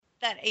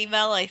that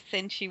email I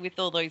sent you with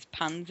all those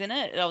puns in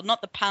it? Or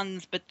not the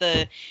puns, but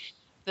the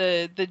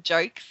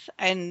jokes.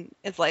 And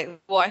it's like,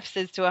 wife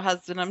says to her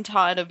husband, "I'm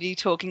tired of you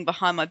talking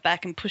behind my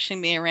back and pushing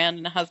me around."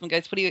 And the husband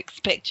goes, "What do you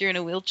expect? You're in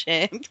a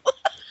wheelchair."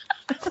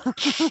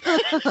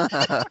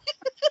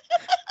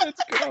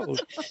 That's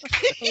gold.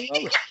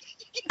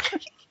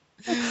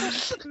 I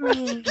love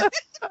it.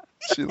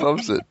 She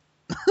loves it.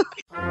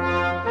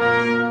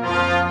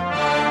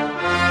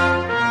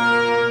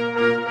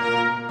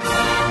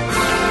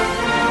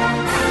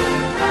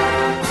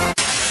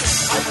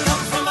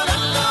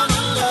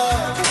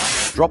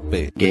 Drop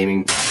Bear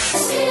Gaming.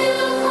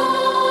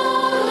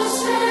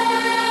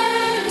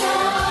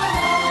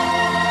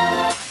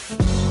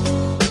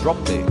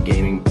 Drop Bear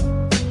Gaming.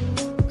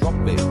 Drop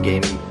Bear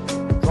Gaming.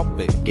 Drop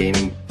Bear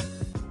Gaming.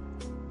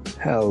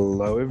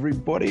 Hello,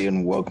 everybody,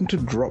 and welcome to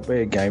Drop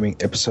Bear Gaming,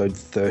 episode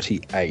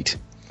 38.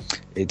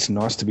 It's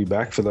nice to be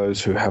back for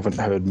those who haven't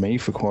heard me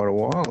for quite a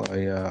while.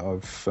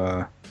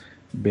 I've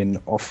been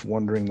off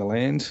wandering the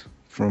land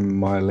from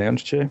my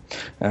lounge chair,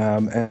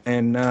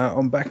 and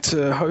I'm back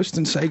to host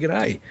and say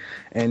g'day.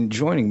 And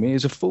joining me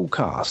is a full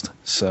cast,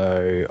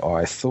 so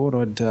I thought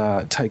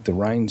I'd take the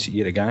reins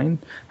yet again.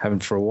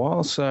 Haven't for a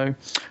while, so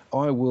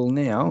I will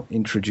now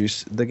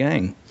introduce the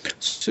gang.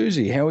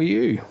 Susie, how are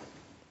you?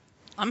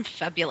 I'm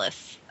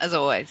fabulous, as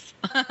always.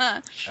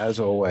 As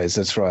always,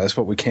 that's right. That's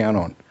what we count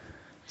on.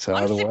 So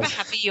I'm otherwise,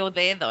 super happy you're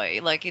there, though.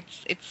 Like,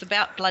 it's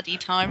about bloody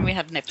time we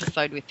had an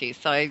episode with you.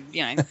 So,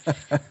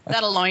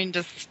 that alone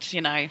just,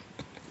 I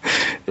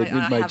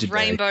have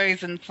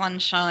rainbows and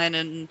sunshine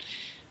and,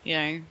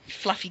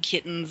 fluffy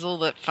kittens, all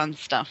that fun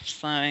stuff.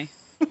 So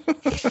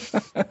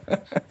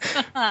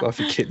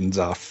fluffy kittens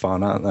are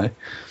fun, aren't they?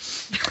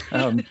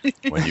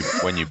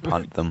 When you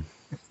punt them.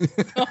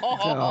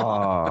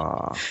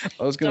 I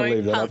was going to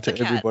leave that up to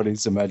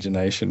everybody's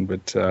imagination,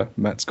 but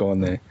Matt's gone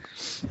there.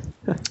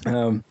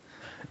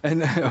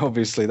 And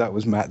obviously that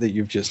was Matt that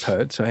you've just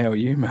heard. So how are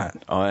you,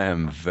 Matt? I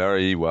am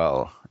very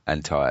well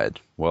and tired.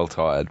 Well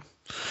tired.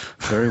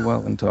 Very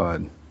well and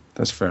tired.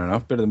 That's fair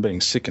enough. Better than being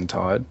sick and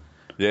tired.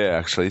 Yeah,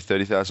 actually,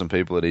 30,000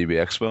 people at EB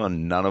Expo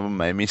and none of them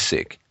made me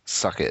sick.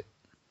 Suck it.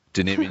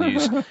 Didn't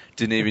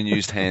even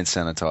use hand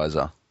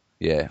sanitizer.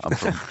 Yeah,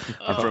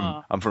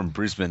 I'm from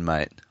Brisbane,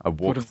 mate. I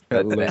walked.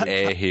 The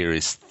air here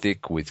is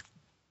thick with.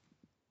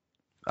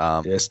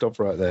 Yeah, stop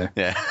right there.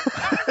 Yeah.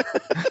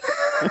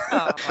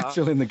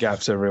 Fill in the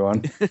gaps,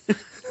 everyone.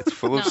 It's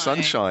full of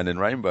sunshine and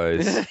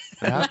rainbows and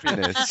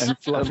happiness and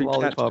fluffy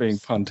cats being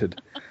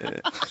punted.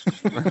 Yeah.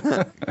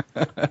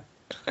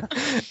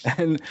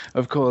 And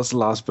of course,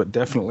 last but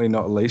definitely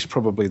not least,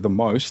 probably the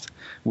most,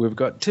 we've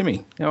got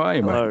Timmy. How are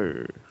you,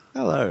 mate?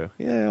 Hello.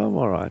 Yeah, I'm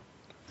all right.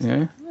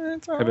 Yeah.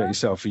 How about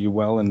yourself? Are you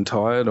well and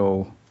tired,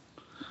 or?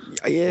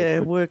 Yeah,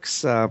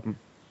 work's been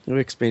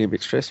a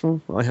bit stressful.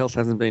 My health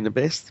hasn't been the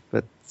best,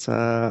 but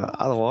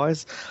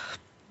otherwise,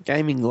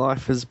 gaming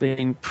life has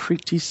been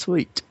pretty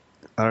sweet,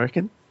 I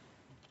reckon.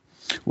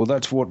 Well,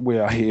 that's what we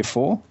are here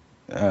for,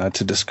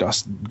 to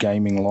discuss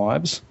gaming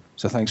lives.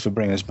 So thanks for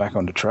bringing us back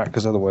onto track,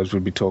 because otherwise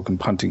we'd be talking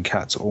punting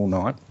cats all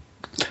night.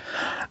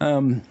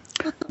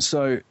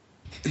 So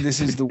this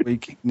is the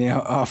week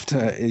now after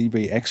EB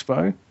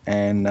Expo,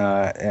 and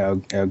our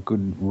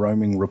good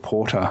roaming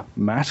reporter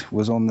Matt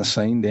was on the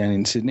scene down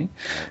in Sydney.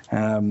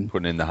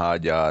 Putting in the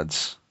hard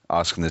yards,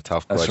 asking the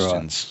tough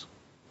questions.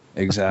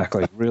 Right.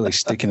 Exactly. Really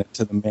sticking it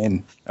to the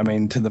men. I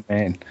mean, to the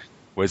man.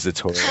 Where's the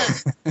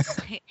toilet?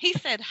 He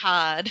said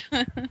hard.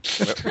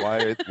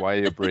 Why are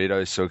your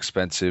burritos so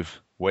expensive?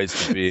 Where's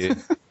the beer?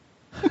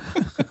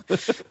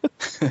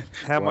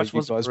 How much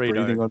was guys burrito?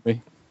 breathing on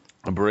me?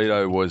 A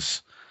burrito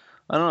was,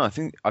 I don't know, I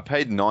think I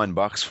paid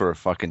 $9 for a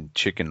fucking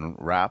chicken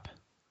wrap.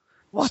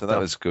 So that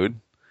was good.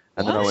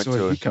 And then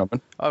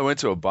I went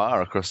to a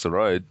bar across the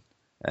road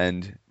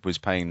and was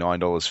paying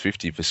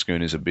 $9.50 for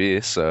schooners of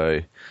beer,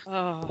 so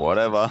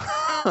whatever.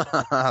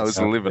 I was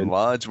living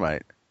large,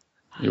 mate.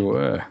 You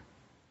were.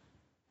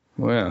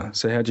 Wow.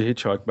 So how'd you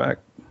hitchhike back?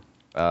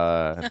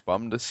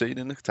 Bummed a seat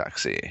in a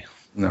taxi.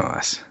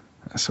 Nice.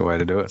 That's the way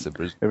to do it.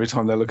 Every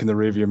time they look in the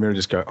rearview mirror,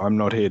 just go, "I'm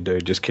not here,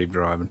 dude. Just keep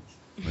driving."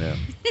 Yeah.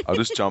 I'll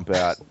just jump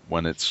out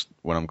when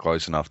I'm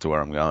close enough to where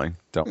I'm going.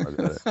 Don't worry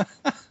about it.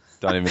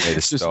 Don't even need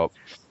to stop.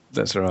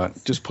 That's right.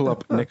 Just pull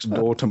up next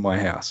door to my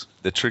house.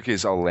 The trick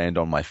is I'll land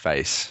on my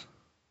face.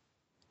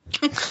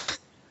 I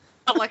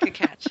like a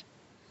cat.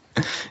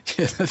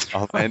 Yeah, that's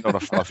I'll land on a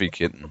fluffy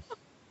kitten.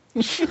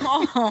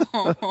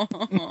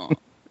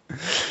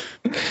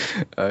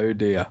 Oh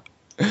dear.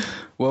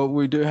 Well,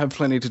 we do have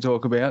plenty to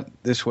talk about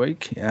this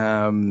week.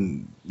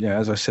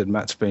 As I said,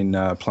 Matt's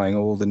been playing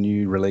all the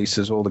new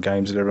releases, all the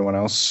games that everyone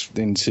else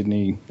in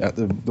Sydney at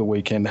the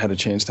weekend had a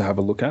chance to have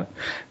a look at.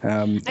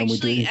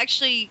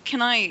 Actually,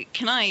 can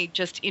I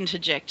just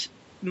interject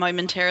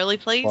momentarily,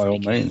 please? By all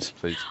means,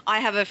 please. I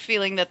have a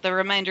feeling that the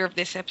remainder of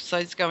this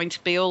episode is going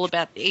to be all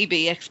about the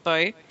EB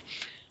Expo.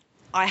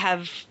 I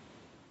have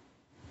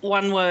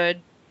one word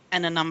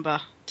and a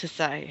number to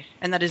say,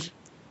 and that is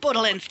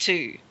Borderlands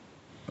 2.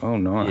 Oh,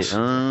 nice.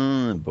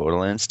 Yeah,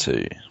 Borderlands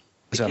 2.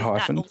 Is that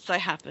hyphened? That also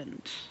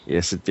happened.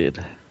 Yes, it did.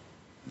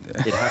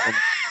 Yeah. It happened.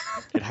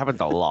 It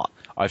happened a lot.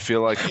 I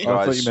feel like you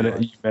I guys.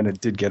 thought you meant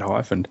it did get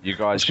hyphened. You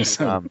guys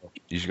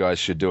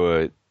should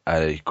do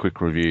a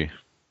quick review.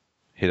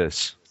 Hit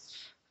us.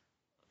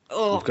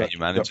 Oh, You've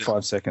got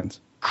 5 seconds.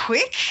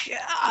 Quick.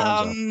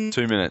 2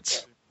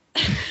 minutes.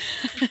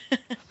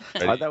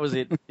 Oh, that was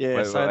it.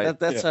 Yeah.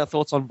 That's our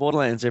thoughts on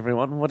Borderlands,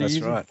 everyone. What do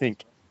you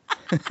think?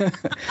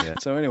 Yeah.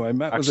 So anyway,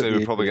 Matt. Actually,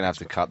 we're probably going to have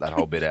to cut that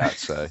whole bit out.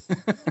 So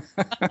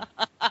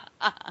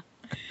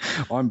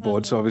I'm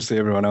bored, so obviously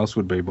everyone else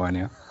would be by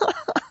now.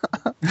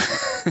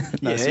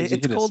 No,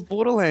 it's called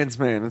Borderlands,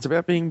 man. It's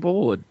about being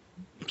bored.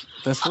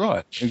 That's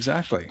right,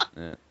 exactly.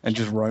 Yeah. And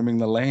just roaming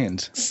the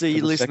land.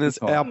 See, listeners,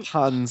 our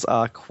puns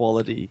are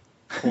quality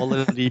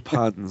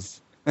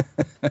puns.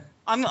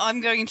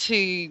 I'm going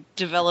to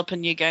develop a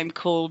new game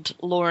called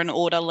Law and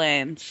Order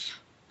Lands.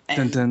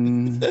 Dun,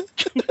 dun.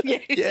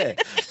 Yeah.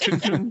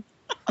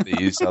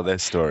 these are their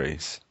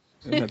stories.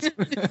 And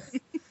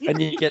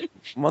you get,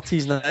 what's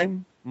his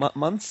name?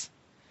 Munch?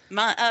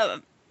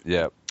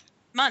 Yeah.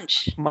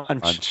 Munch.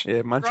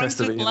 Yeah, Munch has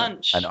to be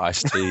lunch. And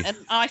iced tea. And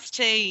iced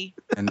tea.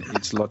 And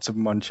it's lots of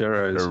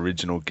Moncheros.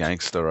 Original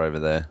gangster over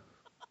there.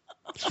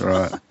 That's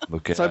right.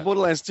 Look at So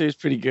Borderlands 2 is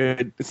pretty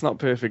good. It's not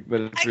perfect,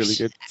 but it's really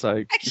good. So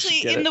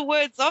actually, in the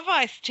words of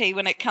Ice-T,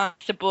 when it comes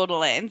to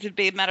Borderlands, it'd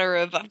be a matter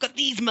of, I've got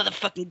these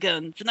motherfucking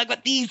guns, and I've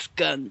got these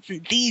guns,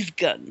 and these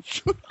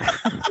guns.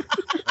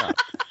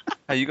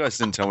 Hey, you guys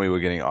didn't tell me we were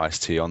getting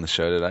iced tea on the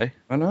show today.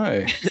 I know.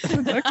 Where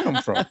did that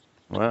come from?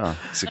 Wow,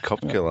 it's a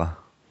cop killer.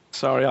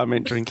 Sorry, I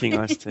meant drinking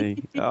iced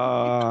tea.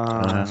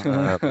 Yeah,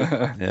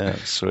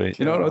 sweet.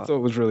 You know what I thought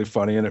was really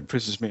funny, and it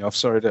pisses me off.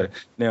 Sorry to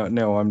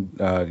now I'm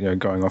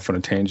going off on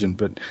a tangent,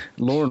 but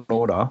Law and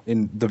Order,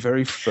 in the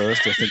very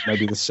first, I think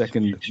maybe the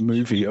second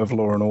movie of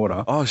Law and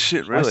Order. Oh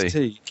shit, really?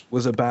 Ice-T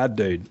was a bad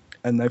dude,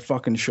 and they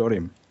fucking shot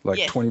him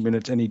 20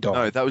 minutes, and he died.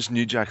 No, that was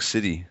New Jack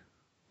City.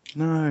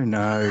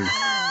 No.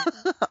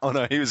 Oh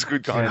no, he was a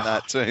good guy in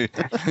that too.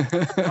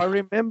 I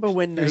remember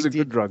when they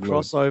did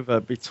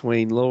crossover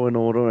between Law and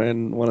Order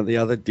and one of the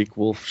other Dick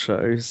Wolf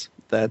shows.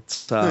 That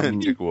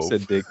Dick Wolf.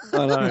 Said Dick.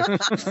 I know.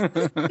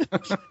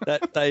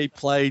 That they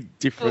played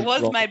different. It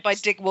was roles. made by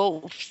Dick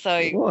Wolf, so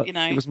you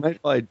know. It was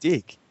made by a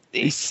dick.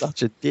 He's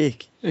such a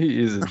dick.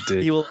 He is a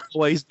dick. He will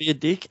always be a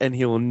dick, and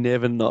he will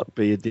never not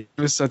be a dick.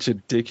 He was such a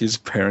dick, his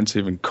parents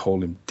even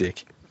called him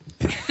Dick.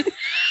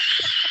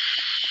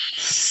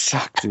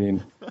 Sucked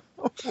in.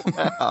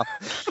 Wow.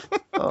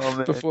 Oh,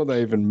 man. Before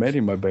they even met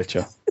him, I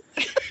betcha.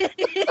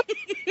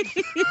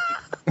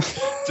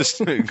 Just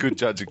a good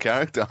judge of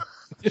character.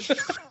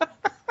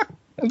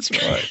 That's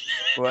right.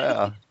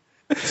 Wow.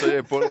 So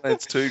yeah,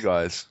 Borderlands 2,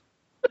 guys.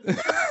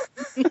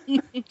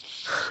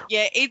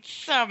 Yeah,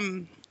 it's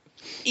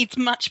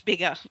much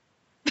bigger.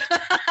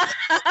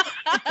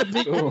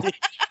 Cool.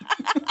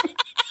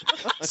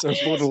 So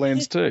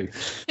Borderlands 2.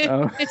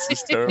 This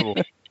is terrible.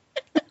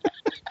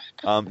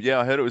 Yeah,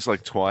 I heard it was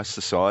like twice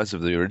the size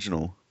of the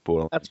original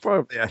Borderlands. That's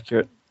probably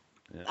accurate.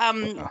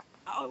 Yeah.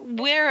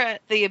 We're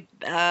at the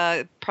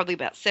probably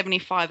about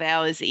 75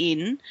 hours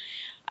in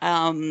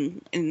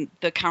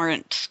the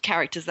current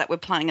characters that we're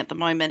playing at the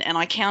moment, and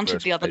I counted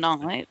the other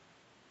night.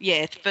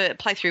 Yeah, for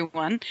playthrough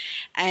 1,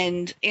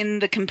 and in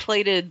the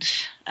completed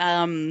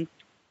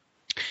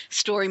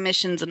story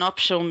missions and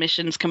optional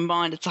missions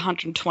combined, it's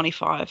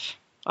 125.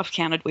 I've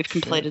counted we've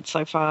completed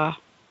so far.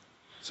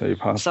 So you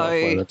passed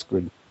halfway. That's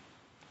good.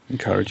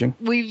 Encouraging.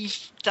 We've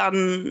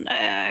done,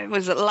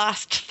 was it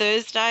last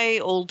Thursday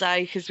all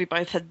day because we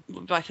both had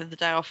the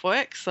day off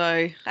work.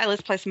 So, hey,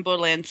 let's play some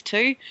Borderlands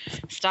 2.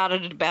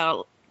 Started at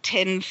about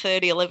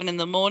 10:30, 11 in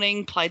the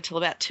morning, played till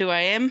about 2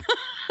 a.m.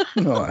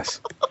 Nice.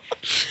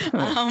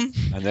 And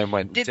then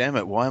went, damn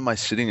it, why am I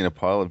sitting in a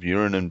pile of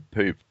urine and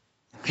poop?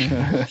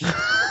 No.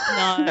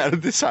 How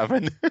did this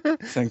happen?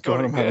 Thank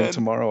God I'm having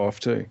tomorrow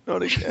off too.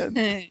 Not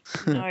again.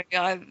 No,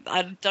 I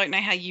don't know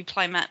how you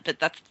play, Matt, but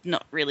that's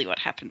not really what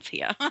happens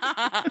here.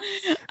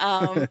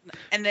 And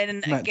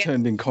then Matt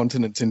turned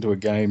incontinence into a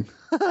game.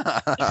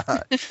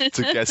 It's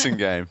a guessing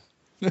game.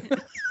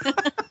 And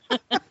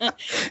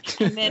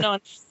then on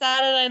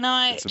Saturday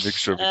night... It's a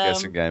mixture of a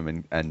guessing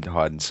game and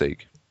hide and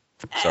seek.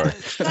 Sorry.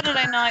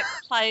 Saturday night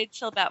played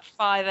till about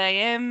 5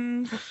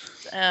 a.m.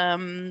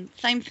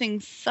 Same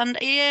thing Sunday.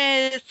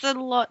 Yeah, it's a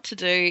lot to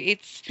do.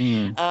 It's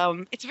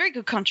a very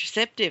good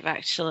contraceptive,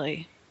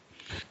 actually.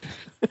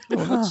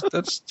 Oh,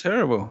 that's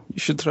terrible. You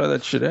should throw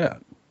that shit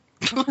out.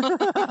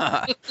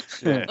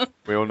 Yeah.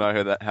 We all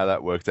know how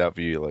that worked out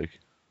for you, Luke.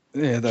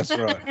 Yeah, that's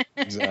right.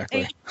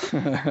 Exactly.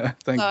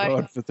 Thank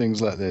God for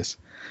things like this.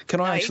 Can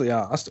I actually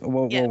ask,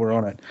 while we're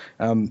on it,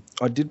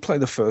 I did play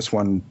the first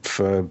one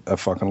for a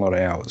fucking lot of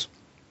hours.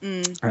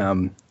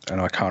 And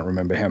I can't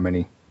remember how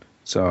many,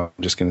 so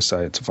I'm just going to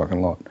say it's a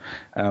fucking lot.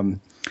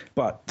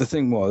 But the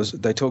thing was,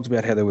 they talked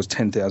about how there was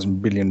 10,000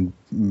 billion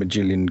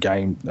majillion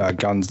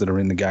guns that are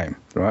in the game,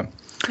 right?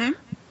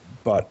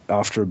 But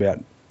after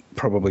about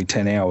probably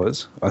 10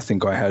 hours, I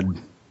think I had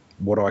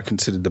what I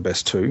considered the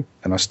best 2,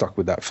 and I stuck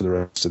with that for the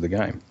rest of the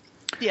game.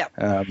 Yeah.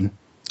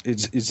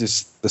 Is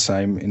this the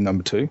same in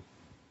number 2?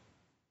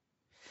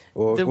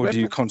 Or do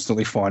you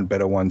constantly find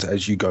better ones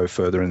as you go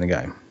further in the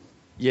game?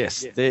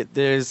 Yes,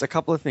 there's a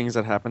couple of things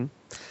that happen.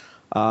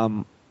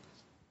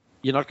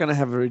 You're not going to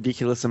have a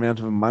ridiculous amount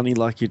of money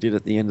like you did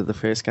at the end of the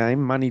first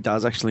game. Money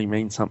does actually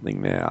mean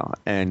something now,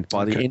 and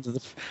by the end of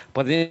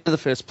the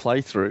first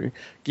playthrough,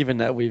 given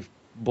that we've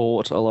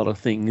bought a lot of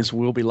things,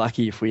 we'll be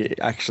lucky if we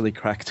actually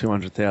crack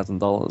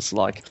 $200,000.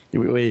 Like,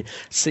 we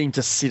seem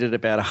to sit at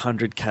about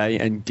 100K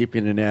and dip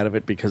in and out of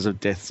it because of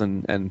deaths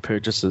and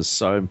purchases.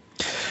 So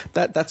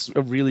that's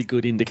a really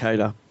good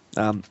indicator.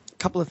 A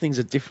couple of things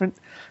are different.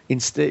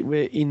 Instead,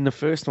 we're in the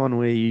first one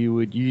where you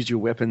would use your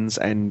weapons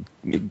and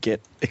get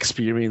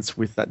experience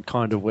with that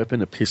kind of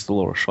weapon, a pistol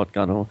or a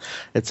shotgun or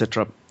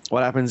etc.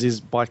 What happens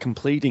is by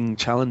completing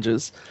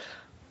challenges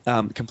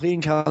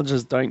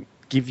don't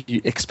give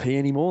you XP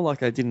anymore like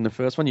they did in the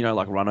first one,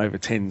 like run over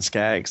 10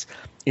 skags.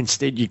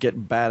 Instead, you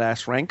get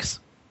badass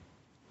ranks.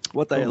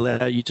 What they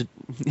allow you to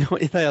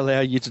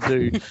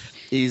do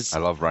is... I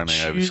love running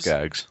over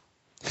skags.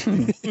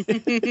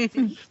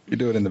 You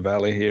do it in the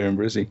valley here in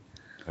Brizzy.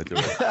 I do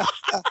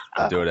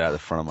it out the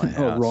front of my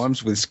house. Oh, it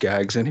rhymes with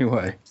skags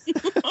anyway.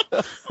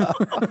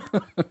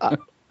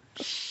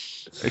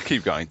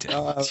 Keep going, Tim.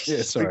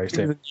 Yeah, sorry,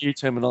 Tim. The new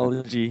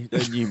terminology, the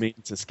new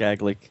meaning to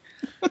skag-lick.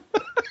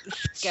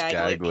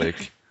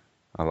 Skag-lick.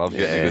 I love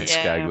getting a good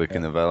skag-lick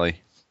in the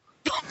valley.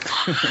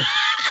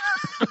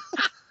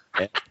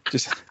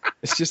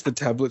 It's just the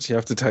tablets you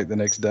have to take the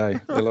next day.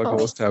 They're like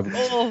horse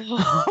tablets.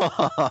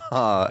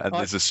 And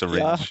there's a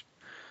syringe.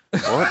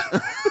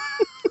 What?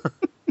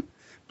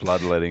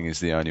 Bloodletting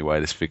is the only way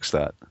to fix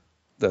that.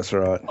 That's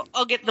right.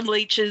 I'll get them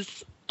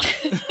leeches.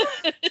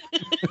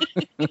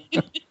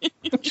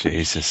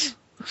 Jesus.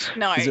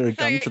 No. Is there a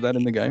gun for that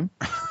in the game?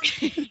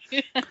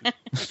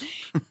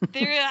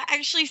 There are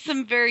actually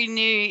some very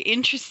new,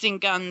 interesting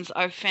guns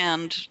I've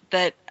found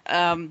that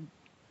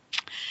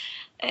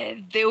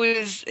there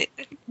was,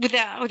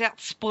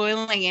 without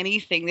spoiling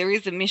anything, there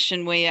is a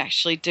mission where you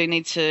actually do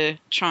need to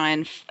try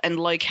and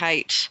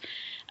locate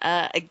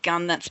a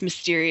gun that's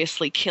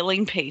mysteriously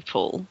killing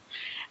people.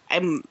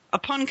 And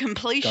upon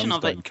completion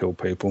Guns of it... don't kill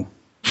people.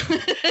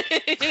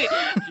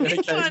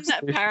 This one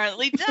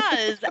apparently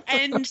does.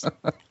 And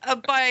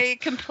by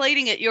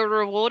completing it, you're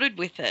rewarded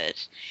with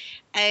it.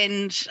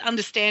 And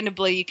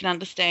understandably, you can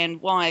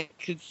understand why,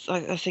 because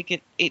I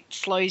think it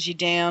slows you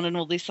down and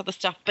all this other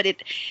stuff. But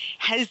it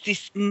has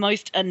this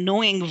most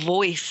annoying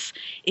voice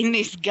in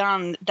this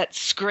gun that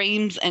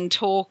screams and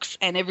talks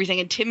and everything.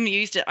 And Tim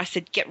used it. I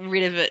said, get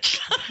rid of it.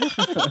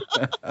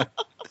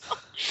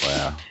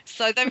 Wow.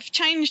 So they've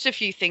changed a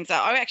few things.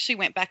 I actually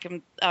went back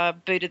and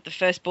booted the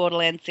first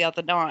Borderlands the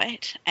other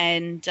night,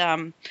 and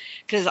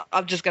because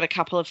I've just got a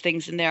couple of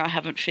things in there I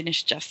haven't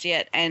finished just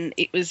yet, and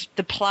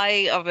the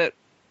play of it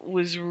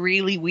was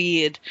really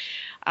weird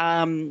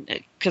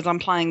because I'm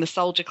playing the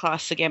soldier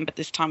class again, but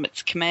this time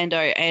it's commando,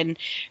 and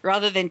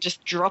rather than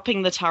just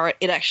dropping the turret,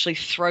 it actually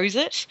throws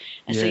it,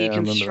 and so you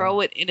can throw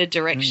it in a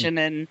direction,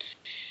 and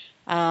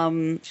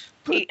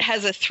it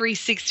has a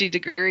 360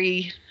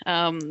 degree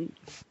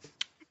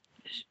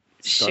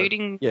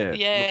shooting,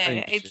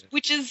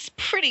 which is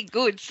pretty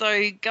good.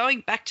 So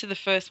going back to the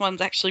first one's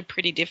actually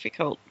pretty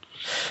difficult.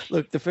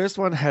 Look, the first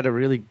one had a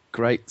really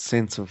great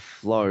sense of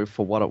flow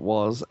for what it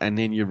was, and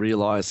then you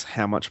realise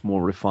how much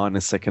more refined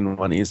the second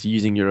one is,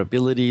 using your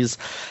abilities,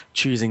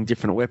 choosing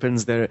different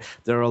weapons. There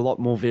are a lot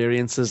more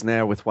variances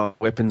now with what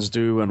weapons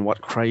do and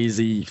what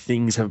crazy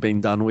things have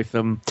been done with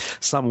them.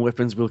 Some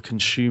weapons will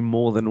consume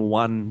more than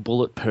one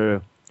bullet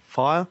per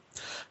fire,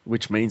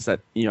 which means that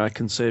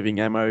conserving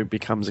ammo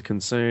becomes a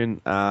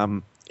concern.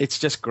 It's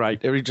just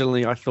great.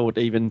 Originally, I thought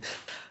even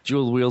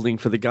dual wielding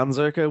for the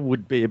Gunzerker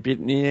would be a bit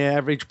near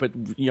average, but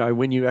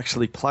when you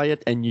actually play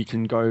it and you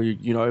can go,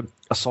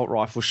 assault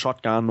rifle,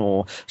 shotgun,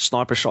 or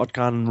sniper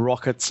shotgun,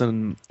 rockets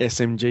and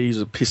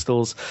SMGs or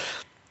pistols,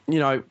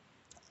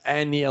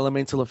 and the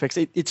elemental effects,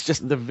 it's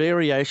just the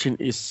variation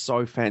is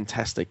so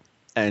fantastic.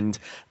 And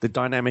the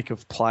dynamic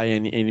of play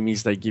and the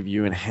enemies they give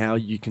you and how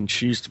you can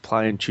choose to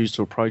play and choose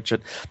to approach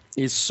it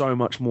is so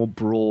much more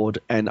broad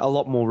and a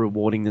lot more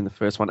rewarding than the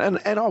first one. And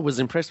I was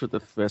impressed with the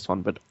first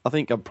one, but I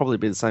think I'll probably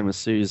be the same as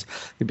Suze.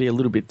 It'd be a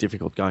little bit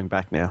difficult going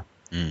back now.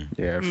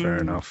 Yeah, fair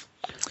enough.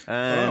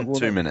 And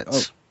 2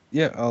 minutes.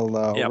 I'll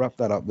wrap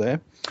that up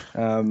there.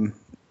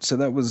 So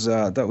that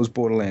was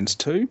Borderlands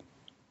 2.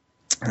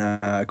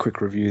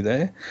 Quick review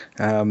there.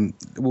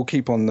 We'll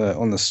keep on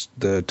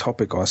the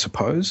topic, I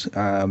suppose.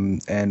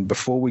 And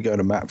before we go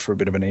to Matt for a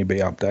bit of an EB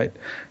update,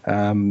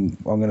 I'm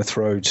going to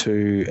throw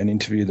to an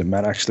interview that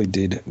Matt actually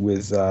did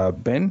with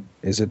Ben.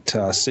 Is it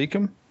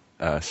Secum?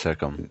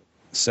 Secum.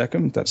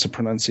 That's a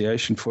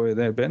pronunciation for you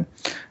there, Ben.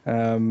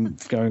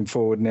 Going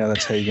forward now,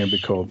 that's how you're going to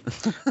be called.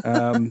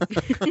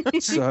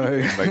 So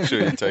make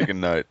sure you take a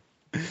note.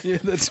 Yeah,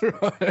 that's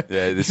right.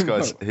 Yeah, he's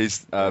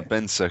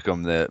Ben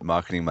Secum, the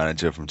marketing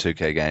manager from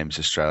 2K Games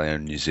Australia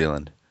and New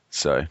Zealand.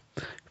 So,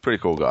 pretty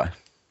cool guy.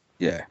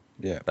 Yeah.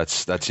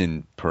 That's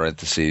in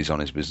parentheses on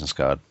his business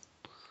card.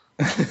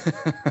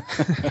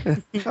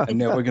 And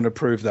now we're going to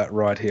prove that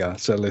right here.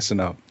 So listen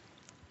up.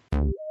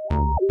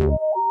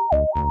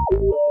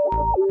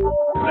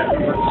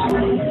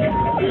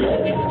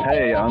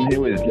 Hey, I'm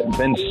here with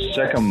Ben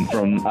Seckham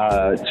from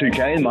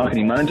 2K,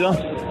 Marketing Manager.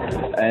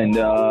 And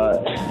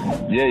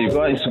yeah, you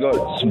guys have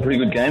got some pretty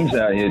good games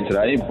out here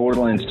today.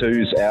 Borderlands 2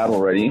 is out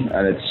already,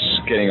 and it's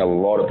getting a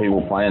lot of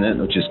people playing it,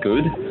 which is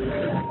good.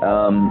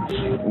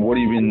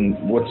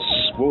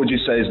 What would you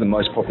say is the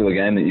most popular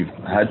game that you've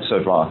had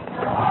so far?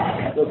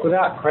 Look,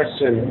 without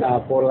question,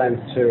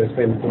 Borderlands 2 has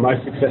been the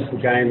most successful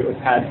game that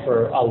we've had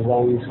for a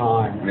long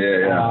time.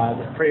 Yeah.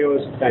 The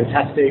pre-orders are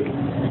fantastic.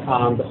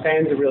 The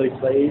fans are really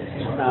pleased.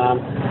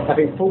 I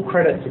think full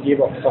credit to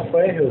Gearbox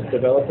Software, who was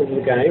developers of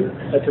the game.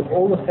 They took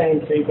all the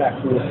fan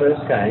feedback from the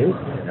first game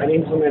and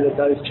implemented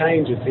those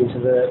changes into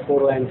the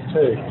Borderlands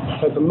 2.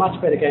 So it's a much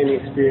better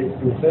gaming experience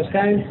than the first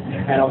game,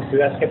 and obviously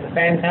that's kept the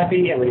fans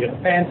happy, and when you get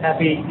the fans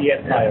happy, you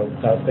get sales.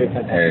 So it's been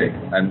fantastic.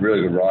 And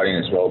really good writing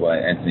as well by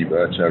Anthony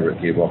Birch over at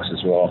Gearbox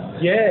as well.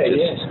 Yeah.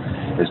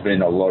 There's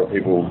been a lot of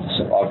people,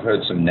 I've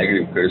heard some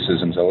negative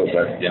criticisms of it,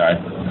 but,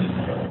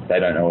 they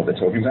don't know what they're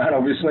talking about,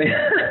 obviously.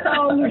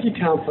 Oh, look, you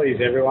can't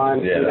please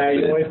everyone. Yeah,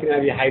 you're always going to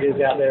have your haters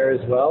out there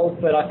as well.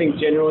 But I think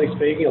generally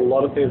speaking, a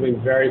lot of people have been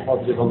very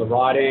positive on the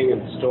writing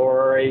and the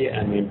story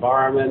and the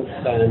environment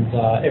and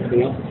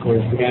everything else that's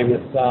going into the game.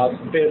 It's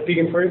been a big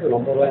improvement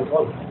on Borderlands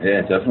 1.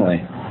 Yeah,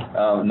 definitely.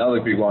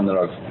 Another big one that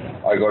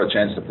I got a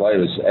chance to play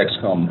was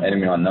XCOM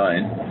Enemy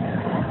Unknown.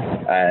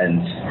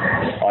 And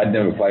I'd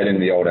never played any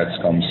of the old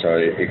XCOM, so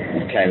it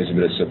came as a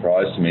bit of a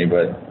surprise to me.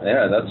 But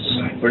yeah, that's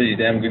a pretty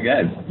damn good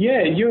game.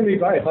 Yeah, you and me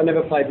both. I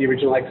never played the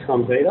original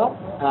XCOM either,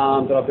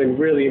 but I've been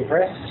really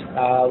impressed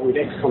with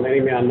XCOM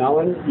Enemy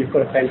Unknown. You've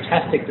got a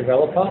fantastic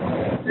developer,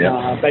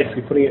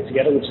 basically putting it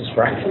together, which is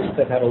great.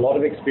 They've had a lot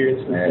of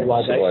experience with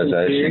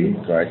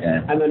Civilization, great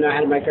game, and they know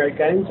how to make great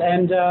games.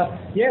 And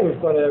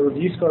we've got a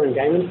review score in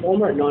Game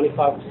Informer at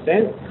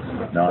 95%.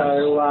 Nice.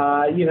 So,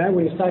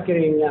 when you start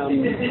getting,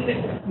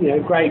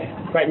 great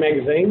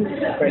magazines,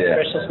 great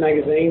specialist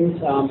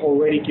magazines,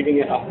 already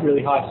giving it up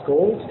really high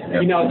scores,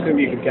 you know it's going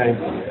to be a good game.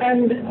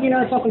 And,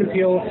 it's not going to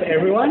appeal to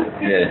everyone,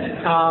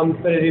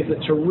 but it is a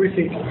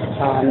terrific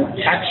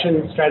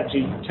action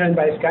strategy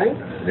turn-based game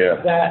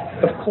that,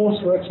 of course,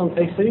 works on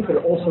PC, but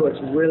it also works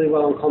really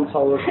well on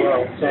console as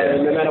well. So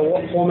no matter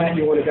what format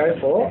you want to go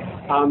for,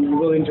 you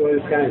will enjoy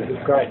this game.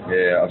 It's great.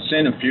 Yeah, I've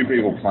seen a few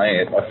people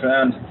playing it. I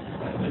found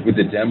with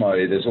the demo,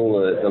 there's all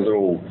the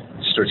little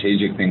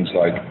strategic things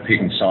like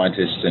picking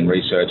scientists and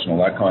research and all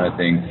that kind of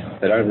thing.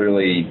 They don't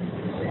really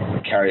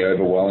carry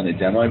over well in the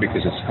demo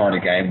because it's the kind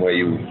of game where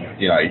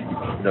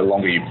the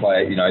longer you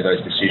play it,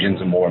 those decisions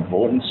are more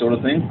important, sort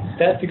of thing.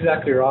 That's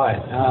exactly right.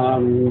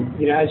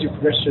 As you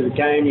progress through the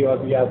game, you'll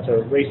be able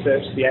to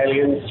research the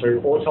aliens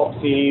through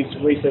autopsies,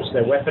 research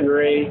their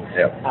weaponry,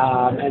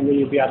 and then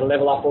you'll be able to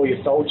level up all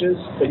your soldiers.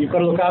 But you've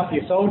got to look after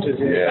your soldiers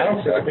in the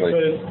battlefield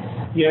because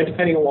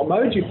depending on what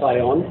mode you play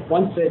on,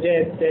 once they're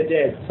dead, they're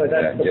dead. So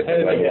that's the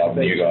level up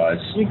new guys.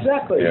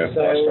 Exactly. Yeah,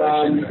 so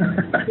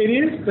it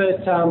is,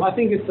 but I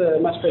think it's a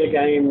much better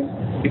game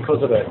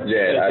because of it.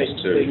 Yeah,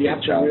 you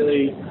have to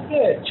really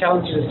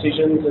challenge your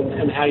decisions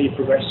and how you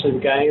progress through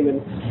the game.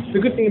 And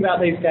the good thing about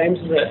these games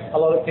is that a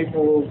lot of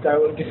people will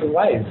go different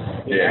ways.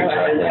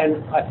 Exactly.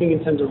 And I think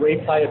in terms of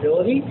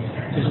replayability,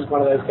 this is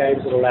one of those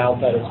games that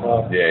allows that as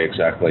well. Yeah,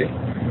 exactly.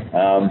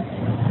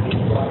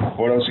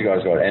 What else you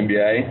guys got?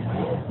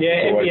 NBA?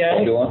 Yeah,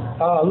 NBA. Popular?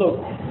 Oh, look,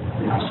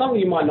 something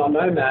you might not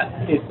know,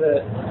 Matt, is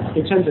that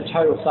in terms of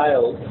total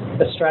sales,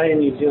 Australia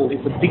and New Zealand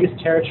is the biggest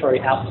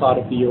territory outside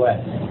of the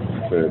US.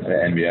 For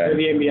NBA? For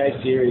the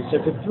NBA series.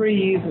 So for 3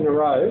 years in a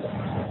row,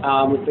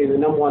 we've been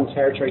the number one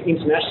territory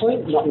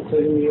internationally, not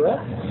including the US.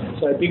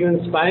 So bigger than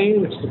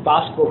Spain, which is a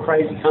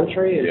basketball-crazy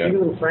country, and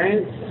bigger than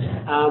France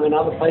and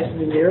other places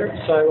in Europe.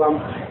 So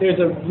there's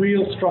a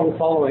real strong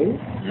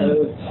following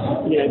of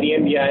the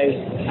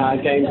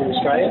NBA games in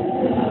Australia.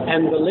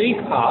 And the League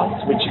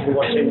Pass, which you can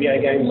watch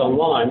NBA games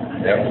online,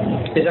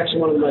 is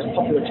actually one of the most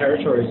popular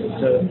territories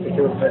if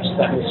you want to purchase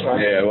that in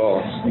Australia. Yeah, well,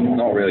 it's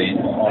not really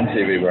on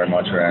TV very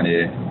much around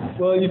here.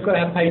 Well, you've got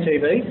to have pay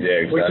TV,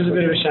 which is a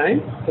bit of a shame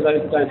for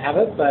those that don't have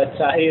it. But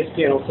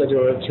ESPN also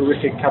do a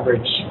terrific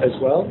coverage as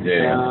well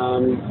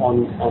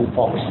on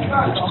Fox,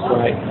 which is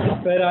great.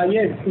 But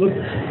look,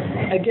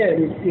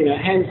 again,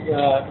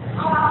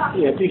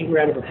 big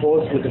round of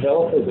applause for the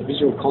developers, the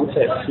Visual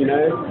Concepts.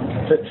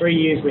 For 3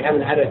 years we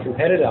haven't had a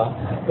competitor,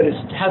 but it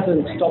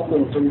hasn't stopped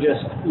them from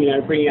just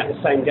bringing out the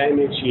same game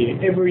each year.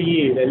 Every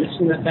year they're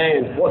listening to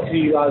fans. What do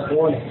you guys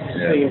want to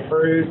see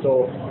improved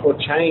or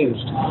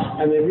changed?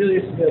 And they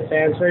really listen to their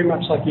fans, very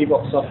much like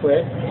Gearbox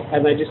Software,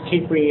 and they just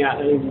keep bringing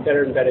out an even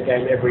better and better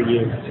game every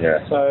year.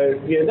 Yeah.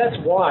 So that's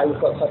why we've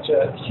got such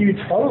a huge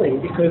following,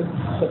 because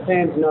the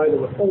fans know that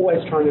we're always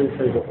trying to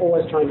improve. We're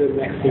always trying to do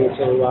the next thing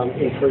to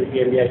improve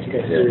the NBA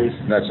 2K series.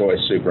 And that's always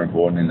super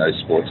important in those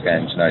sports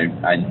games.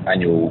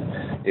 Annual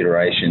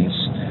iterations.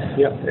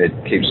 Yep. It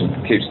keeps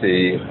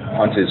the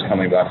hunters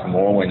coming back for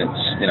more when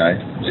it's,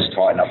 just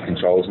tighten up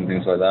controls and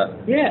things like that.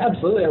 Yeah,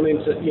 absolutely. I mean,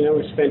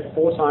 we've spent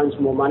 4 times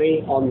more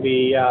money on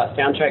the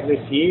soundtrack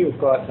this year. We've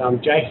got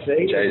JC,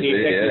 the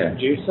executive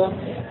producer,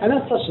 and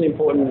that's such an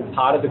important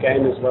part of the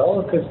game as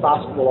well, because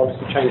basketball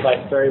obviously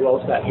translates very well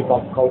to that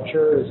hip-hop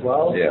culture as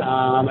well. Yeah.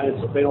 And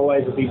it's been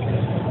always a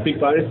big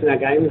bonus in our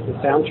game is the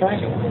soundtrack.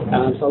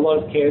 So a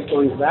lot of care has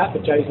gone into that,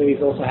 but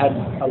JC's also had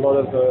a lot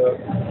of a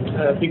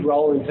big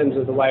role in terms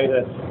of the way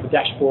that the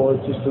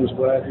dashboard systems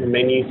work and the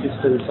menu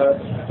system. So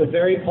it's a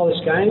very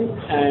polished game,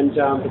 and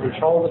the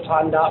controls are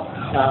tightened up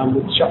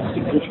with shot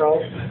control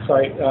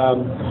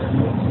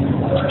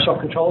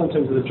in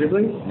terms of the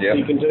dribbling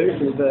you can do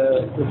with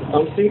the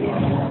thumbstick.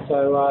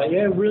 So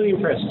really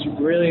impressed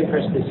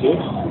this year.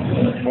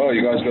 Well,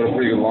 you guys got a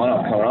pretty good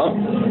lineup coming up.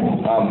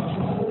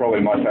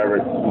 Probably my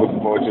favourite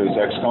looking forward to is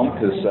XCOM,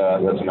 because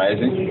that's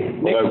amazing.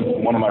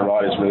 Although one of my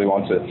writers really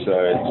wants it to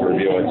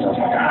review it, so I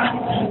was like,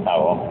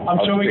 I'm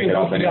sure we can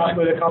hook you up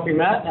with a copy,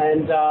 Matt.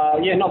 And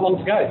not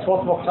long to go.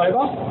 12th of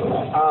October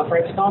for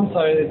XCOM.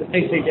 So the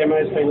PC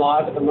demo has been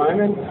live at the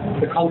moment.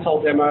 The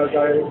console demo will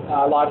go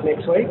live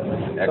next week.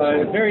 Excellent.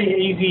 So very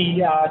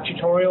easy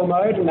tutorial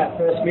mode in that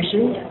first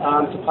mission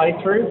to play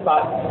through.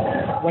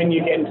 But when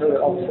you get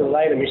into obviously the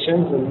later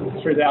missions and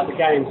throughout the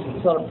game, it's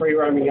a lot of free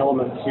roaming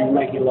elements. So you're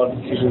making a lot of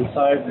decisions. So, the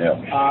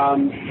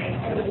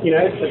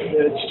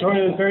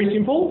tutorial is very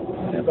simple,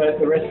 but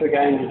the rest of the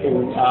game you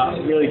can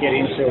really get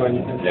into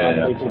and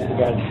things to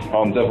go.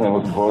 I'm definitely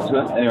looking forward to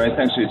it. Anyway,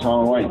 thanks for your time.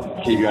 I won't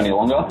keep you any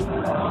longer.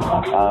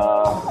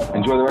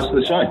 Enjoy the rest of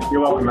the show.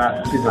 You're welcome,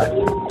 Matt. Cheers, mate.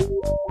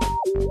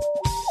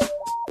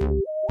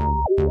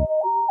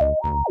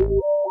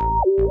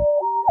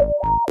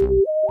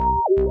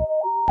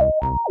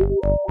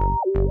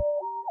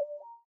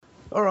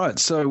 All right,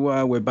 so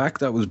we're back.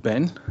 That was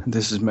Ben.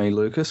 This is me,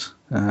 Lucas.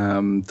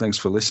 Thanks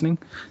for listening.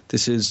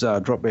 This is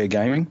Drop Bear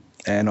Gaming,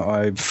 and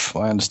I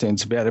understand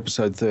it's about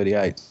episode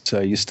 38,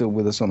 so you're still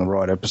with us on the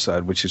right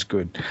episode, which is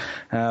good.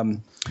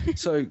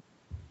 So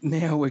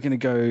now we're going to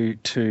go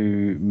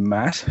to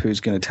Matt, who's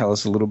going to tell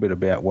us a little bit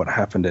about what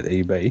happened at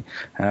EB.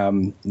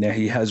 Now,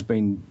 he has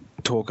been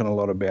talking a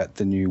lot about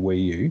the new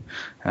Wii U.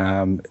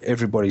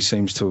 Everybody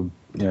seems to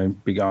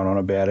be going on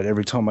about it.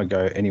 Every time I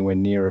go anywhere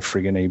near a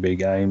friggin' EB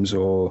Games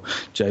or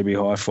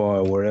JB Hi-Fi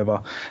or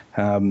wherever,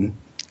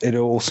 it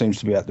all seems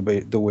to be about the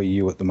Wii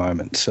U at the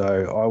moment.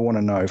 So I want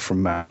to know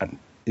from Matt,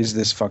 is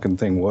this fucking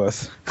thing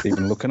worth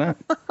even looking at?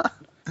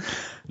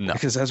 No.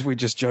 Because as we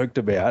just joked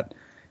about,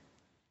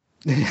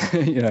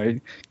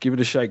 give it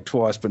a shake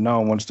twice, but no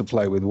one wants to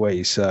play with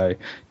Wii. So,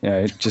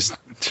 just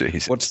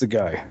what's the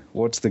go?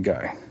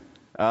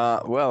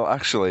 Well,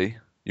 actually,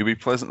 you'll be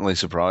pleasantly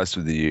surprised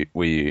with the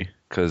Wii U,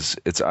 because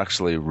it's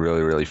actually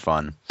really, really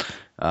fun.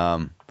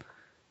 The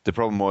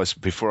problem was,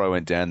 before I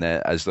went down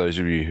there, as those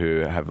of you who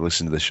have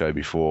listened to the show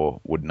before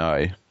would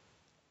know,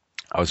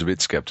 I was a bit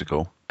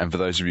skeptical. And for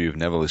those of you who've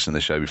never listened to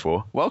the show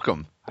before,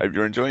 welcome. Hope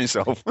you're enjoying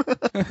yourself.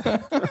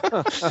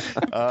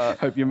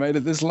 Hope you made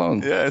it this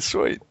long. Yeah,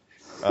 sweet.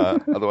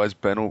 Otherwise,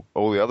 Ben,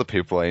 all the other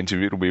people I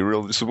interviewed will be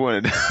real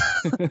disappointed.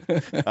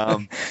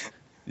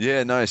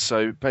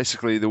 So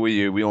basically the Wii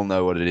U, we all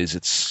know what it is.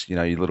 It's,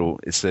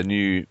 it's the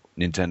new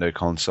Nintendo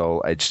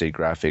console, HD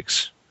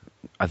graphics.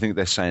 I think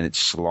they're saying it's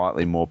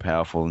slightly more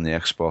powerful than the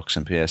Xbox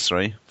and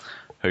PS3.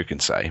 Who can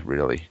say,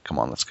 really? Come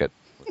on, let's get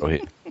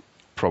hit.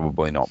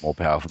 Probably not more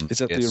powerful than Is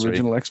that PS3. The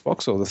original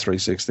Xbox or the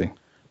 360?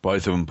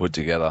 Both of them put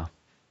together.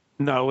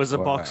 No, it was a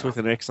box with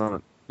an X on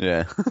it.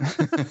 Yeah.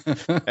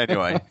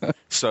 Anyway,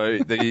 so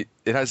it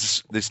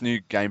has this new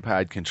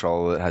gamepad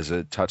controller that has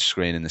a touch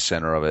screen in the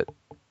center of it,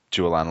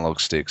 dual analog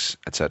sticks,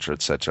 etc.,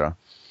 etc.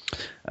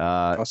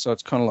 So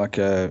it's kind of like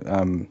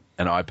an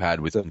iPad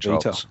with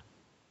controls. Vita.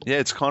 Yeah,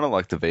 it's kind of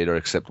like the Vita,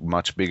 except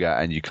much bigger,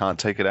 and you can't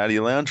take it out of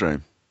your lounge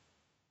room.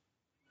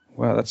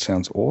 Wow, that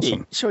sounds awesome.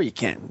 Yeah, sure you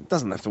can. It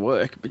doesn't have to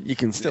work, but you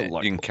can still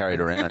you can carry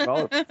it around.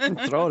 throw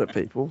it at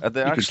people. You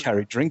could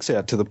carry drinks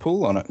out to the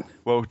pool on it.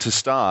 Well, to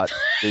start,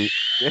 you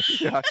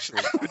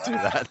actually could do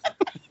that.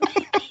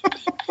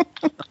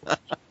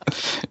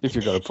 If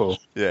you've got a pool.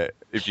 Yeah,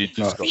 if you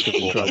just got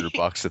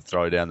 $400 to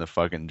throw down the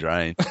fucking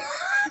drain.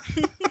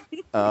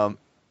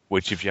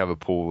 Which if you have a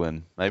pool,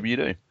 then maybe you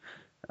do.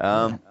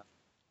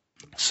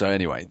 So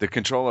anyway, the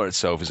controller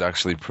itself is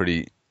actually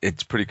pretty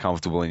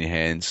comfortable in your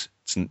hands.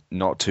 It's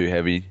not too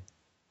heavy,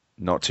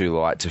 not too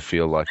light to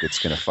feel like it's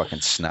going to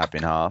fucking snap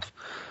in half.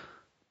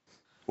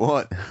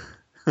 What?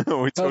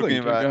 Are we talking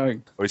about?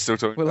 Are we still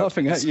talking We're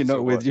laughing at you,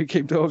 not with you.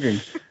 Keep talking.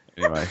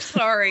 Anyway.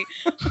 Sorry.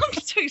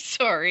 I'm so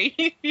sorry.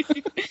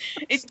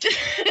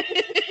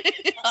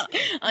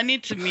 I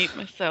need to mute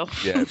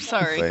myself. Yeah, I'm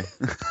sorry.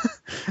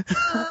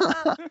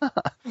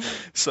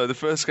 So the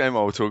first game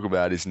I will talk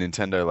about is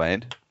Nintendo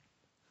Land,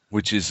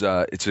 which is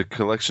it's a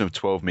collection of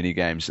 12 mini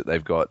games that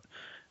they've got.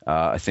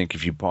 I think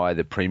if you buy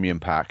the premium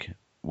pack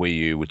Wii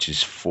U, which is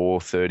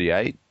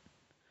 $438,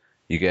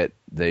 you get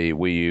the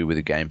Wii U with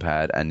a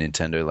gamepad and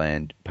Nintendo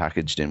Land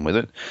packaged in with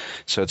it.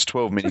 So it's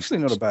 12 mini. It's actually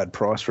not a bad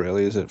price,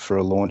 really, is it, for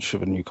a launch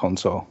of a new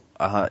console?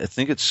 I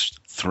think it's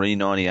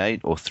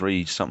 $3.98 or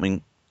 $3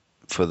 something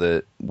for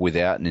the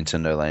without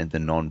Nintendo Land, the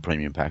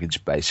non-premium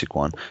package, basic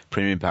one.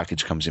 Premium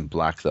package comes in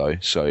black though,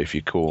 so if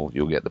you call,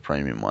 you'll get the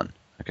premium one.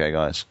 Okay,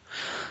 guys.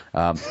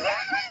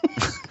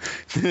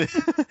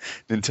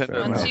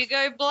 Nintendo. Once you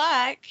go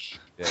black.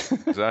 Yeah,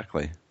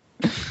 exactly.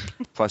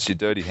 Plus, your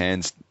dirty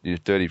hands, your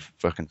dirty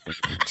fucking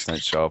fingers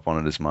don't show up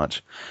on it as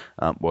much.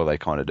 Well, they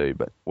kind of do,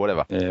 but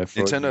whatever. Yeah,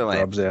 Nintendo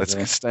Land.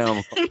 Let's stay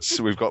on.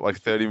 So we've got like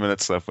 30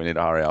 minutes left. We need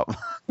to hurry up.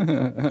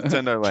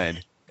 Nintendo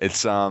Land.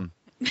 It's 12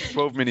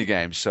 mini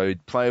games. So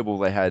playable.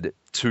 They had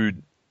 2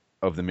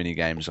 of the mini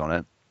games on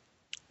it.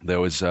 There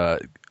was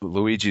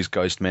Luigi's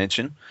Ghost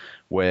Mansion,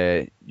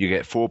 where you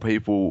get 4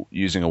 people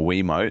using a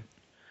Wiimote,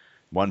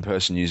 1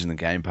 person using the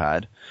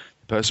gamepad.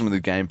 The person with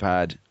the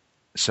gamepad.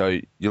 So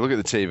you look at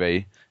the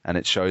TV and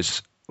it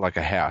shows like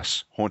a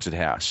house, haunted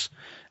house,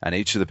 and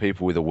each of the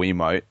people with a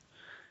Wiimote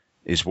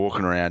is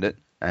walking around it,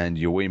 and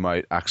your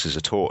Wiimote acts as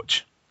a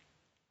torch.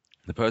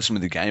 The person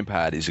with the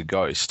gamepad is a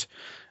ghost,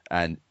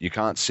 and you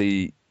can't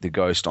see the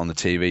ghost on the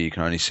TV, you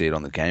can only see it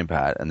on the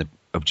gamepad, and the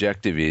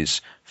objective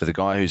is for the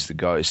guy who's the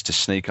ghost to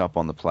sneak up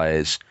on the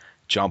players,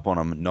 jump on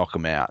them, knock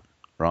them out,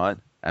 right?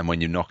 And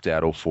when you've knocked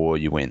out all 4,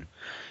 you win.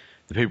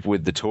 The people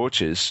with the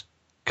torches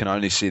can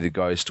only see the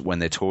ghost when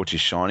their torch is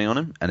shining on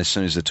him, and as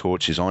soon as the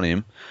torch is on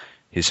him,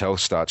 his health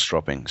starts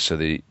dropping. So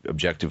the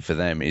objective for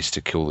them is to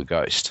kill the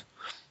ghost.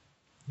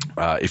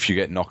 If you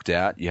get knocked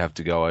out, you have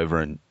to go over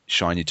and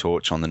shine your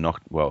torch on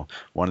the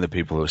one of the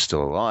people who are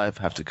still alive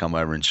have to come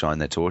over and shine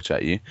their torch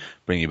at you,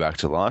 bring you back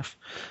to life.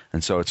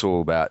 And so it's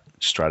all about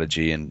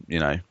strategy and,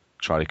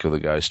 try to kill the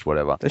ghost,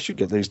 whatever. They should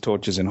get these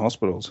torches in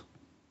hospitals.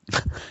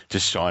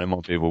 Just shine them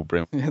on people,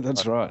 bring them. Yeah,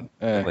 that's right.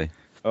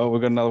 Oh,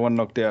 we've got another one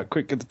knocked out.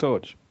 Quick, get the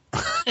torch.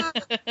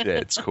 Yeah,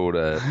 it's called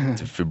a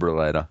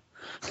defibrillator.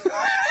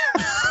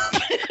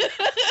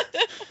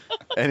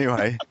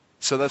 Anyway,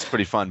 so that's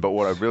pretty fun. But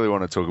what I really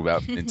want to talk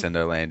about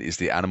Nintendo Land is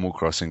the Animal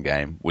Crossing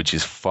game, which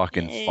is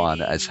fucking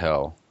fun as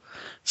hell.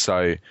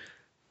 So,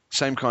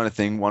 same kind of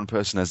thing. 1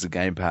 person has the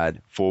gamepad,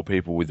 4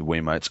 people with the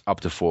Wiimotes,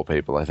 up to 4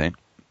 people, I think.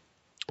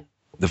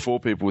 The 4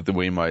 people with the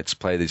Wiimotes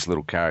play these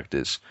little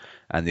characters,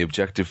 and the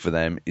objective for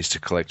them is to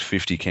collect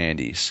 50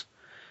 candies.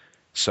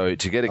 So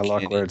to get a candy... I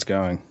like where it's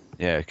going.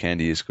 Yeah,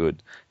 candy is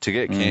good. To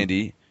get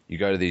candy, you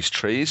go to these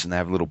trees, and they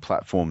have little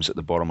platforms at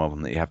the bottom of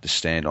them that you have to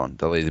stand on.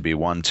 There'll either be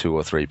 1, 2,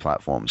 or 3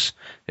 platforms.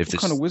 What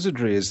kind of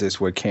wizardry is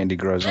this where candy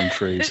grows on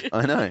trees?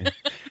 I know.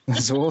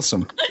 It's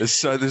awesome.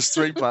 So there's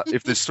 3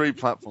 if there's 3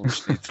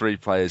 platforms, 3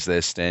 players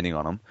there standing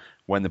on them.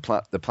 When the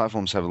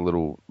platforms have a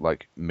little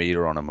like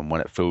meter on them, and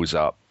when it fills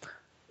up,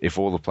 if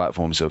all the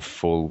platforms are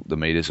full, the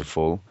meters are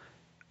full,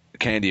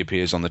 candy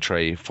appears on the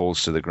tree,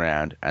 falls to the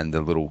ground, and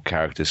the little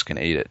characters can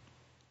eat it.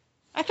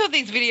 I thought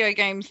these video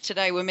games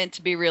today were meant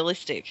to be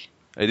realistic.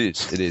 It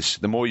is.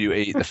 The more you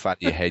eat, the fatter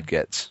your head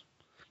gets,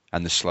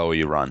 and the slower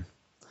you run.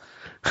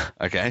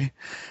 Okay?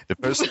 The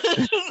person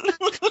with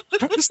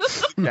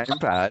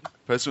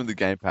the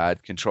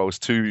gamepad controls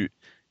 2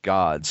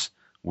 guards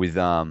with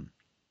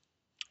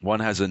one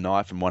has a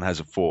knife and one has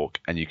a fork,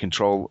 and you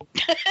control...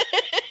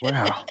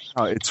 Wow.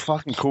 Oh, it's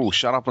fucking cool.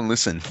 Shut up and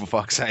listen, for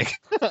fuck's sake.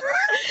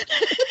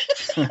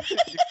 You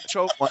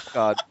control 1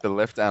 guard with the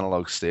left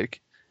analog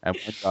stick and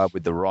 1 guard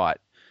with the right.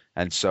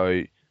 And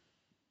so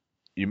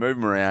you move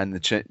them around.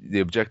 The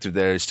objective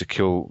there is to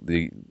kill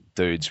the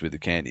dudes with the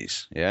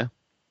candies, yeah?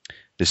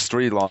 There's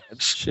 3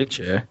 lives. Shit,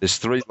 yeah. There's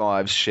 3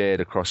 lives shared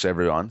across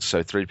everyone,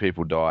 so 3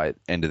 people die at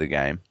the end of the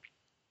game.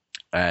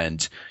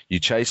 And you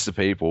chase the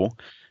people,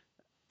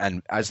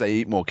 and as they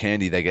eat more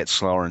candy, they get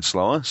slower and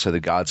slower, so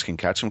the guards can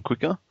catch them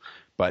quicker.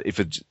 But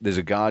if there's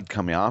a guard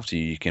coming after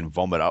you, you can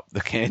vomit up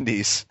the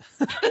candies.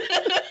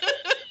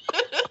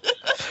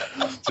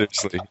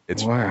 Seriously,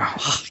 it's wow.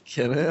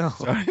 Fucking hell.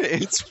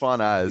 It's fun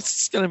as.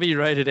 It's going to be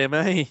rated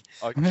MA.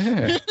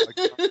 I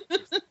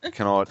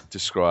cannot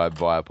describe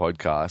via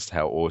podcast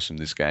how awesome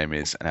this game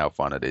is and how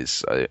fun it is.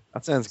 So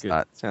that sounds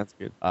good. Sounds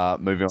good.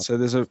 Moving on. So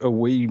there's a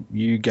Wii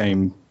U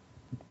game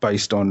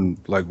based on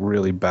like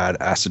really bad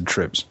acid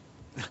trips.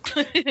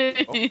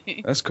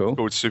 That's cool. It's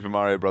called Super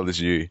Mario Brothers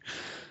U,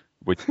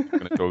 which we're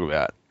going to talk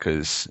about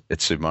because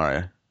it's Super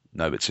Mario.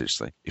 No, but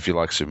seriously, if you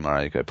like Super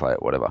Mario, go play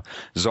it, whatever.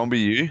 Zombie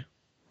U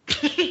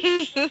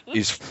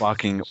is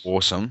fucking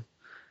awesome.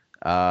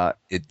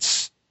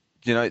 It's,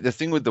 the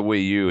thing with the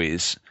Wii U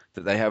is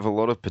that they have a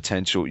lot of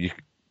potential.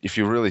 If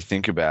you really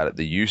think about it,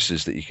 the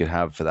uses that you could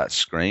have for that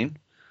screen,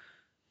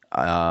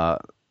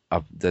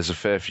 there's a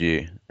fair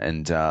few,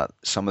 and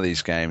some of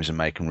these games are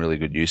making really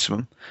good use of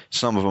them.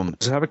 Some of them...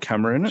 Does it have a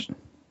camera in it?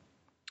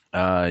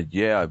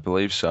 Yeah, I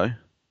believe so.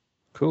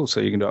 Cool,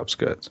 so you can do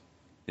upskirts.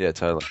 Yeah,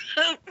 totally.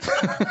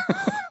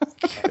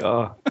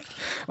 Oh,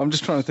 I'm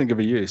just trying to think of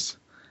a use.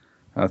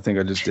 I think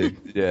I just did.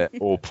 Yeah,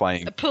 or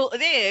playing. A pool.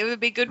 Yeah, it would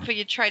be good for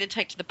your tray to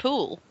take to the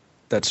pool.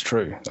 That's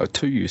true.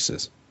 2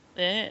 uses.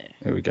 Yeah.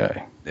 There we go.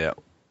 Yeah.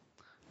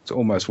 It's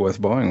almost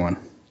worth buying one.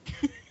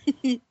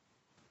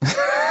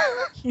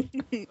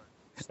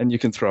 And you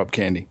can throw up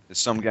candy. There's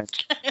some games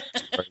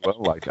very well,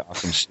 like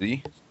Arkham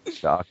City.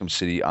 the Arkham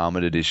City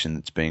Armored Edition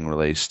that's being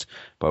released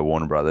by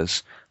Warner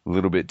Brothers. A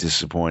little bit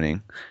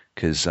disappointing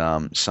because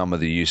some of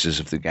the uses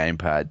of the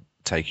gamepad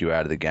take you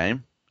out of the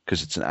game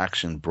because it's an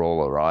action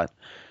brawler, right?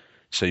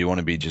 So you want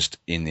to be just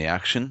in the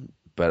action.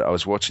 But I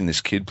was watching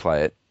this kid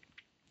play it.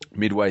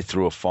 Midway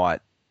through a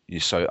fight,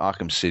 so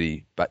Arkham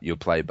City, but you'll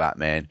play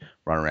Batman,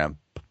 run around,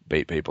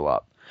 beat people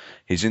up.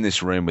 He's in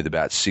this room with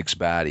about 6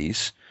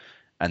 baddies,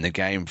 and the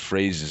game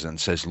freezes and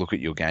says, look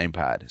at your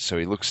gamepad. So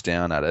he looks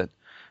down at it,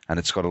 and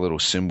it's got a little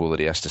symbol that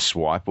he has to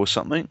swipe or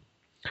something.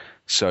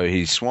 So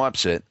he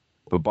swipes it,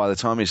 but by the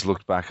time he's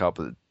looked back up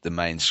at the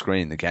main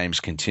screen, the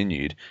game's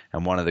continued,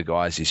 and one of the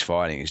guys he's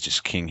fighting is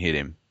just king hit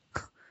him.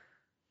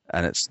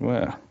 And it's...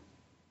 Wow.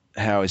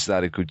 How is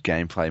that a good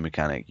gameplay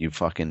mechanic? You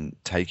fucking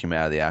take him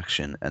out of the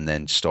action and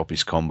then stop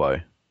his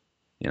combo,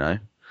 you know?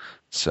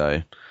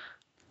 So...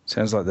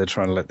 Sounds like they're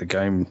trying to let the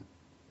game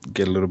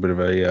get a little bit of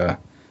a,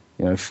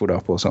 foot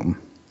up or something.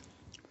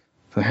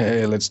 So,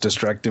 hey, let's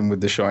distract him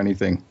with the shiny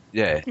thing.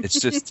 Yeah, it's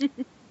just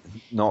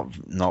not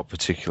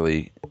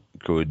particularly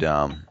good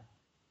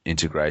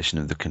integration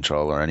of the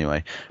controller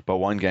anyway. But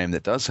one game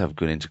that does have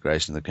good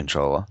integration of the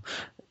controller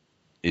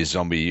is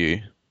Zombie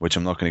U, which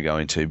I'm not going to go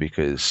into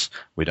because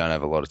we don't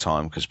have a lot of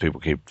time because people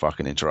keep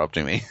fucking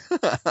interrupting me.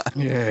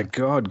 Yeah,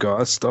 God,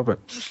 guys, stop it.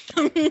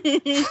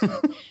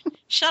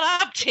 Shut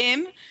up,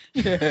 Tim.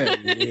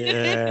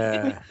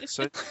 Yeah.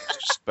 So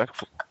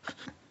disrespectful.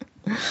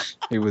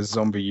 He was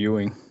Zombie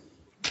Ewing.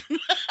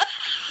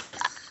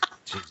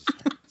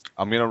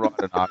 I'm going to write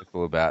an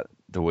article about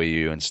the Wii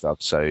U and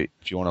stuff, so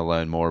if you want to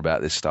learn more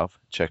about this stuff,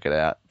 check it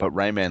out. But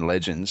Rayman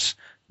Legends,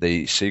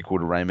 the sequel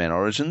to Rayman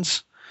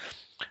Origins,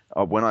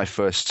 when I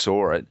first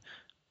saw it,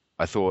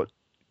 I thought,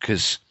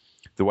 because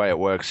the way it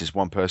works is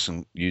one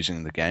person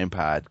using the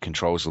gamepad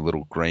controls a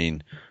little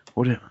green,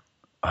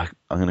 I'm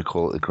going to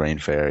call it the Green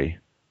Fairy,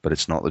 but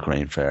it's not the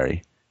Green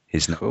Fairy. He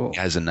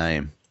has a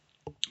name.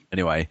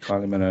 Anyway.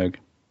 Kylie Minogue.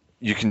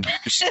 You can,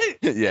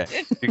 you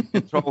can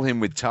control him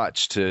with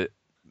touch to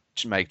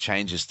make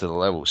changes to the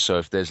level. So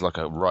if there's like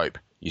a rope,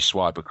 you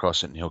swipe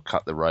across it and he'll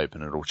cut the rope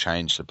and it'll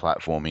change the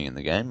platforming in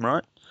the game,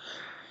 right?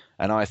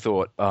 And I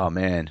thought, oh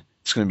man,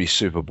 it's going to be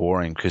super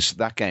boring because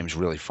that game's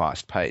really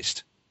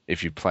fast-paced.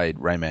 If you played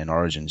Rayman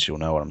Origins, you'll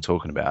know what I'm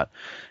talking about.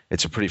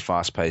 It's a pretty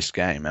fast-paced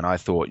game. And I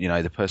thought,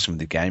 the person with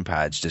the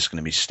gamepad's just going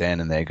to be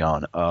standing there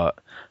going,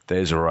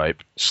 there's a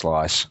rope,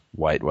 slice,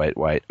 wait.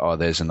 Oh,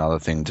 there's another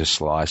thing to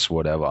slice,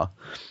 whatever.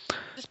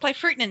 Just play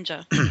Fruit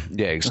Ninja.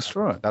 Yeah, exactly. That's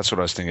right. That's what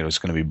I was thinking. It was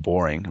going to be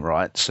boring,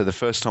 right? So the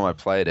first time I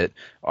played it,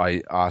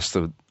 I asked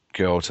the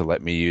girl to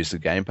let me use the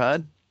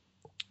gamepad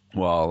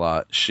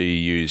while she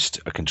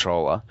used a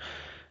controller.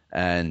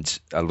 And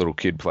a little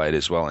kid played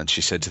as well. And she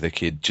said to the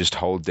kid, just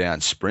hold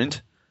down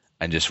sprint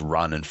and just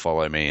run and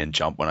follow me and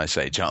jump when I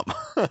say jump.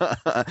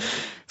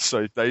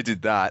 So they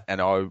did that.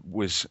 And I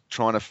was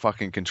trying to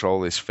fucking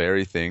control this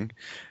fairy thing.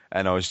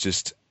 And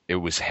it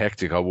was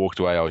hectic. I walked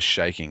away. I was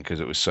shaking because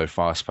it was so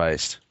fast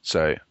paced.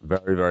 So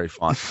very, very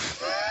fun.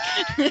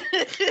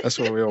 That's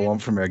what we all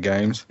want from our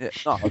games. Yeah,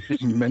 no,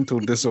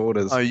 mental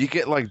disorders. Oh, you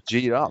get like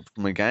G'd up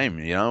from a game.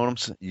 You know what I'm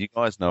saying? You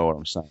guys know what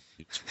I'm saying.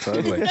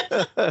 Totally.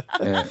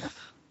 Yeah.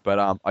 But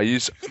I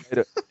made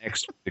it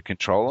next to the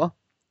controller,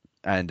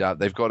 and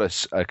they've got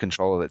a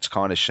controller that's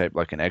kind of shaped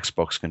like an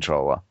Xbox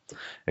controller,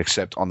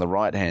 except on the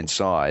right-hand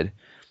side...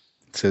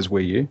 It says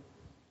Wii U?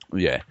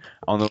 Yeah.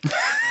 On the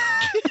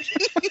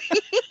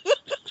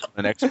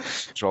an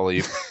Xbox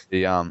controller,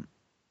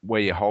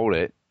 where you hold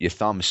it, your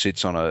thumb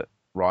sits on a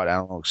right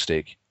analog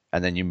stick,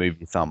 and then you move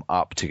your thumb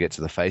up to get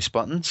to the face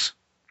buttons.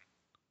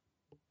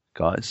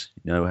 Guys,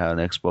 you know how an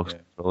Xbox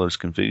controller is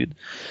configured?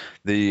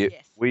 The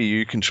Wii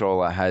U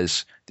controller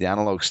has the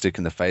analog stick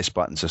and the face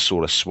buttons are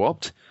sort of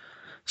swapped.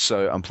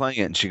 So I'm playing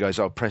it and she goes,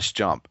 press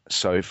jump.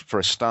 So for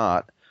a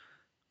start,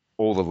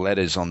 all the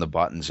letters on the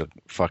buttons are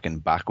fucking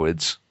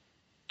backwards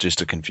just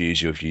to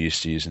confuse you if you're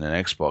used to using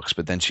an Xbox.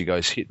 But then she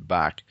goes, hit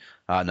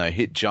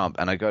jump.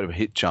 And I go to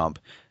hit jump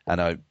and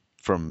I,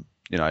 from,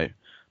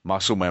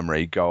 muscle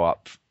memory, go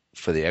up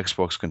for the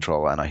Xbox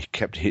controller and I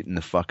kept hitting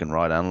the fucking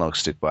right analog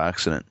stick by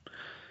accident.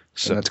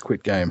 So that's a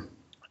quick game.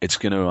 It's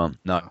going to,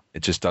 no,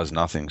 it just does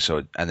nothing.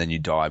 So, and then you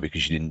die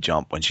because you didn't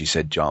jump when she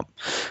said jump.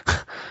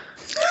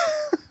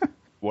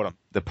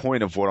 The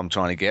point of what I'm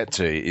trying to get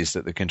to is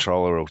that the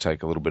controller will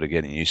take a little bit of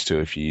getting used to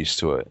if you're used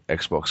to an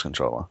Xbox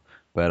controller.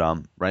 But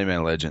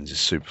Rayman Legends is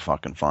super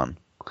fucking fun.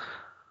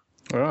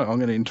 All right, I'm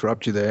going to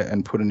interrupt you there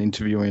and put an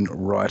interview in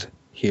right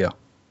here.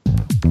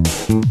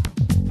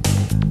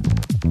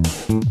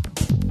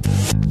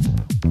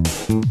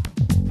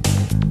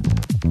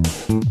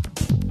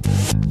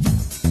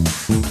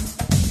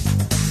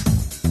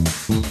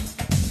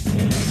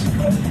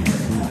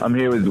 I'm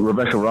here with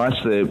Rebecca Rice,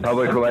 the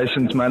Public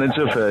Relations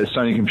Manager for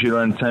Sony Computer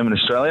Entertainment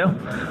Australia.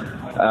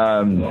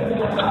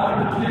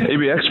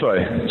 EB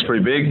Expo, it's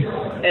pretty big.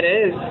 It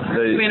is.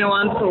 It's been a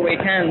wonderful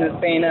weekend.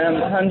 There's been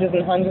hundreds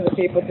and hundreds of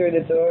people through the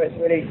door. It's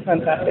really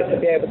fantastic to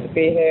be able to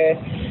be here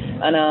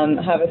and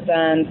have a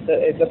stand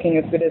that is looking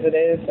as good as it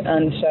is,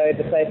 and show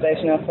the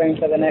PlayStation offering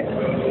for the next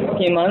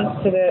few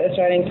months to the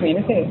Australian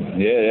community.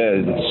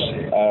 Yeah,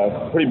 it's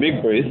a pretty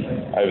big booth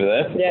over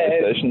there. Yeah,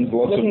 PlayStation,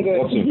 lots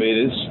of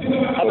Vitas.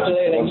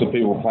 Absolutely. Lots of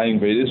people playing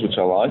Vitas, which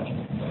I like.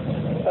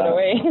 So do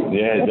we.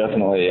 Yeah,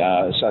 definitely.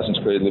 Assassin's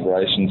Creed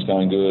Liberation's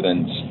going good,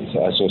 and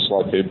I saw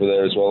Sly Cooper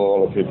there as well. A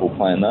lot of people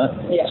playing that.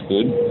 Yeah. It's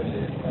good.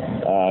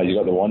 You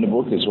got the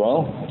Wonderbook as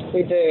well.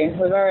 We do.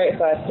 We're very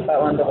excited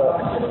about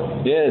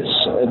Wonderbook. Yeah, it's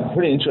a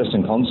pretty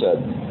interesting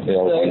concept. The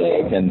old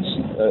Wonderbook, and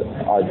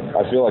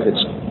I feel like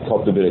it's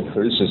copped a bit of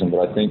criticism,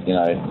 but I think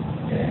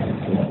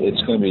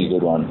it's going to be a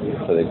good one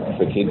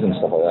for kids and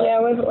stuff like that.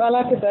 Yeah, well,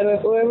 like I said,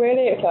 we're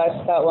really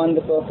excited about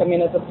Wonderbook. I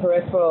mean, as a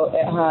peripheral,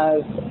 it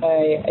has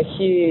a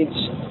huge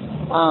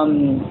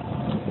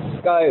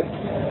scope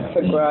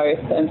for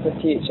growth and for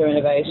future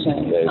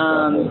innovation. Yeah,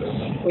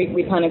 exactly.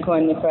 We kind of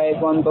coined the phrase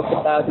 "one book,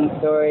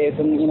 1,000 stories,"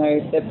 and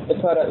the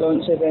product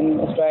launches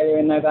in Australia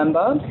in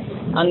November,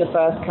 and the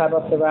first cab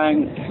off the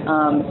rank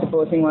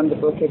supporting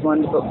Wonderbook is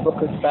Wonderbook Book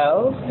of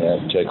Spells. Yeah,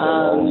 J.K.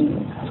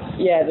 Rowling.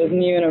 Yeah, there's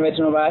new and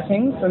original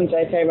writing from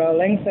J.K.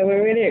 Rowling, so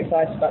we're really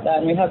excited about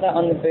that, and we have that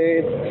on the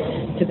booth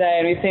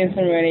today, and we've seen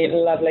some really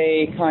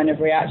lovely kind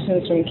of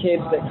reactions from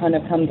kids that kind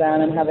of come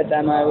down and have a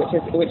demo,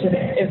 which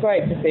is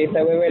great to see.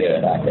 So we're really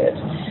excited.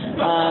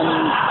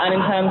 And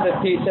in terms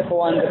of future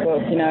for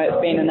Wonderbook,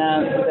 it's been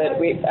announced that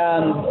we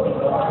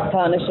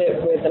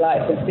partnership with the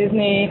likes of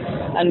Disney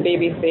and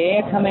BBC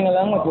are coming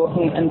along with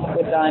Walking and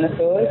with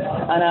Dinosaurs,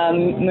 and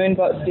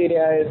Moonbot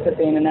Studios have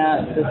been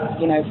announced as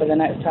for the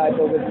next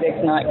title with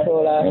Dick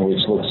Nightcrawler,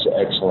 which looks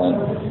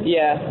excellent.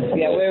 Yeah,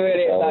 we're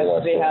really excited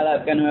to see how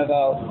that's going to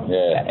evolve.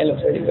 Yeah, it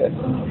looks really good.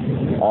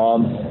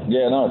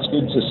 It's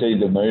good to see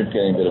the Move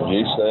getting a bit of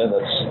use there.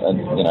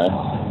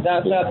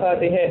 That's our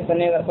party hits. I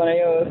knew that's one of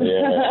yours.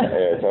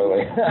 Yeah,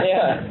 totally.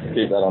 Yeah.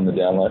 Keep that on the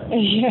download.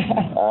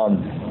 Yeah.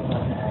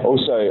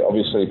 Also,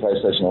 obviously,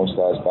 PlayStation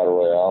All-Stars Battle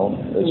Royale.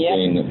 There's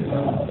been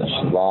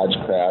large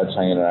crowds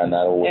hanging around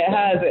that all week. It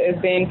has.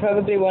 It's been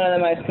probably one of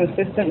the most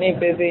consistently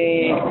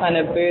busy kind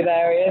of booth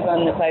areas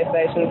on the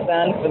PlayStation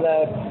stand for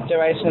the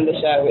duration of the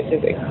show, which is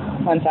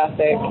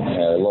fantastic.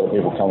 Yeah, a lot of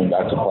people coming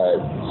back to play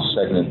it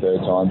second and third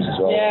times as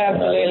well. Yeah,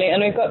 absolutely.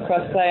 And we've got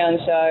crossplay on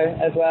show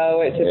as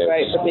well, which is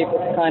great for people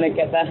to kind of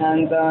get their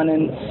hands on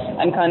and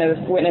kind of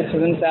witness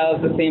for themselves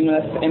the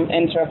seamless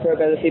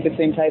interoperability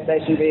between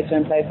PlayStation Vita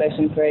and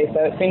PlayStation 3. So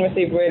it's been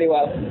received really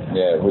well.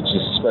 Yeah, which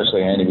is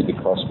especially handy with the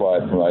crossplay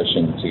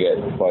promotion to get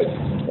both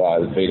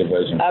the Vita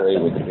version free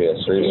with the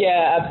PS3.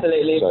 Yeah,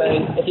 absolutely. So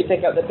if you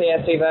pick up the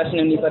PS3 version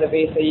and you've got a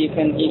Vita, you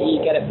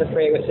get it for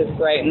free, which is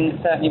great, and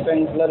it certainly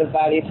brings a lot of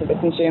value to the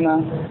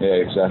consumer. Yeah,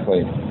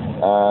 exactly.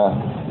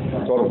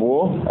 God of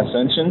War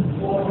Ascension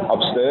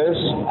upstairs.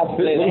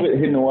 Absolutely. A little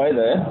bit hidden away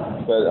there,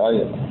 but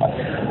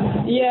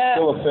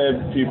still a fair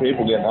few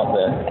people getting up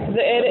there.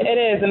 It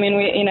is. I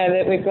mean,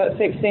 we've got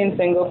 16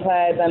 single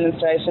player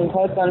demonstration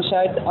pods on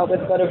show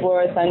with God of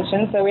War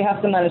Ascension, so we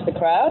have to manage the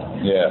crowd.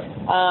 Yeah.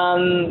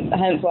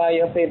 Hence why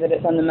you'll see that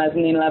it's on the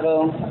mezzanine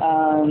level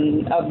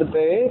of the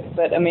booth.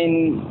 But I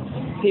mean,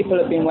 people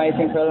have been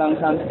waiting for a long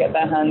time to get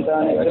their hands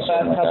on. It's the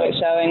first public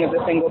showing of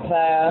the single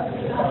player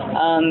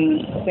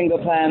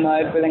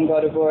mode within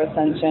God of War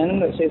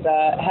Ascension, which is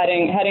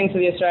heading to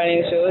the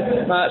Australian shores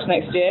March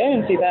next year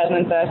in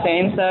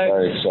 2013. So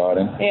very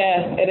exciting.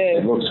 Yeah, it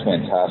is. It looks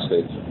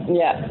fantastic.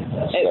 Yeah,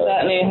 it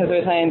certainly has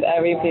retained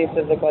every piece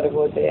of the God of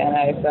War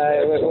DNA. So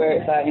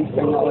we're excited to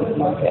bring that one to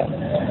market.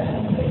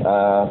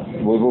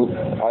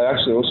 I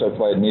actually also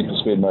played Need for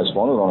Speed Most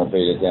Wanted on a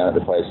Vita down at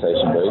the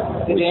PlayStation booth,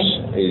 which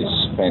is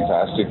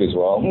fantastic as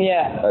well.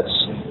 Yeah. That's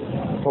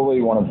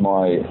probably one of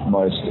my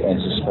most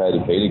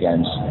anticipated Vita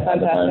games at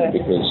the moment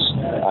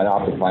and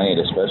after playing it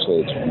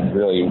especially, it's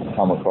really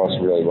come across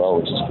really well,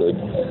 which is good.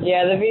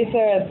 Yeah, the Vita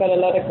has got a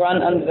lot of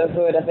grunt under the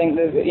hood. I think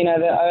the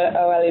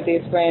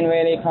OLED screen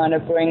really kind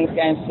of brings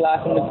games to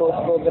life in the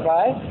portable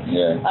device.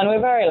 Yeah. And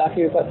we're very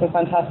lucky. We've got some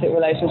fantastic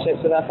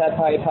relationships with our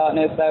third-party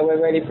partners, so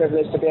we're really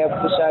privileged to be able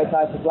to show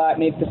titles like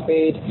Need for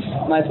Speed,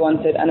 Most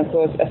Wanted, and of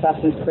course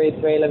Assassin's Creed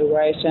 3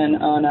 Liberation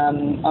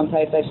on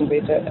PlayStation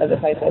Vita at the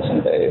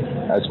PlayStation booth.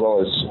 As well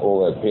as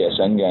all the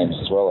PSN games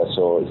as well. I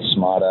saw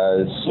Smart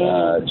As,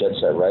 Jet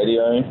Set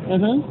Radio,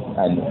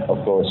 and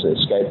of course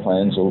Escape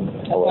Plans.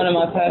 That's one of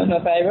my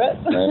personal favourites.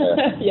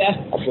 Yeah.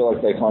 I feel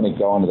like they kind of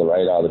go under the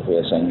radar, the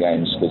PSN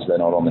games, because they're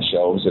not on the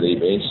shelves at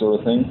EB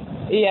sort of thing.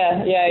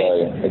 Yeah.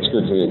 So it's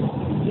good to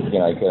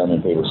get them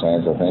in people's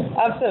hands, I think.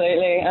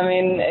 Absolutely. I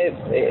mean,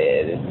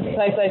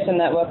 PlayStation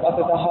Network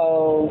offers a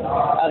whole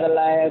other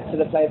layer to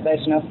the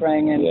PlayStation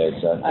offering, and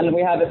and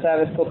we have a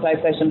service called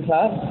PlayStation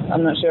Plus.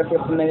 I'm not sure if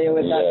you're familiar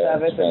with that service.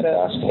 It's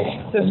fantastic.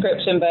 It's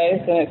subscription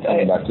based, and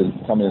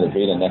it's coming to the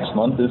Vita next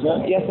month, isn't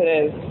it? Yes, it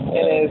is.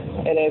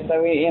 Yeah. It is. So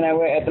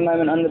we're at the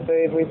moment on the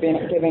booth. We've been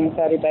giving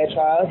 30-day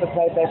trials of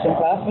PlayStation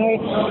Plus, and we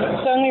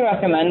strongly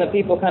recommend that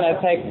people kind of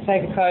take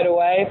a code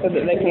away so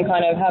that they can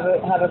kind of have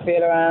a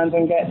feel around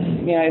and get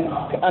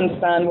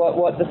understand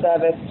what the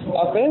service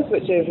offers,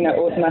 which is,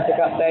 automatic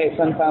updates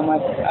when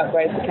firmware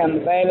upgrades become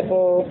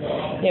available.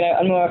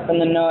 And more often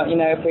than not,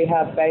 if we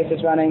have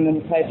betas running,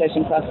 then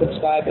PlayStation Plus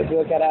subscribers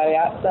will get early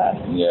access.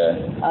 Yeah.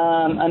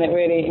 And it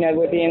really,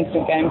 with the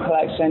instant game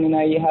collection,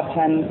 you have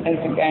 10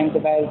 instant games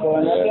available,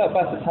 and there's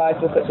blockbuster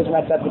titles such as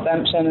Red Dead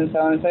Redemption and so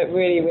on. So it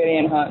really, really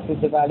enhances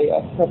the value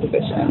of the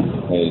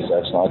proposition. It is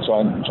excellent.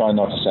 I try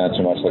not to sound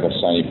too much like a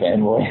Sony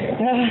fanboy.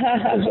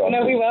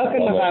 No, we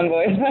welcome the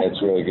fanboys.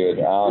 It's really good.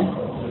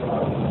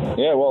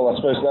 Yeah, well, I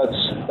suppose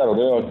that'll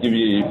do. I'll give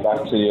you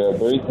back to your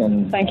booth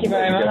and thank you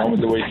very much. Get on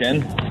with the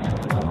weekend.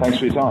 Thanks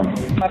for your time.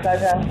 My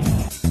pleasure.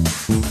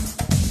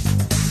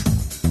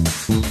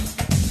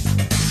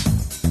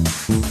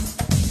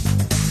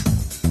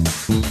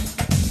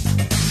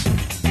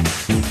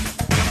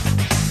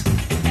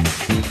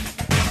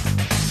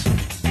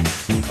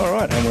 All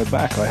right, and we're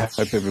back. I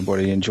hope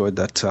everybody enjoyed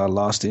that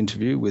last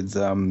interview with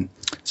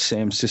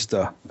Sam's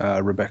sister,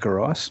 Rebecca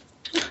Rice.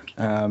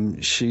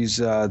 She's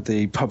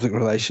the public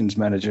relations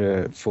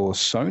manager for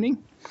Sony.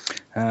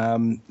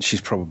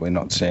 She's probably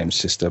not Sam's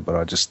sister, but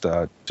I just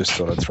thought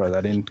I'd throw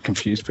that in,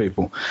 confuse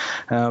people.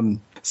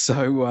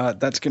 So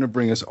that's going to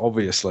bring us,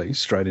 obviously,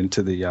 straight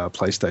into the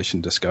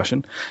PlayStation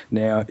discussion.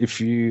 Now, if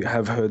you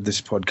have heard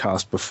this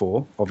podcast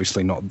before,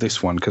 obviously not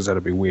this one because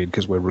that'd be weird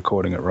because we're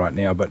recording it right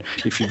now, but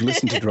if you've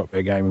listened to Drop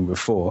Bear Gaming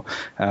before,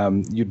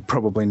 you'd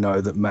probably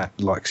know that Matt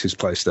likes his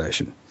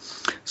PlayStation.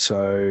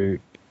 So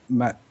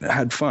Matt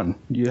had fun.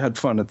 You had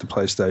fun at the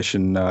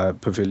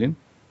PlayStation Pavilion,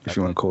 if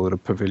you want to call it a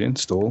pavilion,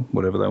 stall,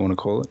 whatever they want to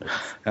call it.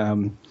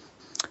 And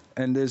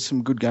there's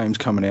some good games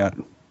coming out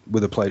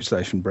with a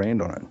PlayStation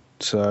brand on it.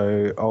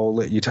 So I'll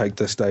let you take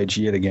the stage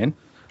yet again.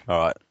 All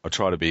right. I'll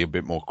try to be a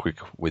bit more quick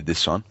with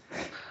this one.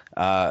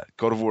 God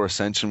of War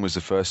Ascension was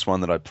the first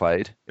one that I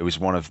played. It was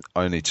one of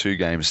only 2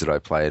 games that I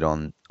played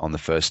on the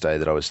first day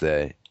that I was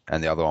there.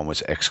 And the other one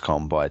was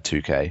XCOM by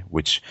 2K,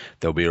 which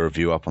there'll be a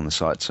review up on the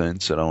site soon,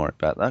 so don't worry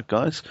about that,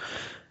 guys.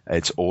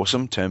 It's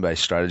awesome,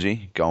 turn-based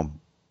strategy. Go and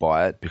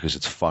buy it because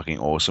it's fucking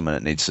awesome and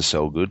it needs to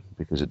sell good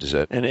because it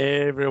deserves it. And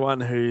everyone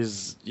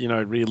who's,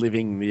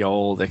 reliving the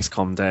old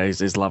XCOM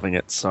days is loving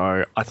it.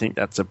 So I think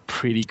that's a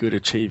pretty good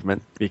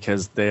achievement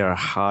because they're a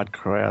hard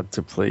crowd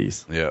to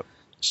please. Yeah.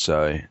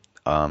 So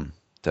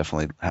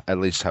definitely at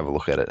least have a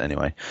look at it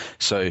anyway.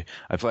 So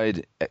I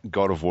played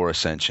God of War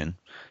Ascension.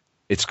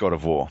 It's God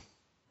of War.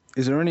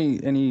 Is there any?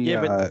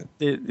 Yeah, but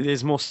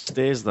there's more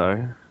stairs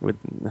though. It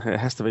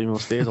has to be more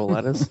stairs or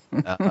ladders.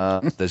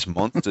 There's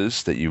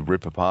monsters that you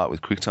rip apart with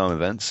QuickTime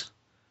events.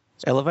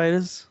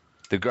 Elevators.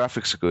 The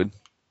graphics are good.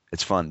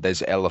 It's fun.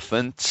 There's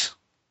elephants.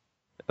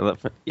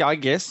 Elephant. Yeah, I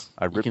guess.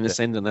 You can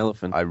ascend an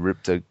elephant. I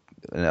ripped an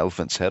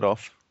elephant's head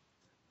off.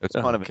 It's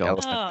kind of an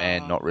elephant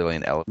man, not really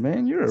an elephant.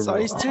 Man, you're a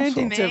he's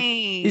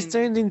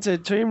turned into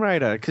Tomb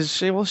Raider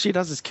because all she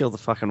does is kill the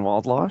fucking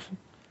wildlife.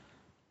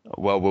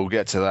 Well, we'll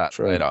get to that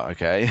later,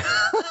 okay?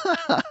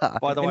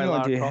 By the way,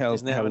 Lara Croft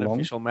is now an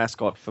official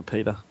mascot for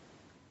PETA.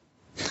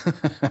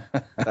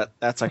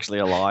 That's actually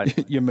a lie.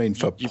 You mean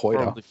for you PETA? You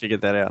probably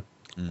figured that out.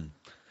 Mm.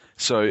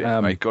 So,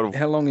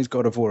 how long is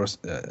God of War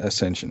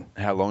Ascension?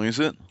 How long is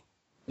it?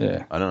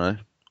 Yeah. I don't know.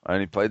 I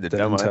only played the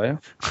demo. Tell you?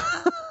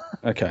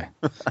 Okay.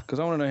 Because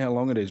I want to know how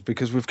long it is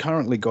because we've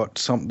currently got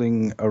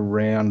something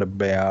around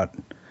about...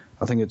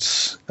 I think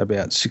it's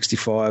about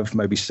 65,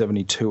 maybe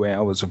 72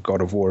 hours of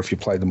God of War if you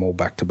play them all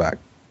back to back.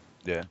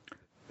 Yeah.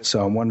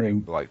 So I'm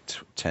wondering... Like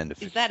 10 to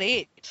 15. Is that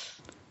it?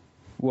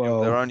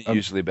 Well... They're only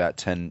usually about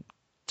 10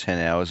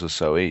 hours or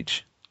so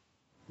each.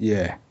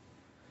 Yeah.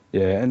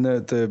 Yeah, and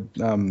the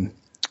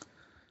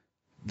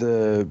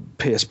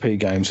PSP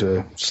games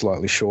are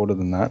slightly shorter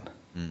than that.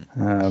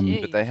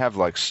 But they have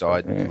like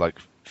like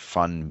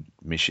fun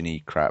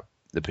mission-y crap,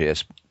 the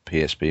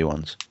PSP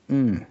ones.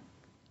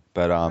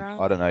 But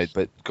I don't know.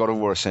 But God of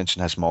War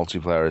Ascension has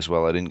multiplayer as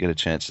well. I didn't get a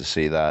chance to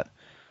see that,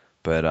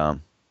 but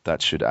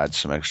that should add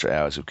some extra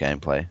hours of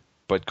gameplay.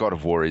 But God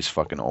of War is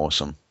fucking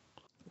awesome.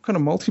 What kind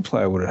of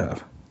multiplayer would it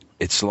have?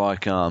 It's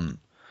like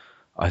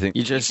I think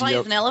you just play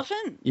as an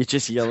elephant. You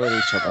just yell at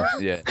each other.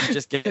 Yeah, you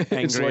just get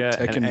angrier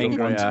and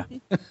angrier,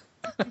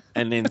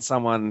 and then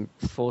someone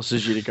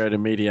forces you to go to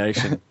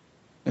mediation.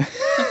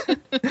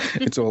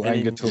 It's all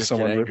anger until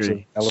someone rips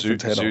an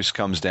elephant's head off. Zeus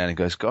comes down and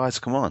goes, "Guys,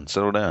 come on,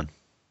 settle down."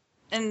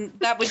 And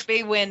that would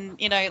be when,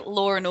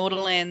 Law and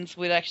Orderlands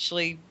would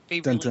actually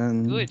be really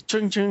good.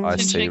 Chung, chung. I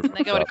see. And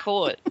they go to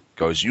court.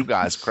 Goes, you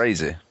guys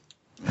crazy.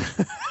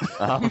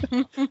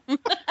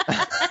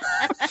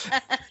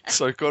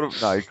 So God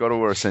of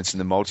War Ascension,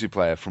 the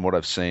multiplayer, from what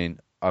I've seen,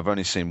 I've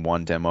only seen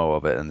one demo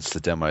of it, and it's the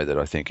demo that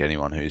I think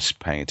anyone who's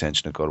paying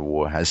attention to God of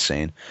War has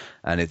seen.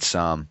 And it's,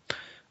 I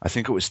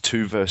think it was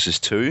 2 versus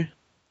 2,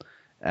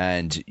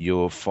 and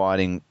you're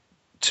fighting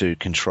to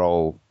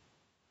control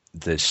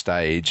the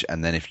stage,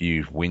 and then if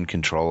you win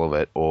control of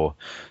it or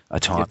a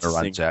timer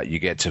runs out, you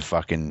get to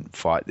fucking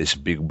fight this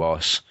big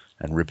boss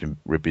and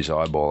rip his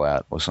eyeball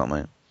out or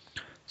something.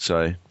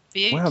 So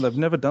wow, they've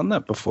never done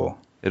that before.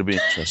 It'll be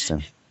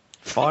interesting.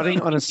 Fighting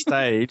on a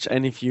stage,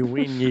 and if you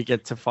win, you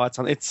get to fight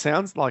something. It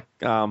sounds like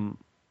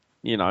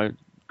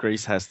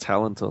Greece Has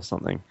Talent or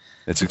something.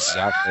 It's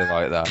exactly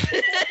like that.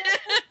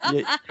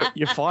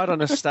 You fight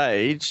on a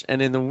stage,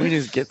 and then the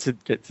winners get to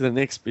the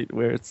next bit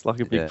where it's like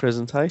a big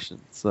presentation.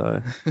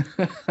 So,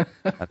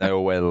 and they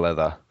all wear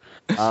leather.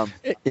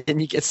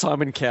 And you get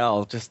Simon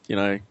Cowell just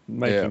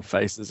making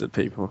faces at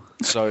people.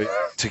 So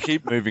to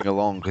keep moving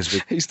along,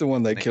 because he's the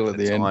one they kill at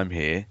the end.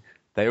 Here,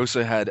 they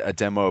also had a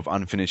demo of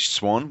Unfinished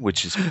Swan,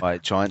 which is by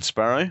Giant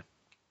Sparrow.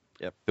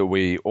 Yep. That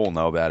we all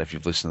know about. If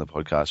you've listened to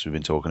the podcast, we've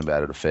been talking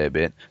about it a fair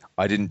bit.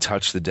 I didn't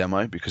touch the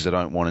demo because I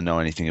don't want to know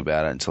anything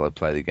about it until I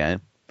play the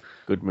game.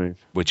 Good move.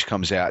 Which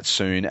comes out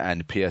soon,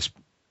 and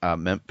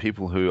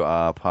people who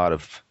are part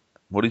of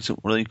what do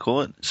you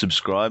call it?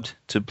 Subscribed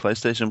to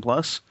PlayStation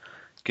Plus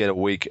get a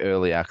week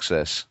early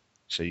access,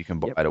 so you can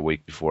buy it a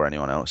week before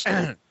anyone else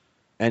does.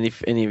 And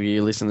if any of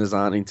you listeners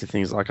aren't into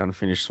things like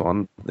Unfinished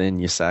Swan, then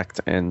you're sacked,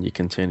 and you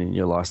can turn in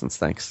your license.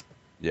 Thanks.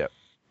 Yep.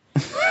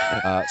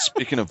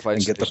 Speaking of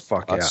PlayStation, get the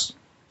fuck Plus, out.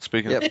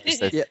 Speaking of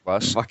PlayStation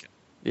Plus,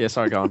 yeah,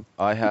 sorry, go on.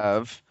 I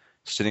have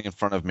sitting in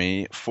front of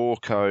me 4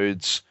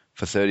 codes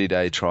for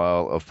 30-day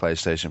trial of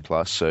PlayStation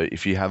Plus. So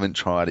if you haven't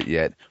tried it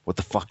yet, what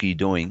the fuck are you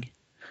doing?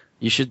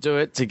 You should do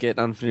it to get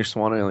Unfinished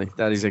Swan early.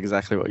 That is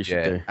exactly what you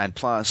should do. And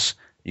plus,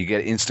 you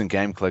get instant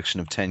game collection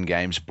of 10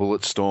 games.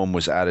 Bulletstorm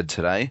was added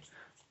today,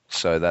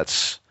 so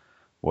that's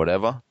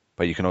whatever.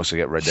 But you can also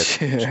get Red Dead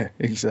Redemption. Yeah,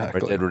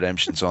 exactly. Red Dead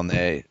Redemption's on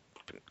there.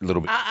 A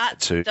little bit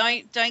too.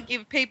 Don't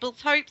give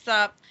people's hopes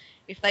up.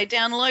 If they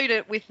download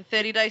it with the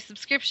 30-day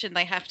subscription,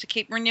 they have to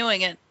keep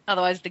renewing it.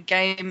 Otherwise, the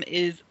game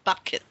is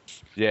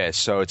buckets. Yeah,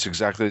 so it's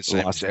exactly the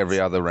same as every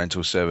other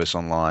rental service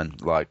online,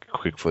 like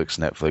QuickFlix,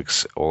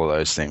 Netflix, all of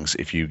those things.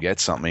 If you get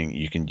something,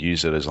 you can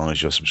use it as long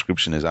as your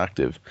subscription is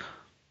active.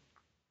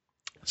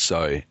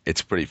 So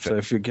it's pretty fair. So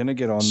if you're going to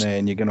get on there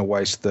and you're going to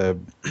waste the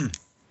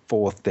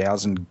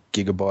 4,000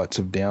 gigabytes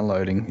of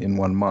downloading in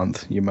 1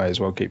 month, you may as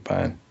well keep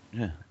paying.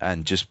 Yeah,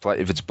 and just play.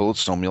 If it's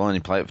Bulletstorm, you'll only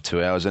play it for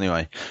 2 hours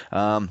anyway.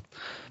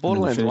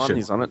 Borderlands 1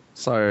 is on it,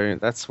 so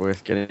that's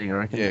worth getting, I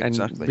reckon. Yeah,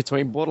 exactly. And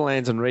between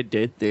Borderlands and Red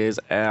Dead, there's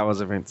hours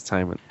of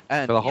entertainment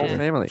for the whole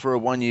family. For a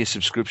 1 year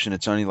subscription,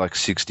 it's only like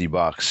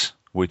 $60,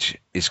 which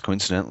is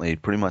coincidentally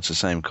pretty much the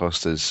same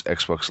cost as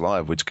Xbox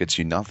Live, which gets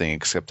you nothing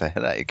except a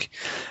headache.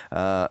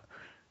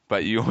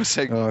 But you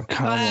also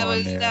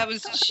that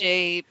was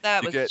cheap.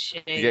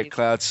 Cheap. You get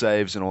cloud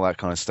saves and all that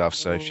kind of stuff.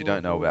 So if you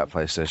don't know about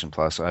PlayStation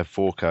Plus, I have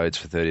 4 codes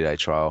for 30-day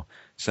trial.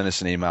 Send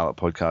us an email at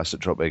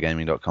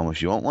podcast@dropbeargaming.com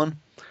if you want one.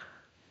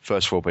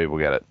 First 4 people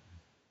get it.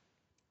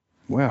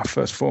 Wow,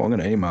 first 4. I'm going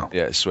to email.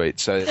 Yeah, sweet.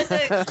 So what's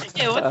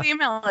the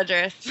email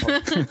address?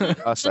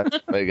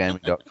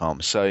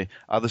 podcast@dropbeargaming.com. So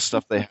other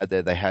stuff they had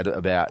there, I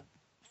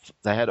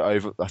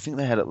think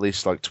they had at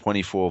least like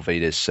 24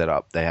 Vitas set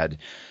up. They had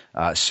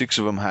 6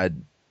 of them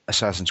had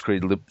Assassin's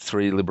Creed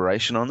 3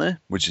 Liberation on there,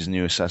 which is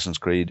new Assassin's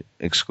Creed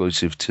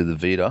exclusive to the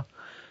Vita.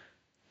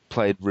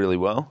 Played really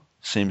well.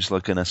 Seems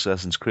like an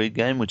Assassin's Creed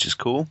game, which is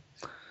cool.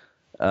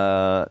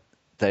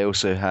 They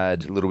also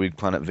had Little Big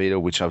Planet Vita,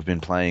 which I've been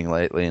playing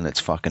lately, and it's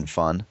fucking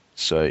fun.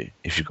 So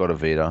if you've got a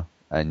Vita,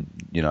 and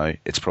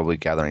it's probably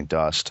gathering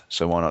dust,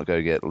 so why not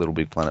go get Little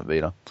Big Planet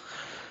Vita?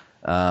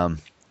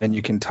 And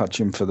you can touch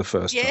him for the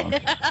first time.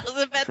 Yeah, I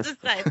was about to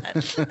say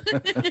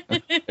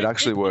that. It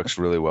actually works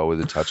really well with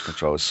the touch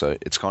controls, so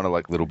it's kind of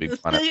like Little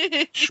Big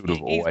Planet should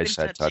have always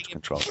had touch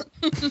control.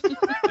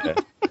 Yeah.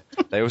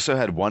 They also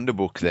had Wonder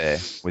Book there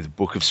with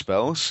Book of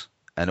Spells,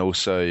 and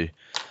also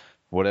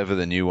whatever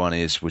the new one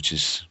is, which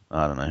is,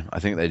 I don't know.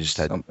 I think they just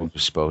had Book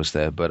of Spells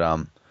there, but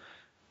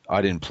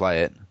I didn't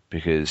play it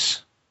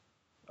because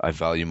I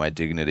value my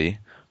dignity.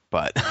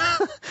 But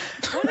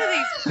what are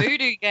these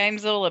voodoo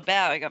games all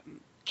about? I got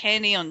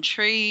candy on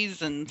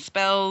trees and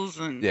spells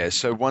and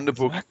so Wonder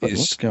Book is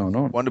what's going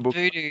on? Wonder Book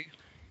voodoo.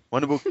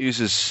 Wonder Book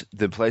uses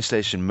the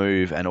PlayStation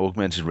Move and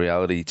augmented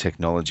reality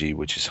technology,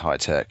 which is high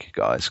tech,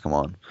 guys. Come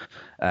on,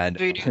 and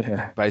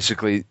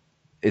basically,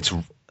 it's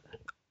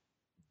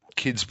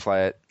kids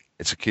play it.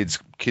 It's a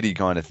kiddie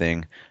kind of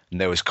thing,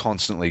 and there was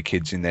constantly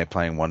kids in there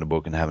playing Wonder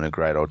Book and having a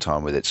great old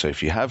time with it. So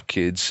if you have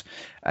kids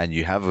and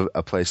you have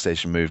a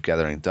PlayStation Move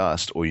gathering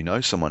dust, or you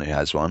know someone who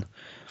has one,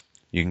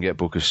 you can get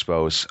Book of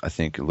Spells, I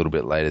think, a little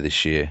bit later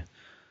this year.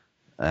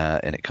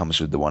 And it comes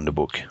with the Wonder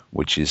Book,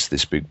 which is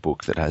this big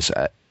book that has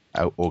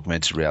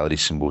augmented reality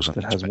symbols on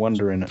it. That has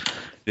wonder in it.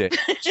 Yeah,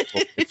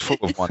 it's full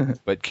of wonder,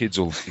 but kids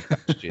will think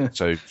that shit.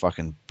 So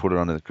fucking put it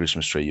under the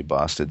Christmas tree, you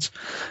bastards.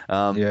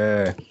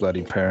 Yeah,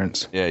 bloody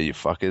parents. Yeah, you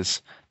fuckers.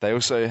 They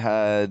also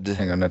had...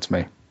 Hang on, that's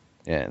me.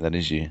 Yeah, that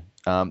is you.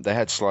 They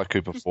had Sly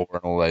Cooper 4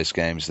 and all those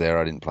games there.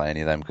 I didn't play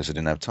any of them because I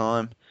didn't have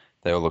time.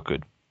 They all look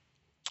good.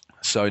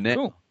 So now...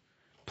 Cool.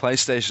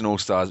 PlayStation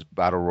All-Stars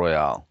Battle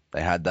Royale.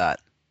 They had that.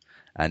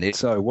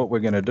 So what we're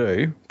going to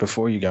do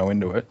before you go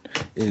into it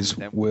is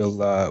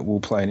we'll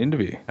play an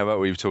interview. How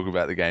about we talk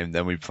about the game,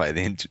 then we play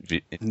the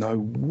interview? No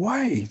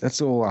way. That's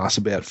all ass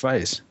about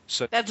face.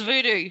 So that's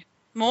voodoo.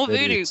 More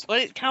Voodoo.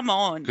 Come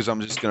on. Because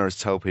I'm just going to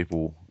tell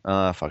people,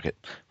 fuck it.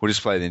 We'll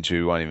just play the intro.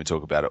 We won't even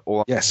talk about it.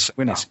 Yes,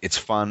 we know. It's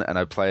fun, and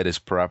I played as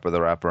Parappa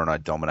the Rapper, and I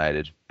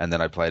dominated. And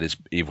then I played as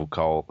Evil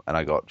Cole, and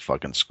I got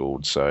fucking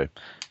schooled. So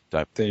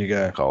don't. There you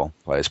go. Cole,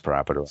 play as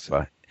Parappa the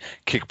Rapper.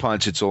 Kick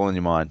punch, it's all in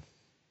your mind.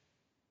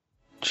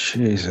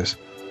 Jesus.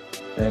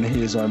 And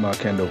here's Omar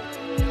Kendall.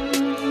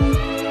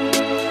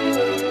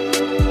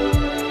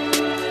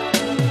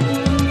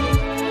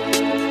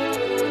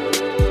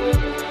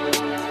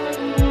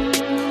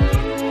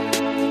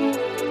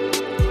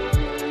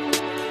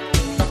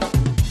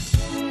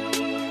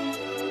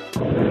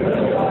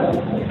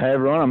 Hey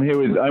everyone, I'm here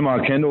with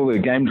Omar Kendall, the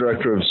game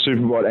director of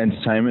Superbot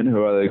Entertainment,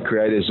 who are the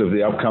creators of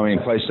the upcoming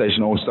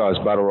PlayStation All-Stars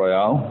Battle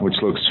Royale, which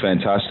looks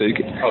fantastic.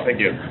 Oh, thank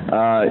you.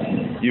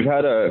 You've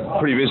had a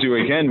pretty busy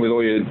weekend with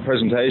all your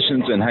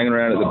presentations and hanging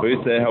around at the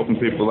booth there helping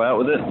people out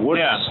with it.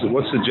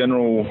 What's the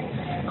general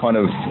kind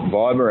of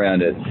vibe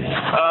around it?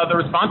 The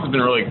response has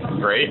been really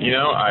great. You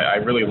know,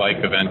 I really like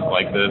events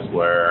like this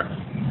where,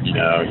 you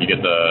know, you get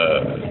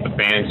the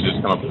fans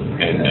just come up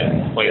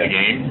and play the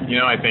game. You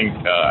know, I think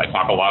I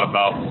talk a lot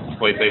about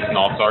PlayStation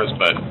All-Stars,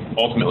 but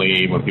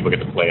ultimately when people get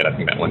to play it, I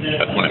think that's when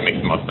it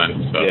makes the most sense.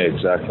 So, yeah,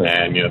 exactly.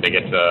 And, you know, they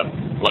get to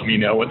let me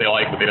know what they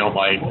like, what they don't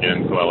like,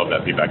 and so I love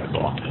that feedback as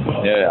well.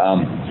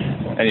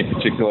 Yeah, any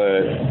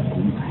particular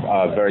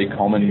very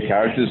common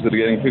characters that are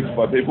getting picked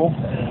by people?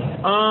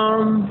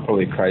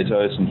 Probably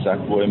Kratos and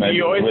Sackboy, maybe.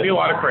 You always see a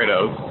lot of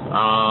Kratos.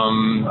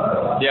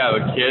 Yeah,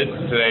 the kids,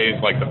 today is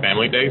like the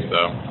family day,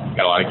 so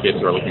got a lot of kids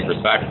who are looking for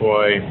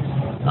Sackboy.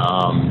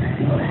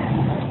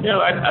 You know,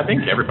 I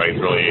think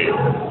everybody's really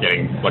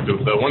getting, like,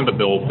 one of the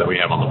builds that we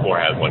have on the floor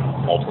has, like,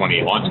 all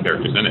 20 launch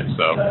characters in it,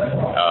 so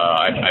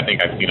I think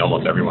I've seen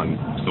almost everyone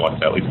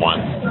select at least one.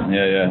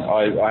 Yeah.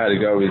 I had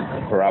to go with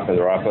Parappa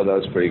the Rapper. That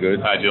was pretty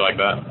good. I do like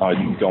that. I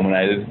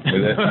dominated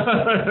with it.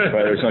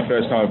 But it was my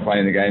first time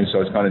playing the game, so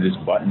it's kind of just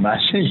button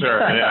mashing.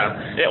 Sure,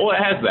 yeah. Well,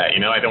 it has that,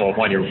 you know. I know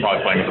one, you're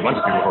probably playing with a bunch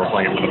of people who are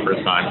playing it for the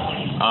first time.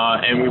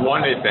 And we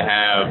wanted it to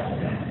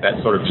have that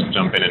sort of just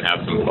jump in and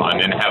have some fun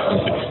and have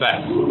some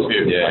success,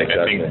 too. Yeah, like,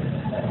 exactly. I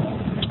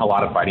think a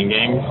lot of fighting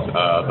games,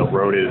 the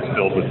road is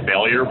filled with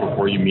failure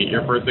before you meet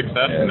your first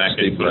success, and that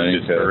can sort of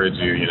discourage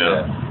you, you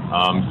know. Yeah.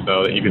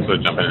 So that you can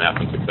sort of jump in and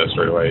have some success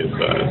straight away is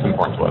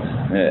important to us.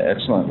 Yeah,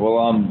 excellent. Well,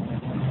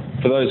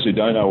 for those who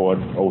don't know what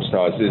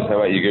All-Stars is,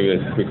 how about you give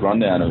a quick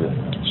rundown of it?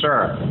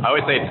 Sure. I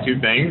always say it's two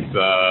things.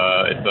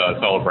 It's a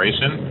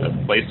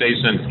celebration.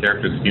 PlayStation's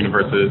characters,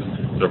 universes,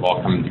 sort of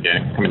all coming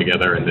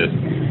together in this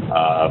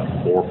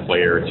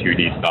 4-player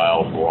 2D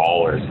style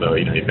brawler. So,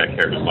 you know, you've got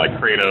characters like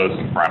Kratos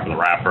and Parappa the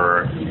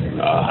Rapper,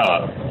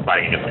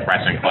 fighting against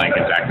Ratchet and Clank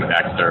and Jak and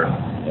Daxter.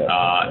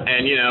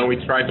 And, you know,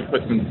 we tried to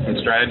put some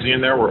strategy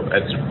in there. We're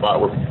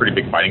pretty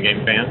big fighting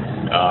game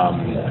fans.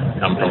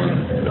 Come from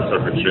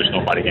sort of a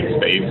traditional fighting game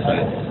space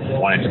and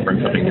wanted to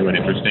bring something new and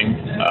interesting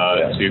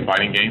to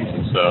fighting games.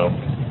 And so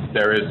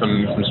there is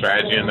some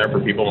strategy in there for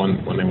people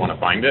when they want to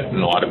find it,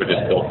 and a lot of it is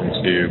built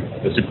into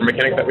the super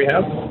mechanic that we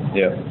have.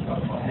 Yeah.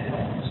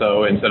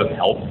 So instead of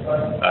health,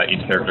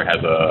 each character has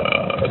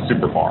a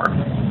super bar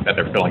that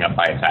they're filling up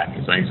by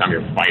attacking. So anytime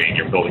you're fighting,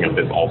 you're building up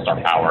this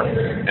all-star power,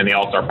 and the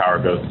all-star power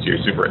goes to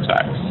your super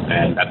attacks.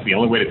 And that's the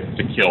only way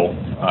to kill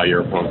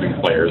your opposing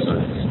players,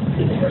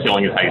 is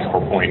killing is how you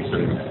score points,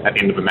 and at the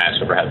end of the match,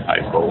 whoever has the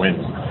highest score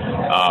wins.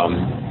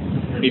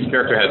 Each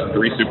character has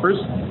 3 supers.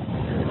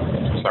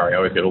 Sorry, I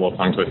always get a little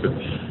tongue twisted.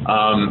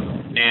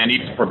 And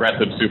each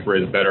progressive super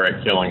is better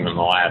at killing than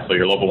the last. So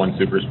your level 1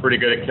 super is pretty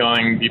good at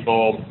killing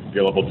people.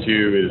 Your level 2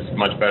 is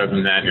much better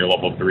than that. And your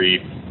level 3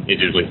 is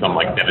usually some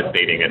like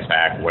devastating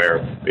attack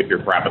where if you're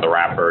Parappa the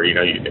Rapper, you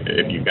know,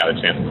 if you've got a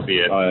chance to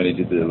see it. I only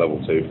did the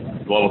level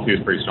 2. Level 2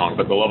 is pretty strong,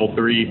 but the level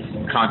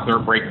 3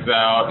 concert breaks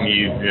out and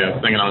he's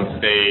singing on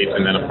stage,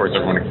 and then of course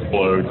everyone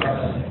explodes.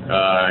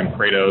 And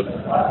Kratos,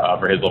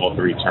 for his level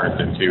 3, turns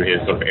into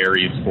his sort of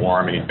Ares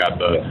form, and he's got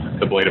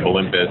the Blade of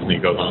Olympus, and he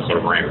goes on a sort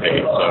of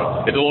rampage.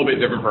 So it's a little bit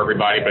different for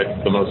everybody, but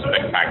it's the most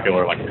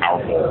spectacular, like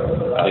powerful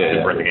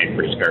super in the game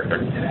for each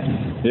character.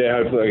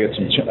 Yeah, hopefully I get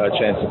a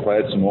chance to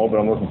play it some more,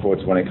 but I'm looking forward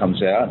to when it comes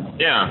out.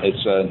 Yeah.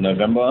 It's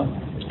November.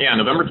 Yeah,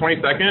 November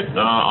 22nd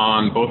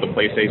on both the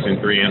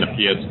PlayStation 3 and the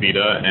PS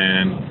Vita,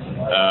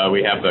 and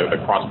we have the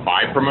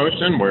cross-buy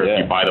promotion where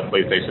if you buy the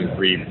PlayStation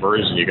 3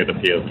 version, you get the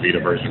PS Vita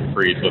version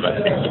free, so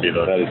that seems to be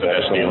the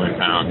best deal in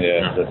town.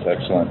 Yeah, that's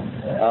excellent.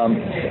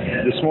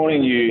 This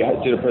morning you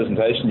did a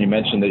presentation, you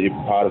mentioned that you're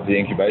part of the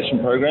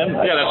incubation program.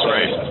 Yeah, that's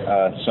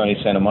right. Sony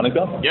Santa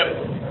Monica.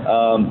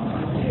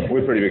 Yep.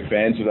 We're pretty big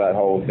fans of that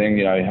whole thing,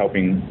 you know,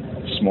 helping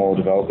small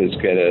developers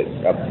get a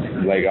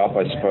leg up,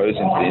 I suppose,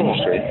 into the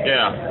industry.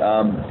 Yeah.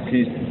 Can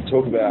you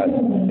talk about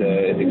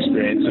the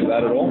experience of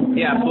that at all?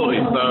 Yeah,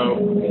 absolutely.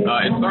 So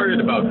it started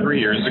about 3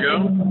 years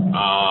ago.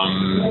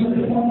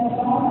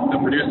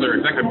 The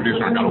executive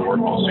producer on God of War,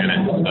 Paul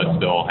Shannon,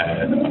 still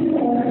had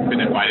been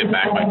invited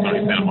back by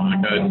Sony Santa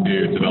Monica to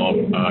develop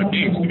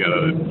games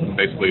together,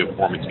 basically to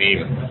form a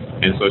team.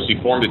 And so she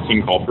formed a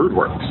team called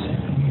Broodworks.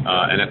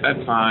 And at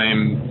that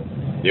time,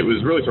 it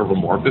was really sort of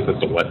amorphous as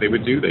to what they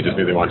would do. They just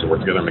knew they wanted to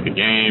work together and make a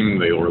game.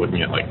 They were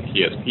looking at like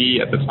PSP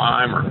at the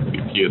time or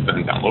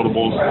PSN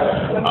downloadables.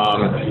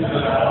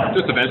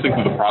 Just eventually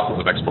through the process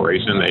of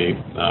exploration, they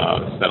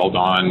settled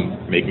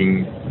on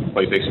making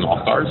PlayStation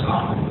All-Stars.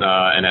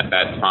 And at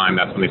that time,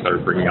 that's when they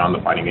started bringing on the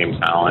fighting game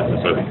talent and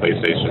sort of the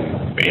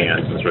PlayStation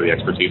fans and sort of the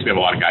expertise. We have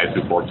a lot of guys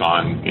who've worked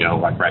on,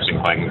 like Crash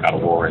and Clank, God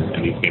of War,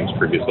 and these games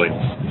previously.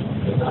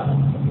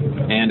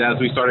 And as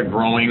we started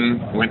growing,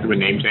 we went through a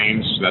name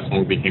change. That's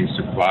when we became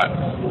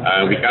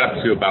Superbot. We got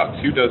up to about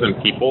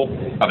 24 people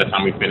by the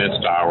time we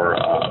finished our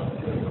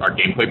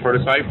gameplay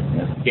prototype.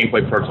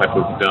 Gameplay prototype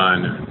was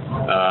done.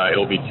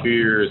 It'll be 2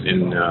 years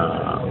in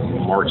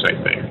March, I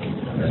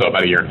think. So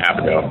about a year and a half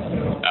ago.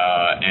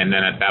 And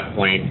then at that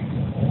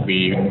point,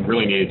 we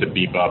really needed to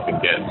beef up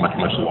and get much,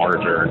 much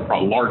larger, and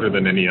probably larger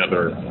than any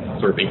other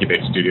sort of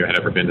incubator studio had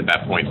ever been at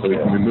that point. So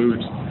we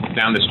moved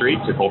down the street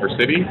to Culver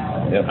City,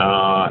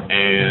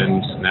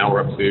 and now we're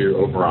up to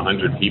over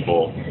 100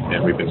 people,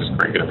 and we've been just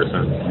cranking ever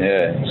since.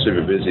 Yeah,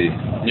 super busy.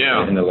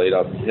 Yeah. In the lead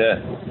up. Yeah.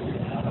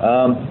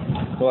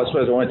 Well, I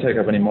suppose I won't take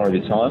up any more of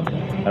your time.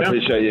 I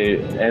appreciate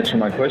you answering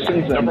my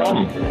questions. No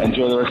problem.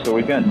 Enjoy the rest of the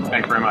weekend.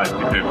 Thanks very much.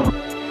 You too.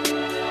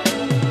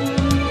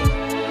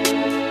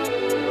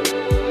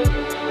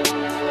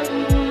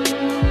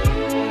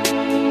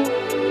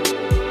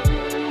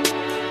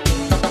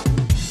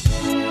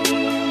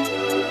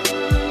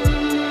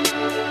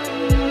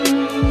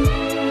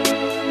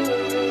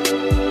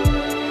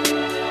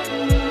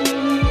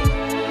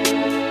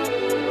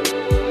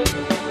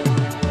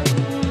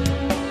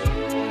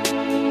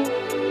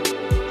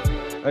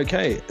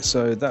 Okay,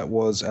 so that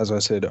was, as I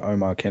said,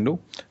 Omar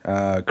Kendall,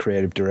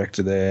 creative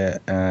director there,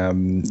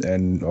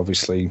 and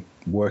obviously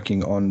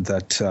working on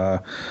that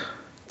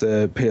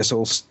the PS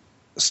All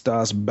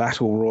Stars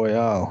Battle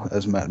Royale,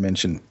 as Matt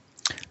mentioned.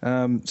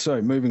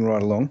 So moving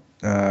right along,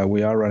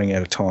 we are running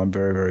out of time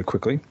very, very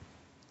quickly.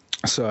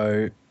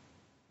 So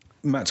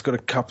Matt's got a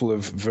couple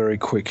of very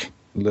quick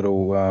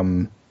little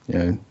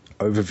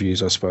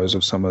overviews, I suppose,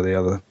 of some of the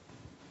other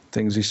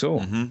things he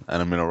saw. Mm-hmm.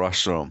 And I'm going to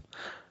rush through them.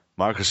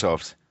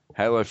 Microsoft.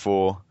 Halo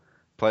 4,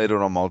 played it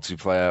on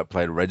multiplayer,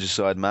 played a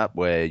regicide map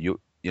where you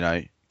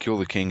kill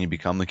the king, you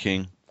become the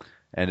king.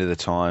 End of the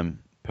time,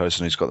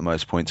 person who's got the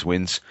most points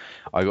wins.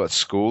 I got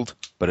schooled,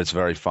 but it's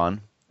very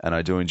fun, and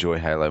I do enjoy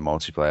Halo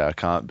multiplayer. I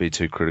can't be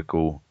too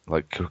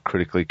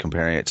critically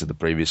comparing it to the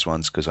previous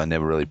ones because I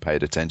never really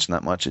paid attention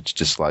that much. It's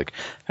just like,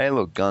 hey,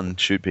 look, gun,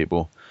 shoot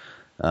people.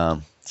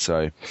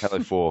 So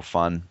Halo 4,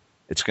 fun.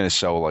 It's going to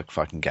sell like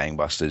fucking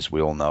gangbusters. We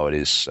all know it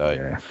is, so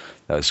yeah.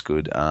 That was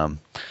good.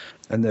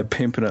 And they're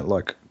pimping it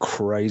like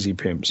crazy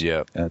pimps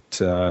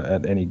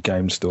at any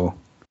game store.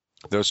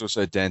 There was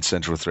also Dance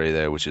Central 3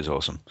 there, which is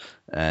awesome,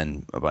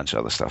 and a bunch of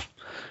other stuff.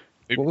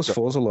 What was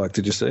Forza like?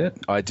 Did you see it?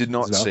 I did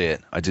not see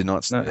it.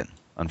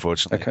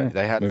 Unfortunately. Okay,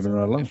 they had moving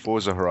right along.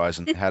 Forza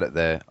Horizon. They had it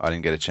there. I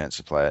didn't get a chance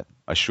to play it.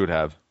 I should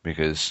have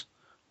because,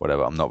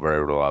 whatever, I'm not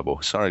very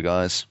reliable. Sorry,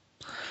 guys.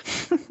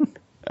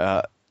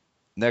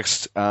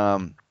 Next,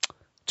 Tomb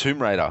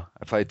Raider.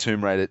 I played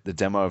Tomb Raider, the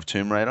demo of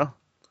Tomb Raider.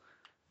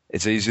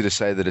 It's easy to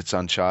say that it's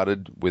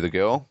Uncharted with a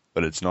girl,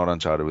 but it's not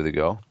Uncharted with a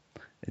girl.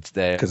 It's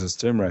there because it's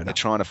Tomb Raider. They're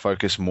trying to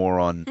focus more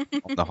on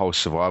the whole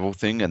survival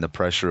thing and the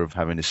pressure of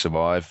having to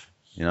survive.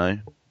 I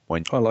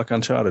like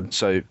Uncharted.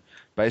 So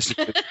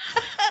basically,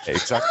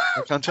 exactly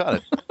like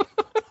Uncharted.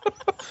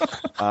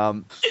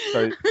 So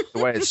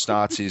the way it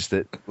starts is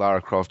that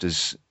Lara Croft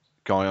is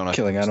going on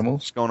killing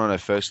animals. She's going on her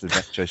first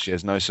adventure. She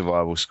has no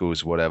survival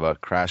skills, whatever.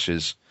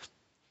 Crashes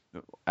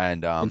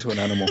and into an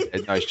animal.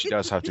 No, she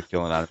does have to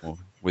kill an animal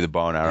with a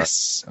bow and arrow.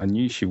 Yes, I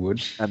knew she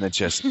would. And then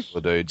she has to kill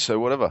a dude. So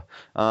whatever.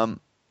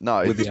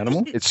 No, with the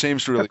animal. It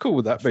seems really. How cool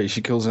would that be?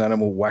 She kills an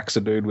animal, whacks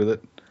a dude with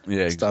it.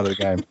 Yeah, start of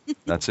the game.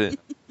 That's it.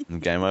 And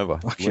game over.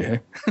 Okay.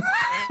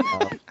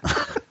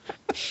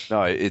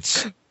 No,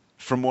 it's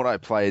from what I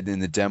played in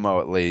the demo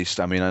at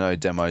least. I mean, I know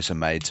demos are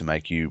made to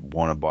make you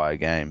want to buy a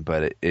game,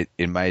 but it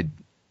made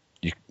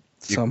you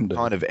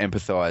kind of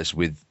empathize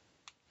with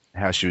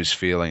how she was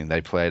feeling.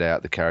 They played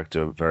out the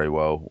character very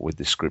well with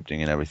the scripting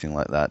and everything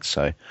like that.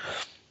 So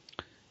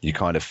you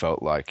kind of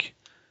felt like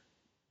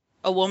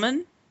a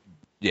woman.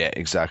 Yeah,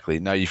 exactly.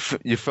 No, you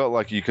felt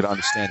like you could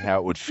understand how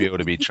it would feel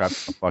to be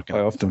trapped in a fucking... I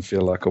often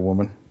feel like a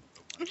woman.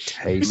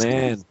 Tasty.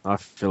 Man, I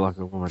feel like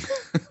a woman.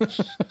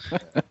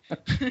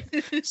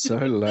 So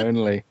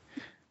lonely.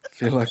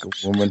 Feel like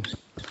a woman.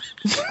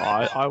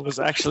 I was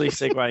actually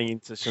segueing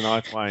into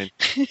Shania Twain.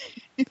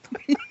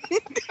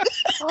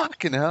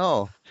 Fucking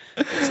hell.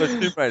 So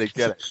Tomb Raider,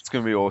 get it. It's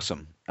going to be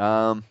awesome.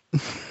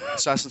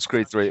 Assassin's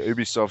Creed 3,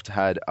 Ubisoft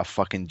had a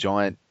fucking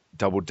giant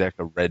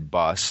double-decker red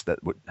bus that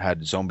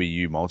had Zombie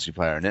U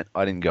multiplayer in it.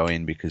 I didn't go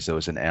in because there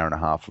was an hour and a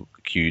half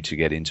queue to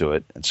get into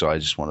it, and so I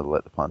just wanted to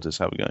let the punters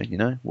have a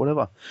go,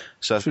 whatever.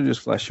 So should just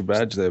flash your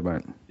badge there,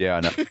 mate. Yeah, I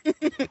know.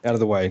 Out of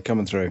the way,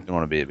 coming through. Don't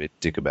want to be a bit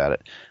dick about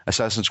it.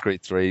 Assassin's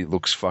Creed 3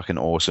 looks fucking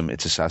awesome.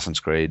 It's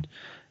Assassin's Creed.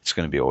 It's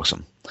going to be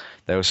awesome.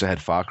 They also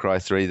had Far Cry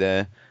 3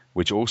 there,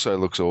 which also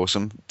looks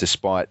awesome,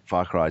 despite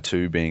Far Cry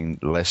 2 being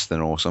less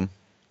than awesome.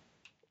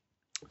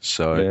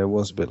 So yeah, it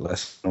was a bit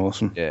less than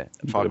awesome. Yeah,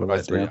 Far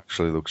Cry 3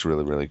 actually looks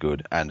really, really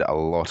good, and a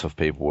lot of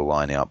people were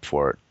lining up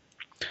for it.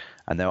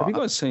 And now, have you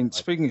guys seen?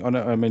 Speaking, I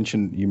know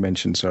you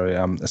mentioned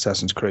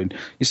Assassin's Creed.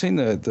 You seen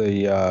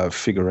the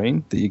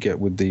figurine that you get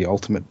with the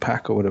Ultimate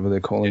Pack or whatever they're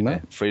calling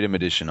that? Freedom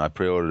Edition. I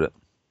pre-ordered it.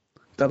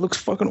 That looks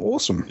fucking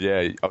awesome.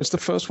 Yeah, it's the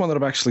first one that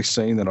I've actually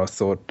seen that I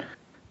thought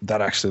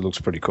that actually looks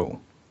pretty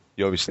cool.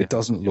 You obviously it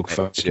doesn't look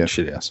fucking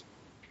shit ass.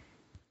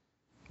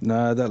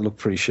 No, that looked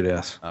pretty shit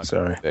ass. Okay,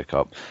 sorry. Back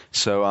up.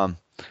 So,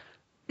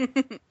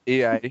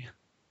 EA,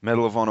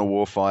 Medal of Honor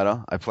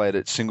Warfighter. I played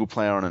it single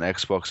player on an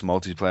Xbox,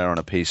 multiplayer on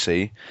a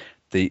PC.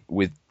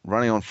 With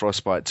running on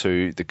Frostbite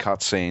 2, the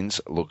cutscenes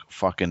look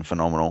fucking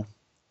phenomenal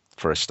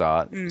for a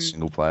start.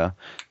 Single player,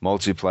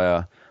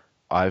 multiplayer.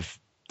 I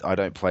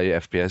don't play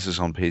FPSs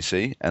on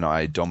PC, and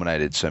I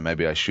dominated. So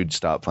maybe I should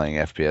start playing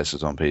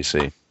FPSs on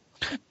PC.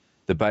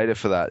 The beta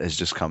for that has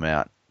just come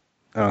out.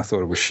 And I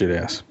thought it was shit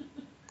ass.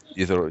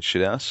 You thought it was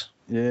shit ass?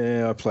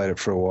 Yeah, I played it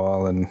for a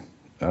while, and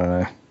I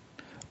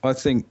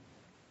don't know.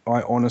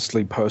 I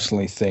honestly,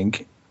 personally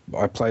think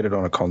I played it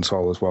on a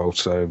console as well,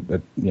 so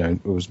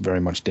it was very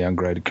much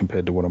downgraded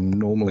compared to what I'm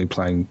normally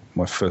playing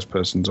my first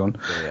persons on.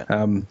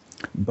 Yeah.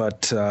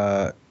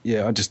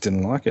 I just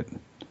didn't like it.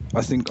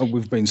 I think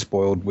we've been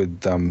spoiled with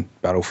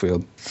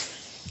Battlefield.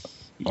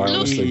 I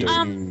honestly do.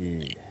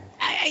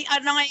 I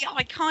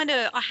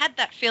had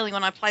that feeling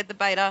when I played the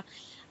beta.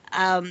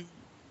 I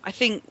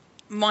think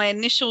my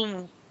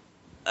initial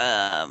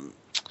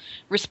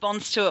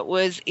response to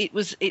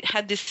it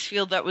had this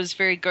feel that was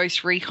very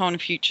Ghost Recon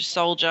Future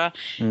Soldier.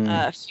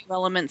 A few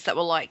elements that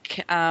were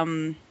like, did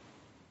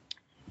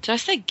I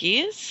say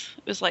Gears?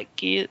 It was like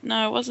Gears.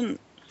 No, it wasn't.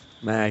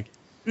 Mag.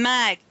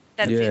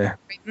 That's it.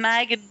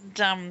 Mag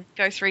and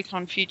Ghost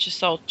Recon Future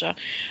Soldier.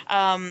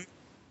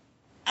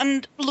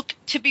 And look,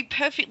 to be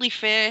perfectly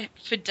fair,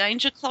 for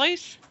Danger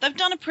Close, they've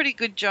done a pretty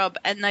good job,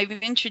 and they've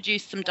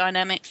introduced some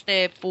dynamics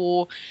there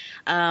for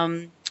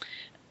playing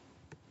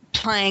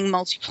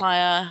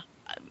multiplayer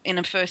in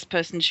a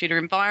first-person shooter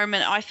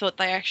environment. I thought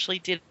they actually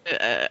did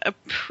a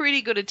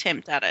pretty good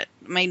attempt at it.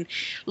 I mean,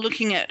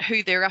 looking at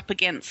who they're up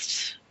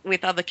against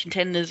with other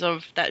contenders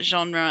of that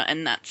genre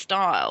and that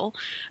style,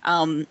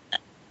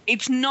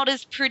 it's not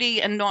as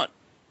pretty and not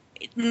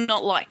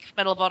like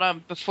Medal of Honor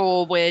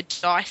before, where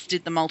DICE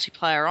did the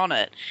multiplayer on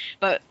it.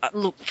 But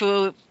look,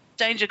 for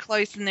Danger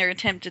Close in their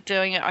attempt at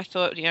doing it, I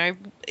thought,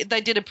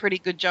 they did a pretty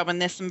good job,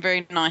 and there's some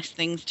very nice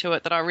things to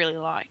it that I really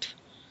liked.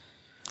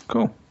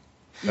 Cool.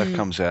 That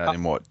comes out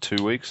in what,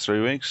 2 weeks,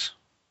 3 weeks?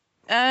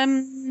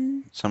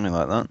 Something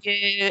like that.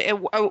 Yeah,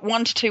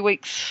 1 to 2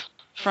 weeks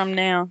from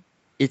now.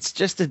 It's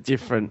just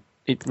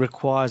it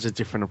requires a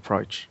different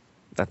approach.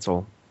 That's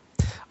all.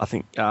 I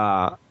think,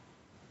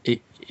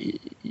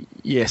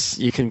 yes,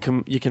 you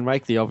can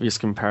make the obvious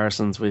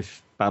comparisons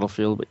with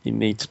Battlefield, but you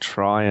need to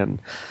try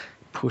and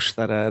push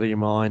that out of your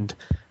mind,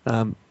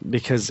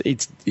 because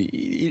it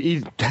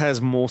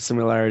has more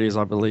similarities,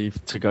 I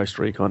believe, to Ghost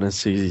Recon, as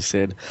Susie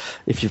said.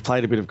 If you've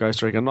played a bit of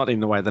Ghost Recon, not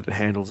in the way that it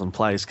handles and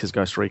plays, because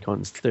Ghost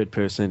Recon is third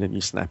person and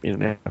you snap in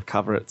and out of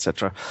cover,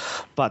 etc.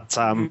 But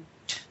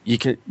you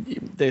can.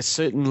 There's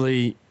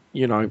certainly,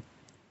 the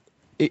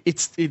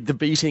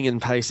beating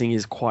and pacing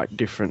is quite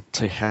different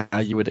to how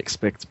you would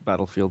expect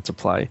Battlefield to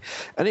play,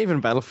 and even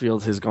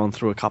Battlefield has gone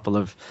through a couple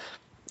of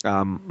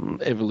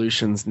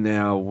evolutions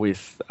now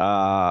with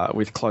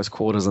close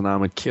quarters and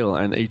armored kill,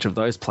 and each of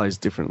those plays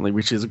differently,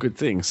 which is a good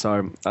thing.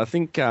 So I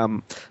think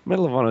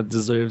Medal of Honor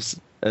deserves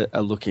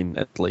a look in,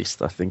 at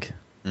least, I think.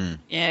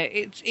 Yeah,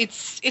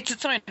 it's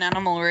its own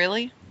animal,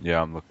 really.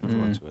 Yeah, I'm looking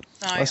forward to it.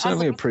 So I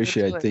certainly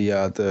appreciate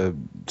the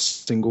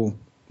single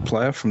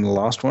player from the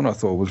last one. I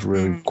thought was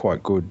really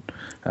quite good.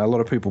 A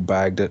lot of people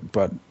bagged it,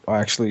 but I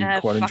actually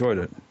quite enjoyed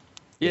it.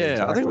 Yeah,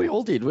 exactly. I think we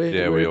all did.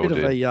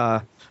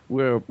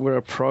 We're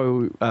a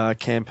pro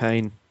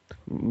campaign,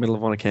 Medal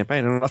of Honor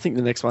campaign, and I think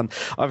the next one,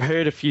 I've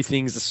heard a few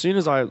things. As soon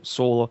as I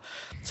saw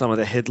some of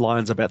the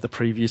headlines about the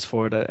previews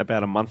for it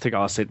about a month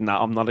ago, I said, no,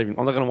 I'm not going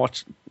to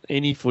watch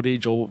any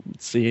footage or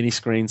see any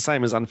screen.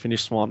 Same as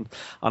Unfinished Swan.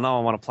 I know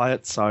I want to play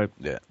it, so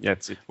yeah,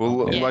 it's it.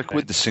 Well,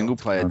 with the single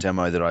player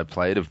demo that I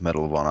played of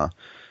Medal of Honor,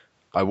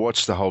 I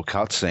watched the whole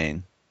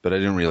cutscene, but I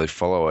didn't really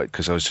follow it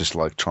because I was just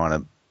like trying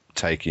to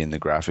take in the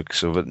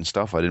graphics of it and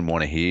stuff. I didn't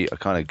want to hear. I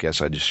kind of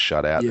guess I just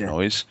shut out the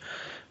noise.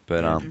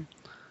 But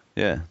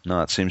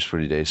it seems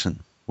pretty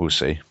decent. We'll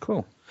see.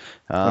 Cool.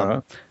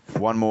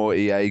 One more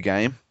EA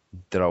game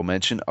that I'll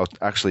mention.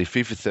 Actually,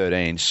 FIFA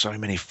 13. So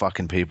many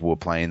fucking people were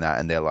playing that,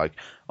 and they're like,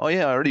 "Oh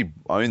yeah, I already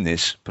own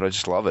this, but I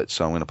just love it,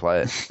 so I'm going to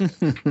play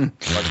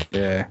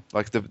it."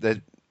 Like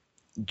the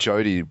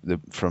Jody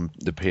from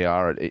the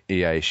PR at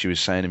EA, she was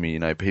saying to me,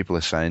 people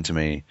are saying to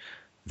me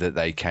that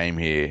they came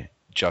here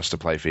just to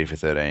play FIFA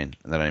 13 and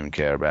they don't even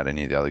care about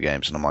any of the other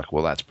games. And I'm like,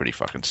 well, that's pretty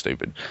fucking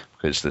stupid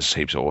because there's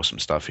heaps of awesome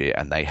stuff here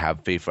and they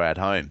have FIFA at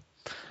home.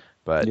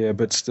 But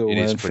but still,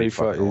 man,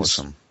 FIFA is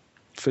awesome.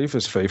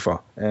 FIFA's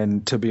FIFA.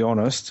 And to be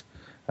honest,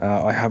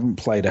 I haven't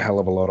played a hell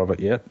of a lot of it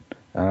yet,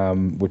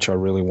 which I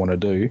really want to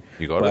do.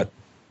 You got it?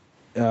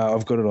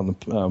 I've got it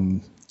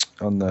on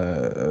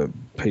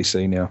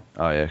PC now.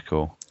 Oh yeah,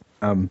 cool.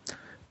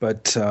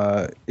 But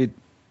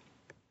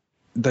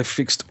they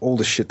fixed all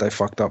the shit they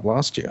fucked up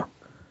last year.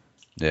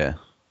 Yeah,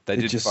 they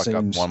did fuck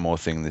up one more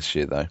thing this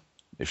year though.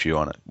 If you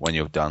want it, when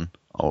you're done,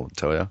 I'll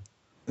tell you.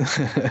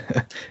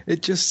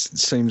 It just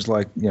seems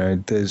like,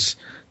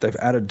 they've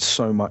added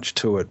so much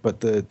to it, but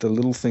the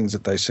little things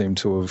that they seem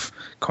to have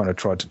kind of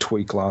tried to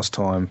tweak last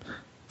time,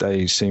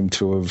 they seem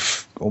to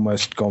have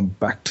almost gone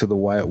back to the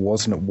way it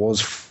was, and it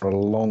was for a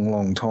long,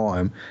 long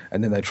time,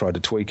 and then they tried to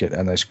tweak it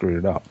and they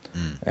screwed it up.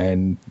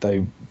 And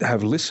they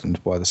have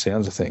listened by the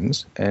sounds of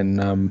things,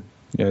 and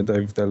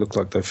they look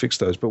like they've fixed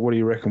those. But what do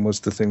you reckon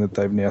was the thing that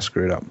they've now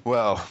screwed up?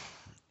 Well,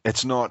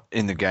 it's not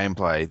in the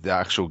gameplay. The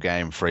actual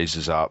game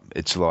freezes up.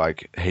 It's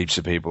like heaps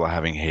of people are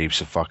having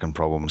heaps of fucking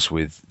problems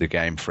with the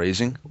game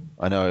freezing.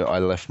 I know I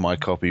left my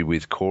copy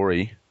with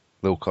Corey,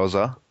 Lil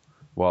Cozza,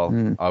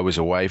 while I was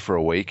away for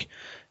a week,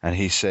 and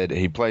he said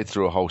he played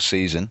through a whole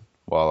season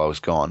while I was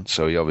gone,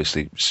 so he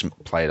obviously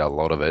played a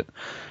lot of it.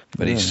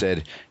 But he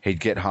said he'd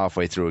get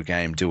halfway through a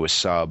game, do a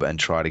sub, and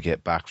try to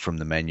get back from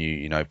the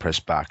menu, press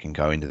back and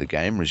go into the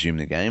game, resume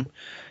the game,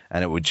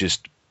 and it would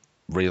just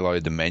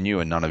reload the menu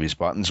and none of his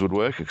buttons would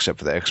work except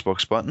for the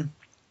Xbox button.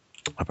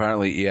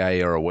 Apparently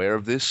EA are aware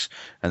of this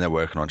and they're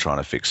working on trying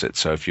to fix it.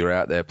 So if you're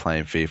out there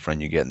playing FIFA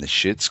and you're getting the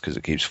shits because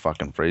it keeps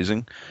fucking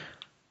freezing,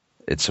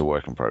 it's a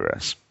work in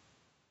progress.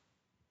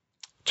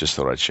 Just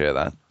thought I'd share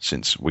that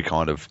since we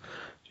kind of,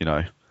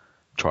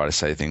 try to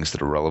say things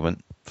that are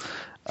relevant.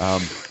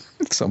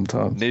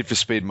 Sometimes. Need for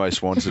Speed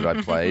Most Wanted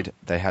I played.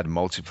 They had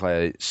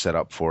multiplayer set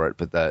up for it,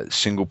 but the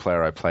single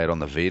player I played on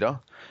the Vita,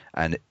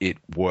 and it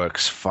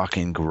works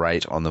fucking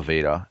great on the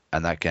Vita,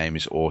 and that game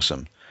is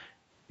awesome.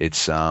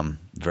 It's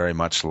very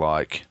much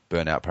like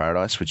Burnout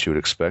Paradise, which you would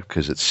expect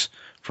because it's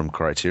from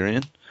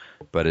Criterion,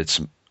 but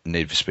it's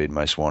Need for Speed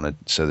Most Wanted,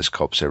 so there's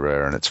cops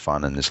everywhere and it's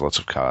fun and there's lots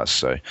of cars.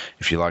 So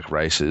if you like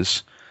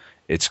races,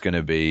 it's going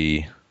to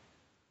be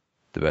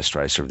the best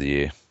racer of the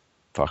year.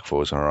 Fuck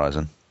Forza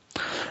Horizon.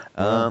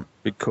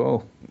 Big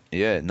call.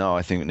 Yeah, no,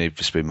 I think Need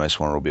for Speed Most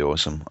Wanted will be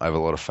awesome. I have a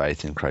lot of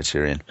faith in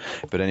Criterion.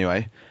 But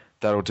anyway,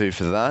 that'll do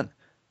for that.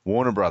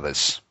 Warner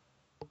Brothers.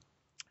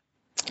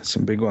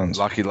 Some big ones.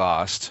 Lucky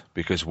last,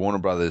 because Warner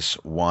Brothers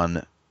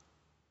won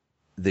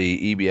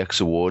the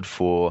EBX award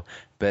for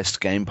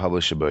Best Game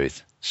Publisher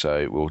Booth.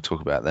 So we'll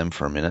talk about them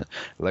for a minute.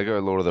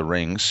 Lego Lord of the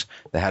Rings.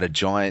 They had a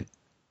giant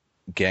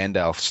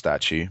Gandalf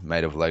statue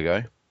made of Lego.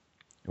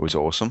 It was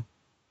awesome.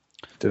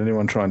 Did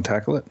anyone try and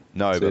tackle it?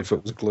 No, but if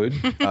it was glued.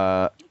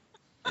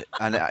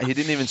 And he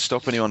didn't even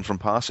stop anyone from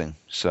passing.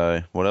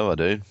 So whatever,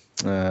 dude.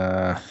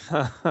 No,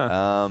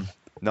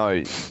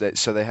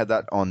 so they had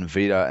that on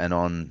Vita and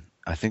on,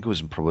 I think it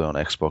was probably on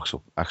Xbox,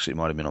 or actually it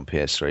might have been on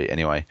PS3.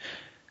 Anyway,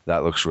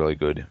 that looks really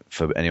good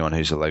for anyone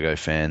who's a Lego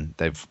fan.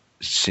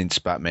 Since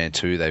Batman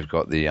 2, they've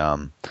got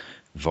the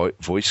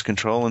voice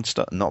control and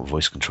stuff. Not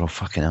voice control,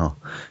 fucking hell.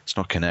 It's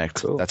not Kinect.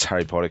 Cool. That's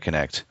Harry Potter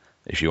Kinect.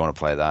 If you want to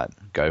play that,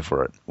 go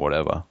for it.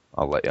 Whatever.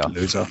 I'll let you.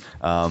 Loser.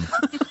 No,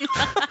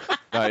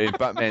 in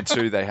Batman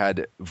 2, they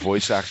had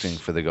voice acting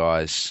for the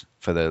guys,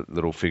 for the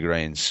little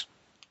figurines,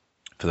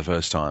 for the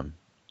first time,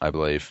 I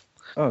believe.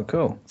 Oh,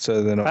 cool.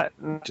 So they're not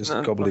just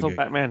gobbledygook. I thought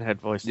Batman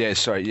had voice. Yeah,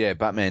 sorry. Yeah,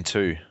 Batman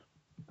 2,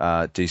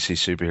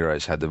 DC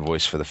Superheroes had the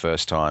voice for the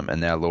first time, and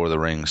now Lord of the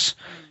Rings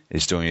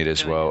is doing it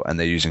as well, and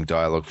they're using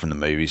dialogue from the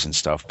movies and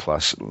stuff,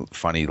 plus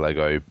funny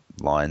Lego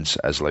lines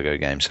as Lego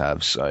games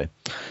have. So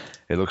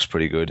it looks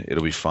pretty good.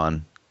 It'll be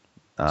fun.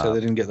 So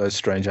they didn't get those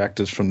strange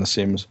actors from The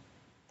Sims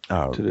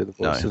to do the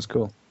voices? No.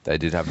 Cool. They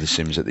did have The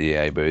Sims at the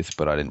EA booth,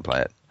 but I didn't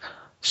play it.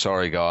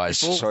 Sorry, guys.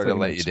 Sorry to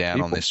let you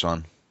down on this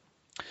one.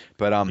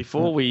 But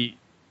before we...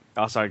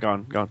 Oh, sorry, go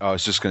on. I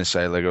was just going to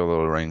say Lego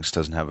Lord of the Rings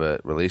doesn't have a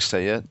release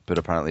date yet, but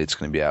apparently it's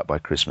going to be out by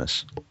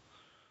Christmas.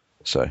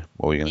 So,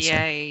 what were you going to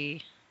say?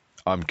 Yay.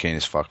 I'm keen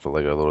as fuck for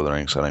Lego Lord of the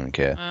Rings. I don't even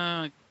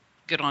care.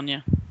 Good on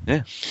you.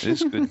 Yeah, it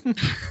is good.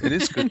 It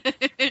is good.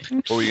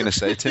 What were you going to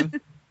say, Tim?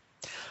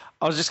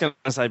 I was just going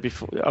to say,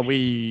 before, are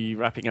we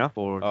wrapping up?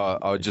 Or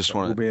I just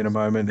want to... We'll be in a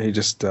moment. He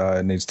just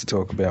needs to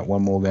talk about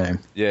one more game.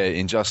 Yeah,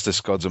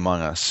 Injustice Gods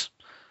Among Us.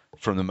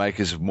 From the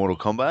makers of Mortal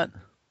Kombat.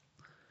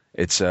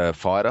 It's a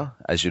fighter,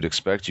 as you'd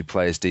expect. You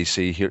play as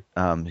DC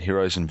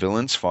heroes and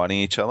villains fighting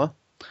each other.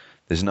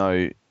 There's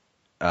nothing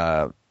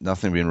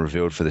been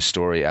revealed for the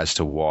story as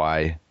to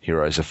why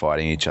heroes are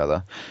fighting each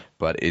other,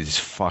 but it is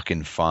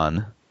fucking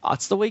fun.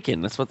 It's the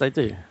weekend. That's what they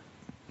do.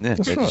 Yeah,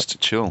 they're just to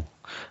chill.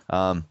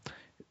 And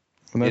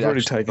they've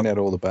already taken out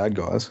all the bad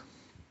guys.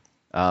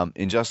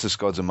 Injustice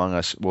Gods Among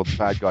Us, well, the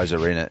bad guys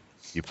are in it.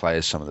 You play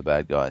as some of the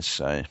bad guys.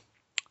 So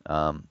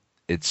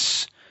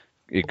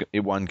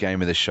it won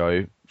Game of the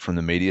Show from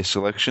the media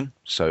selection.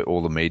 So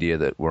all the media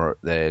that were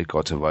there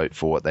got to vote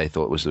for what they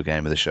thought was the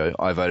Game of the Show.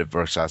 I voted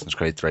for Assassin's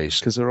Creed 3.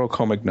 Because they're all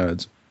comic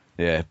nerds.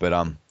 Yeah, but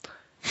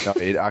no,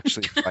 it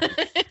actually...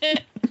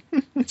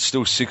 It's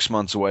still 6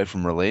 months away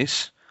from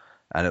release,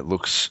 and it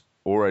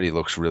already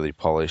looks really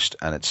polished,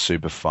 and it's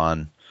super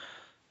fun.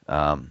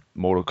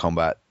 Mortal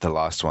Kombat, the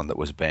last one that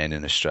was banned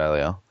in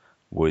Australia,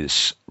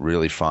 was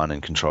really fun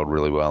and controlled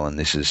really well, and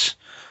this is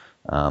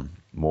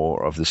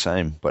more of the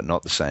same, but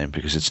not the same,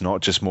 because it's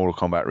not just Mortal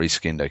Kombat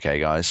reskinned, okay,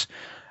 guys?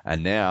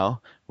 And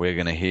now we're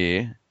going to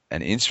hear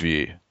an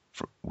interview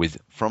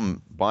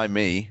by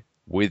me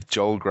with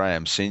Joel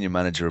Graham, Senior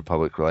Manager of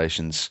Public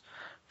Relations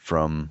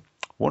from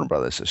Warner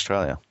Brothers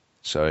Australia.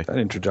 So that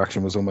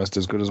introduction was almost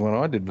as good as one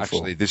I did before.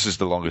 Actually, this is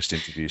the longest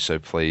interview, so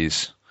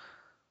please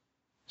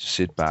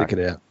sit back, stick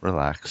it out,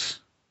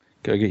 relax.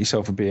 Go get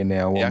yourself a beer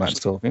now while Matt's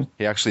talking.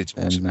 He actually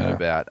talks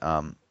about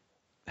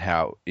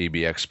how EB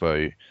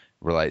Expo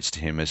relates to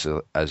him as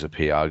a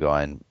PR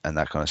guy and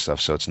that kind of stuff.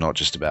 So it's not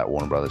just about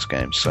Warner Brothers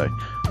games. So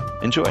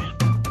enjoy.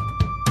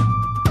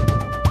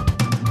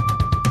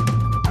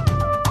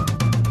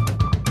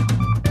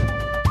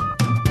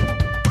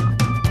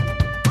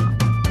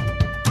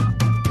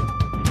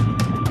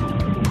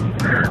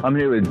 I'm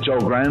here with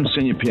Joel Graham,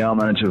 Senior PR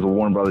Manager of the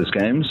Warner Brothers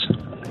Games.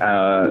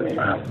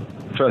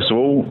 First of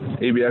all,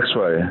 EB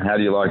Expo, how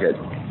do you like it?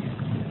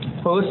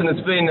 Well, listen,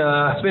 it's been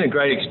a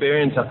great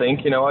experience, I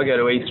think. You know, I go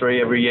to E3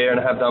 every year and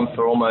I have done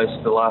for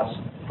almost the last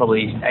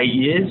probably 8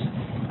 years.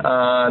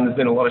 And there's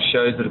been a lot of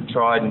shows that have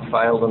tried and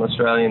failed on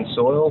Australian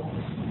soil.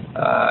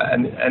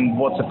 And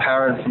what's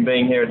apparent from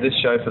being here at this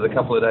show for the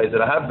couple of days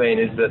that I have been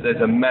is that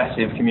there's a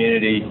massive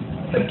community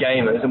of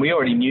gamers, and we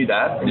already knew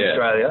that in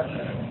Australia.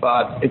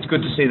 But it's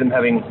good to see them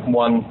having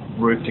one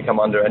roof to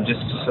come under and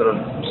just to sort of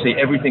see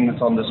everything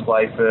that's on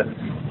display for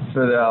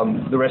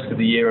the rest of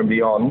the year and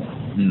beyond.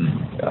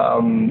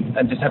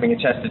 And just having a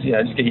chance to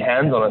just get your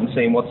hands on it and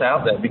seeing what's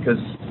out there, because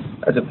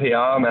as a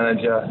PR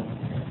manager,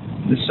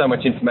 there's so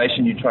much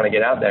information you're trying to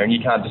get out there, and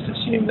you can't just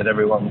assume that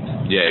everyone's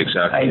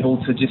able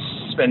to just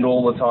spend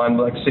all the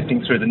time like sifting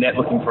through the net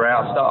looking for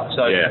our stuff.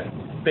 So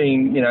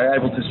being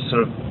able to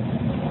sort of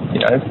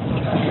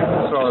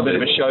throw a bit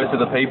of a show to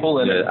the people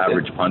and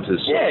average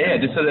punters.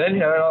 Just so that,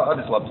 I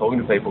just love talking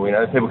to people.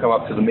 People come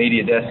up to the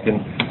media desk,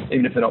 and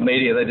even if they're not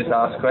media, they just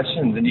ask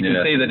questions, and you can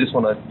see they just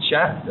want to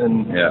chat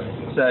and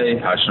say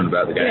passionate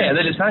about the game. Yeah,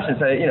 they're just passionate.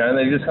 Say, and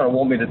they just kind of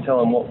want me to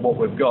tell them what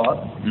we've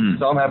got.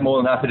 So I'm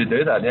more than happy to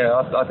do that.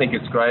 I think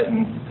it's great,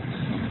 and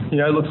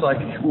it looks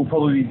like we'll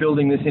probably be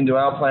building this into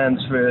our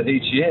plans for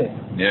each year.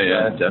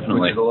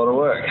 Definitely. Which is a lot of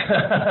work.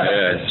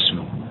 It's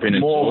been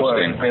more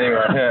exhausting. Work,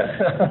 anyway.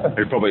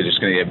 We're probably just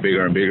going to get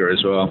bigger and bigger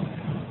as well.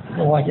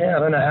 Well, I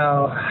don't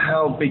know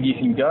how big you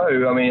can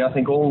go. I mean, I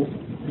think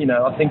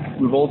I think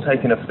we've all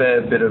taken a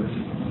fair bit of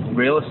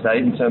real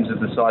estate in terms of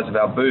the size of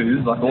our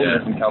booths, like all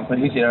different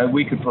companies.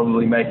 We could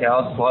probably make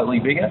ours slightly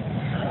bigger.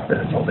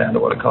 It's all down to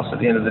what it costs at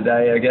the end of the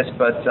day, I guess.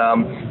 But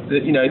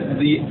the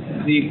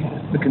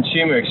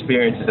consumer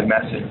experience is a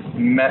massive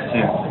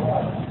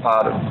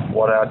part of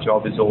what our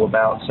job is all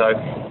about. So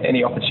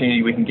any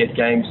opportunity we can get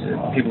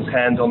people's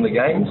hands on the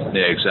games,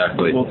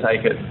 we'll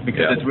take it,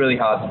 because it's really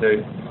hard to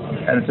do.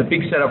 And it's a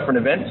big setup for an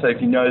event, so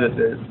if you know that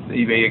the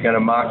EB are going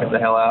to market the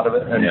hell out of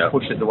it and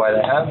push it the way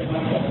they have,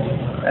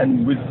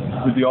 and with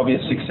the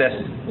obvious success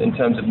in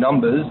terms of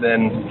numbers,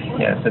 then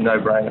it's a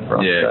no-brainer for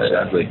us.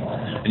 Exactly.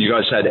 And you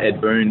guys had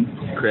Ed Boon,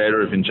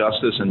 creator of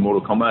Injustice and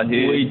Mortal Kombat,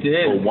 here. We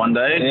did. For one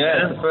day.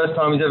 Yeah, it's the first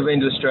time he's ever been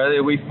to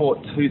Australia. We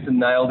fought tooth and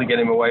nail to get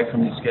him away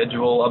from his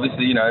schedule.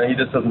 Obviously, he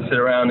just doesn't sit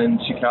around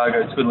in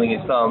Chicago twiddling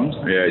his thumbs.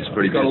 Yeah, he's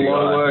pretty busy.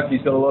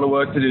 He's got a lot of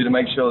work to do to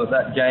make sure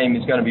that game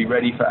is going to be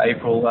ready for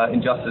April.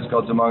 Injustice: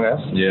 Gods Among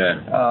Us.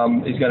 Yeah.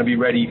 Is going to be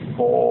ready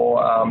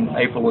for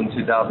April in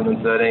 2013.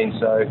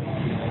 So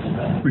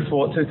we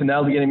fought tooth and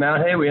nail to get him out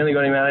here. We only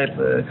got him out here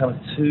for kind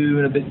of 2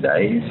 and a bit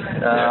days.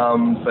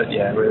 But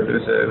it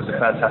was a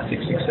fantastic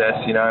success.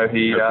 He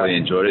really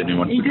enjoyed it, and he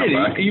wanted to come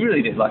back. He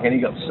really did. And he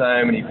got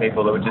so many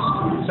people that were just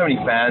so many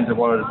fans that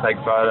wanted to take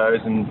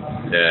photos, and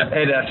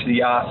Ed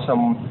actually asked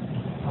some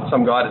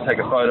guy to take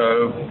a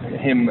photo of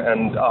him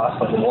and us,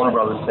 like the Warner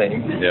Brothers team.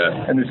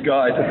 Yeah. And this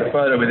guy took a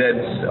photo with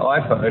Ed's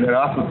iPhone, and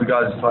afterwards the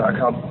guy was just like,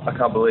 I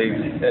can't believe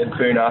Ed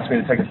Boon asked me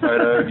to take a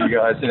photo of you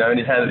guys, and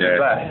he handed it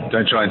back.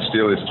 Don't try and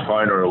steal his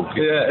phone, or he'll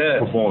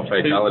perform a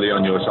fatality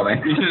on you or something.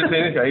 You should have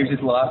seen this guy. He was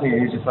just laughing.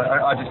 He was just like,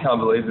 I just can't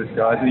believe this,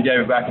 guys. And he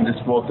gave it back and just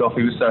walked off.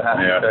 He was so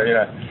happy.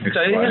 Yeah. So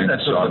he has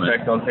that sort of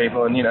effect on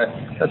people, and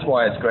that's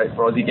why it's great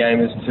for Aussie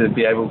gamers to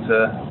be able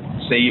to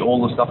see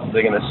all the stuff that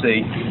they're going to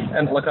see.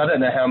 And I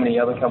don't know how many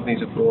other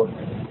companies have brought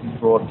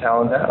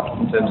talent out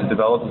in terms of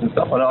developers and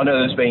stuff. I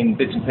know there's been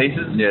bits and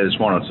pieces. Yeah, there's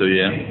one or two,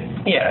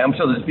 Yeah, I'm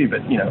sure there's a few,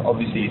 but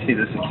obviously you see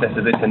the success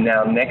of this, and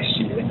now next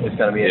year it's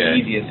going to be an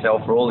easier sell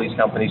for all these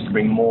companies to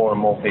bring more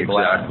and more people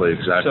out. Exactly.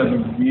 So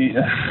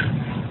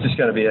it's just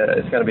going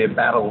to be a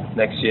battle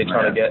next year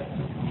trying to get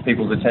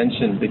people's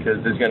attention, because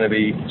there's going to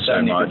be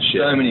so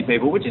many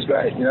people, which is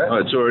great.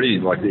 Oh, it's already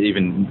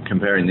even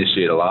comparing this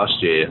year to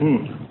last year.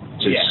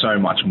 There's so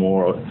much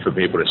more for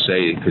people to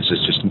see, because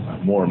there's just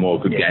more and more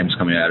good games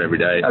coming out every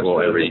day.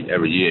 Absolutely. Or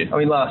every year. I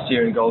mean, last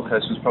year in Gold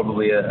Coast was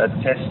probably a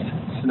test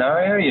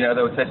scenario.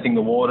 They were testing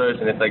the waters,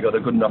 and if they got a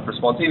good enough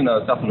response, even though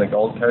it's up on the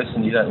Gold Coast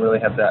and you don't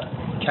really have that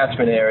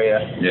catchment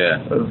area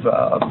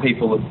of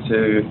people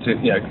to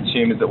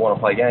consumers that want to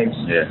play games.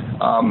 Yeah.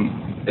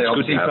 They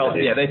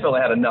felt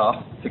they had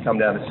enough. to come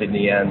down to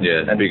Sydney and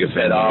bigger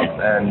set up,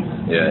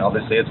 and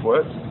obviously it's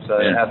worked. So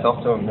hats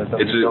off to them.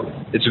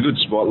 It's a good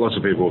spot. Lots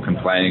of people are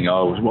complaining,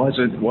 why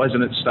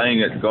isn't it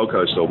staying at Gold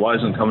Coast, or why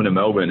isn't it coming to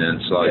Melbourne?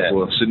 And it's like,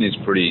 well, Sydney's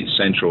pretty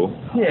central.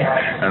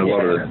 Yeah. And a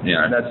lot of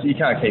you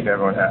can't keep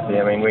everyone happy.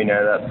 I mean, we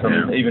know that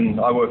from even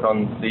I work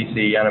on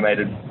DC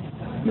animated,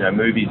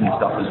 movies and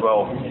stuff as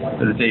well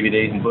for the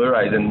DVDs and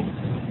Blu-rays, and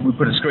we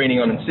put a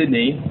screening on in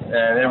Sydney,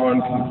 and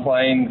everyone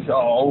complains,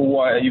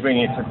 why are you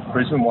bringing it to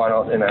Brisbane? Why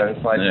not? It's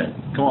like,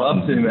 come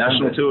on, love to,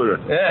 national tour.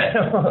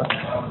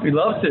 Yeah, we'd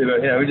love to, but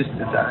we just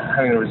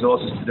having the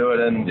resources to do it,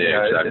 and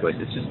exactly.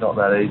 It's just not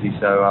that easy.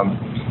 So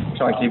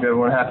try and keep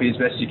everyone happy as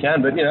best you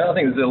can. But I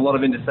think there's a lot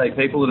of interstate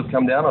people that have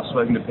come down. I've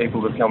spoken to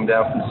people that have come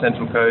down from the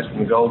Central Coast,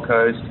 from the Gold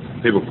Coast.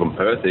 People from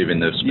Perth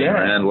even, they've been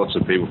around, lots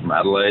of people from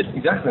Adelaide.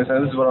 Exactly,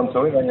 so this is what I'm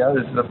talking about,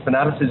 there's the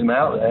fanaticism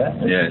out there.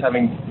 Just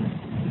having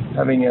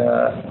so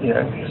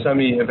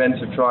many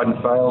events have tried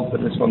and failed, but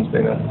this one's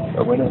been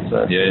a winner,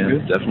 so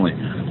good. Definitely.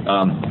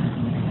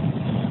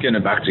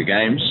 Getting back to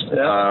games,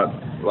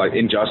 like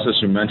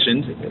Injustice we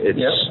mentioned,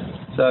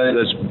 so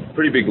there's a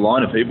pretty big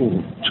line of people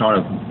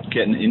trying to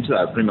get into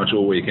that pretty much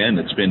all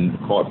weekend. It's been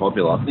quite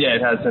popular. Yeah,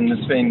 it has, and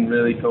it's been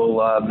really cool.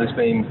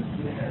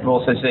 We've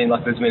also seen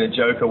there's been a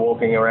Joker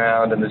walking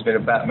around, and there's been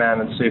a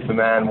Batman and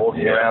Superman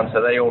walking around,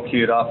 so they all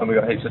queued up, and we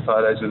got heaps of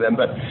photos with them.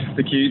 But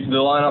the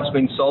lineup's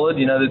been solid.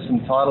 There's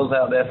some titles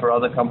out there for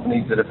other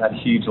companies that have had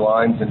huge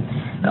lines, and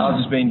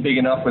ours has been big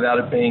enough without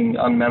it being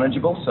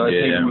unmanageable. So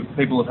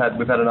we've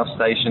had enough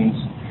stations,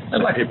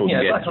 and people can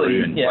get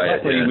through and play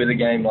it. Luckily with a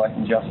game like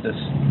Injustice,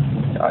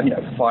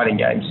 fighting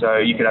game,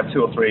 so you could have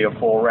 2 or 3 or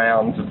 4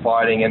 rounds of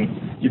fighting, and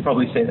you've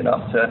probably seen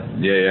enough to.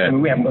 I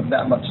mean, we haven't got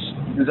that much.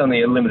 There's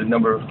only a limited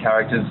number of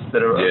characters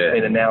that have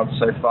been announced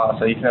so far,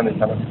 so you can only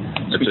kind of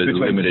switch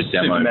between limited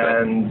demo,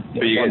 Superman,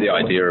 but you get the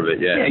idea of it,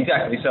 Yeah,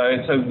 exactly. So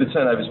the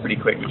turnover's pretty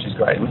quick, which is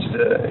great, which is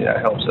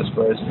helps, I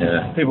suppose.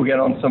 People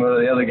get on some of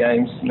the other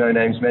games, no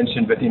names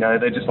mentioned, but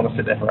they just want to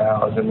sit there for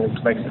hours, and it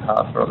makes it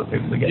hard for other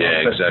people to get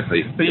on.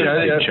 Exactly. But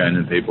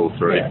churning people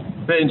through.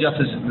 But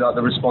Injustice,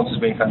 the response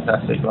has been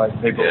fantastic. Like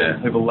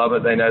people love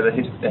it. They know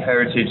the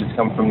heritage has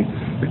come from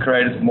the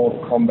creators of Mortal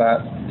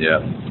Kombat.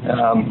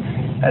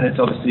 And it's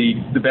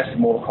obviously the best of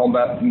Mortal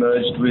Kombat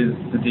merged with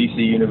the DC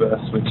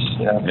universe, which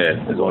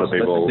there's a lot of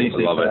people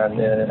love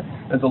it.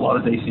 There's a lot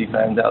of DC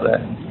fans out there.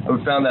 And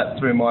we found that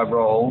through my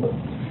role.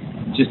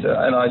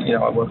 And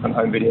I work on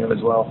home video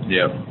as well.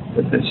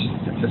 It's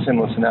a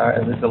similar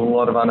scenario. There's a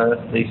lot of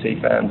unearthed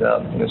DC fans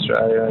out in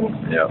Australia, and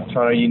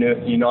trying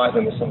to unite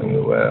them is something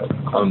that we're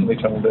constantly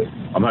trying to do.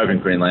 I'm hoping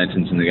Green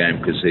Lantern's in the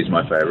game because he's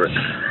my favourite.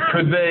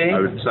 Could be.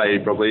 I would say he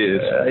probably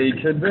is. He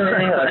could be.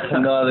 I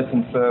can neither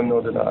confirm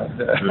nor deny.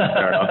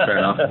 Fair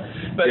enough.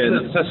 But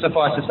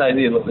suffice to say,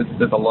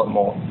 there's a lot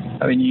more.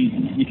 I mean,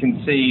 you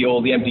can see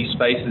all the empty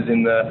spaces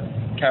in the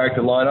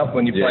character lineup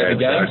when you play the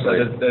game.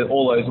 Exactly. So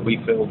all those will be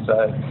filled. So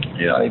I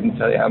can't even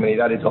tell you how many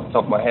that is off the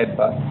top of my head,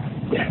 but.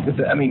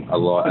 I mean, a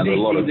lot, and a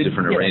lot of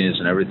different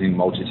arenas and everything,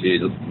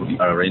 multi-tiered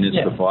arenas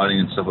for fighting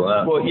and stuff like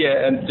that. Well,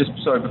 and just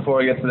before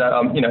I get to that,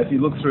 if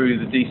you look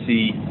through the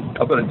DC,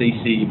 I've got a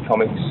DC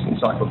Comics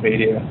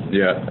encyclopedia,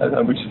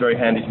 which is very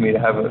handy for me to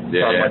have on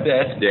my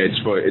desk. Yeah, it's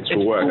for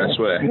work, I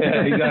swear.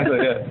 Yeah, exactly.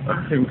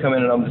 People come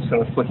in and I'm just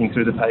kind of flicking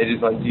through the pages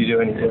like, do you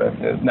do any work?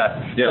 No.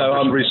 Yeah, so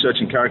I'm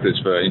researching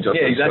characters for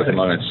Injustice at the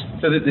moment.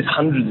 So there's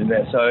hundreds in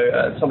there. So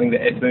something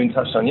that Ed Boon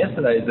touched on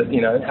yesterday is that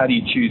how do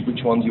you choose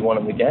which ones you want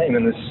in the game?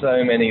 And there's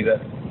so many that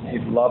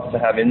you'd love to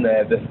have in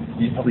there that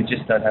you probably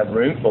just don't have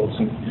room for.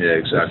 Some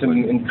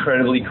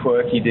incredibly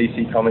quirky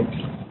DC Comics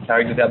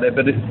characters out there,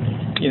 but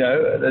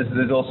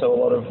there's also a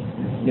lot of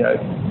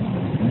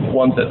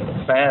ones that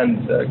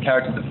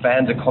characters that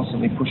fans are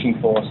constantly pushing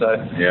for. So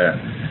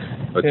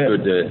it's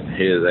good to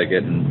hear they're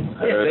getting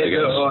heard, I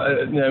guess.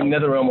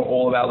 NetherRealm are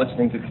all about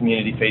listening to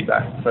community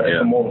feedback for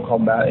Mortal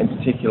Kombat in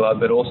particular,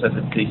 but also for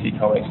DC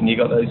Comics, and you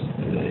got those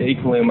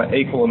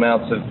equal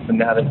amounts of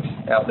fanatics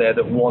out there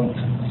that want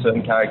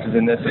certain characters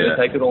in there, so they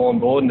take it all on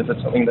board, and if it's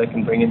something they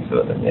can bring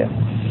into it, then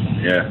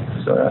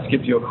So I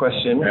skipped your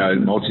question.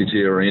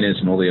 Multi-tier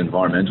arenas and all the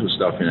environmental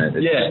stuff in it.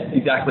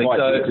 Exactly.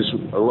 Because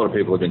a lot of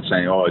people have been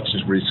saying, it's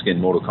just reskin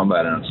Mortal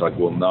Kombat, and it's like,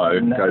 well, no,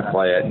 go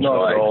play it and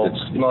try it.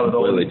 It's a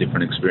completely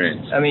different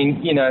experience. I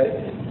mean,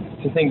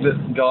 to think that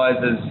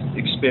guys as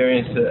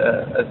experienced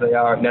as they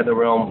are at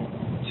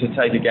NetherRealm to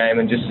take a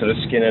game and just sort of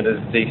skin it as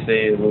DC,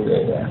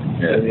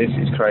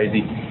 it's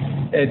crazy.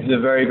 Ed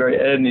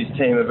and his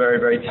team are very,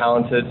 very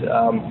talented.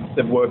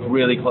 They've worked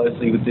really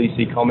closely with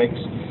DC Comics.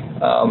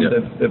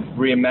 They've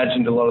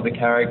reimagined a lot of the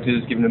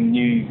characters, given them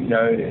new,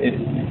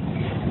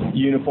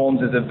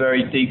 uniforms. There's a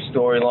very deep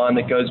storyline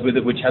that goes with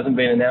it, which hasn't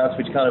been announced,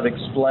 which kind of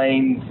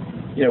explains,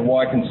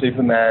 why can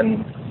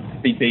Superman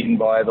be beaten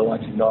by the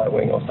likes of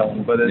Nightwing or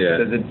something. But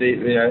there's a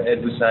deep,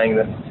 Ed was saying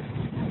that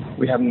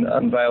we haven't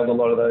unveiled a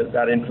lot of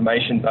that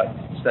information, but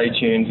stay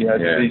tuned.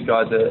 These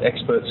guys are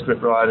expert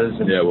script writers.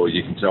 And,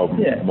 you can tell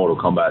from Mortal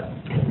Kombat.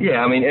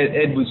 Yeah, I mean,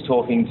 Ed was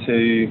talking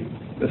to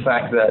the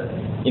fact that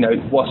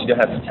whilst you don't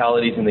have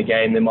fatalities in the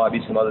game, there might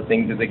be some other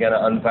things that they're going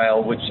to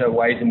unveil, which are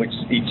ways in which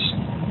each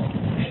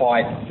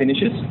fight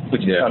finishes,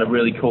 which is kind of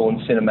really cool and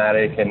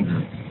cinematic.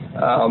 And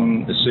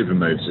the super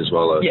moves as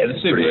well. The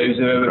super moves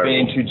have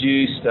been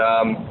introduced.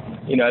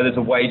 There's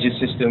a wager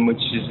system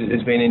which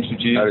has been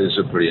introduced. That is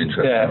a pretty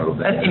interesting little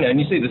thing.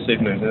 And you see the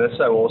super moves, and they're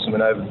so awesome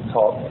and over the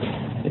top.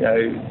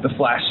 The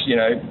Flash,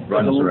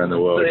 runs around the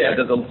world. Yeah,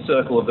 does a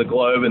circle of the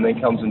globe and then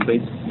comes and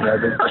beats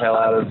the hell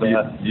out of.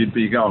 You'd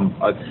be going.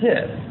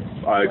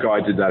 A guy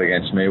did that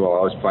against me while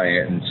I was playing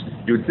it, and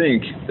you would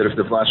think that if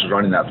the Flash was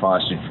running that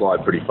fast, you'd fly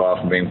pretty far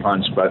from being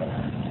punched, but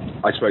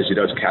I suppose he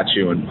does catch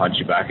you and punch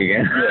you back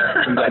again.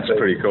 Yeah, exactly. That's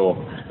pretty cool.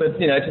 But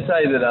to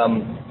say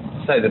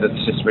that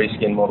it's just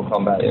reskin Mortal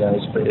Kombat,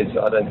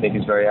 I don't think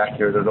is very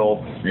accurate at all.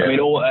 Yeah. I mean,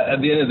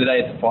 at the end of the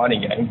day, it's a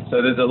fighting game,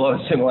 so there's a lot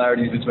of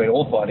similarities between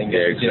all fighting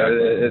games. Yeah,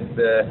 exactly.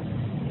 It's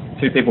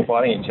two people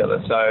fighting each other.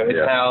 So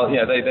it's how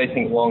they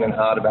think long and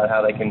hard about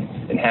how they can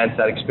enhance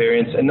that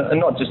experience and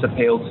not just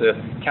appeal to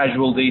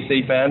casual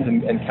DC fans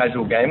and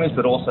casual gamers,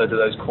 but also to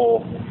those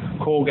core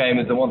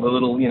gamers that want the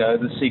little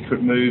the secret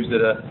moves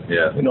that are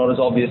not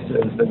as obvious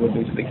as they would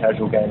be to the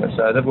casual gamer.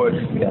 So they've worked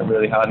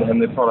really hard,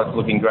 and the product's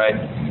looking great.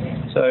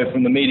 So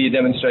from the media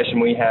demonstration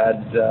we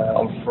had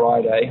on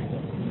Friday,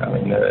 I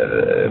mean,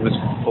 it was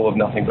full of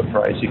nothing but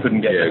praise. You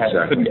couldn't get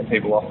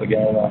people off the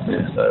game after.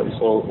 Yeah.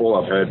 So all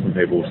I've heard from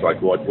people is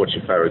like, what's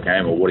your favourite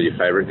game, or what are your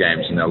favourite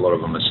games? And a lot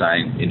of them are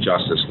saying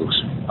Injustice looks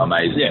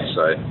amazing. Yeah,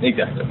 so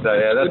exactly. So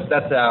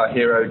that's our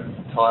hero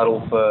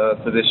title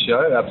for this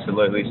show.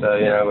 Absolutely. So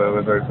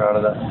we're very proud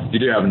of that. You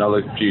do have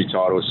another few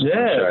titles to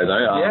show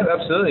though. Yeah,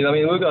 absolutely. I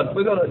mean, we're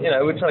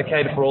trying to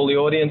cater for all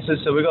the audiences.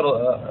 So we've got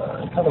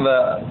a kind of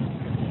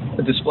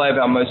a display of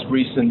our most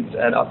recent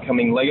and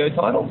upcoming Lego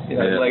titles.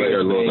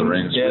 Lego Lord of the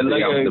Rings. Yeah,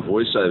 Lego. The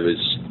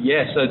voiceovers.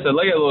 Yeah, so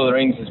Lego Lord of the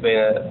Rings has been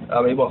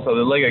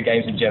the Lego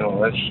games in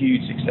general are a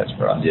huge success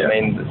for us. Yeah, I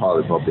mean,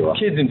 highly popular.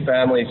 Kids and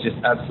families just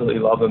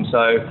absolutely love them.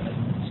 So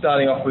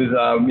starting off with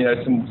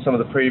some of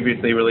the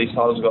previously released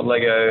titles, we've got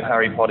Lego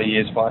Harry Potter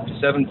Years 5 to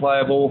 7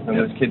 playable, and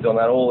there's kids on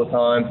that all the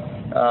time.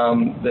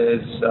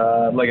 There's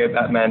Lego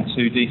Batman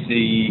 2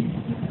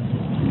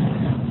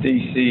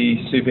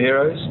 DC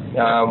Superheroes,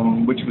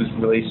 which was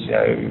released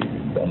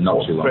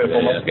not too long 3 or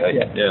 4 months ago.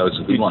 Yeah, it was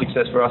a good one.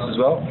 Success for us as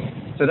well.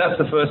 So that's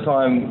the first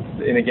time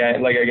in a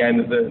Lego game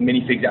that the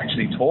minifigs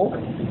actually talk.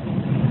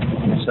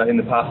 So in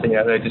the past, they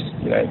just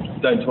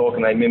don't talk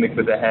and they mimic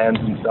with their hands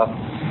and stuff.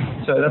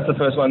 So that's the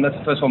first one. That's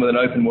the first one with an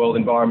open world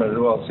environment as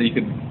well. So you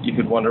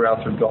could wander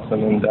around through Gotham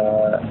and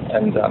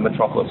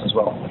Metropolis as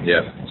well.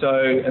 Yeah. So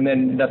and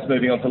then that's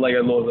moving on to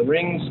Lego Lord of the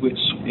Rings, which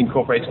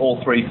incorporates all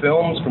 3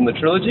 films from the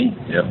trilogy.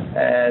 Yep.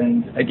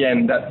 And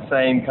again, that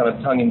same kind of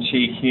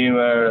tongue-in-cheek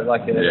humor,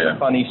 like a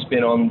funny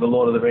spin on the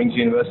Lord of the Rings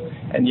universe.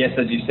 And yes,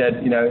 as you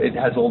said, it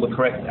has all the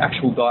correct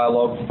actual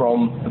dialogue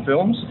from the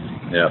films.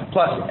 Yeah.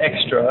 Plus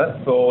extra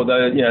for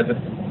the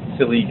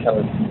silly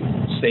kind of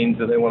scenes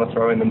that they want to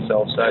throw in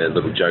themselves. So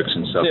little jokes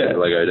and stuff that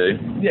Lego do.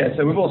 Yeah,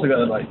 so we've also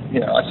got I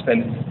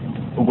spent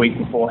a week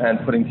beforehand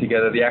putting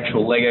together the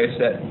actual Lego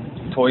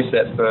toy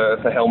set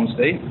for Helm's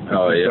Deep.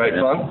 Oh yeah, great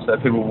fun. So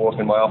people walk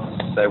in my office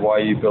and say, "Why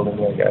are you building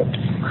Lego?"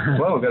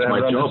 Well, we're going to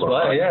have it on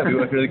display. Yeah, we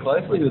work really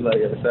closely with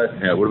Lego. So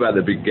what about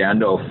the big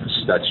Gandalf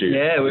statue?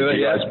 Yeah, did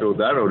you guys build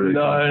that, or did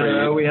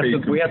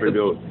we have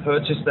to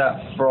purchase that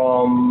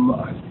from.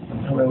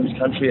 I don't know which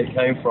country it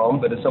came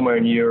from, but it's somewhere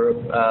in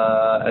Europe,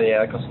 and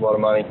it costs a lot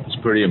of money. It's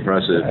pretty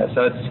impressive.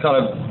 So it's kind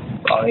of,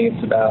 I think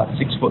it's about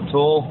 6 foot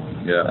tall.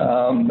 Yeah.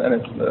 And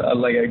it's a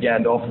Lego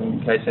Gandalf, in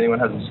case anyone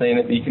hasn't seen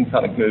it, but you can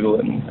kind of Google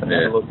it and have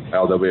a look.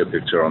 There'll be a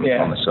picture on the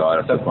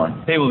side. So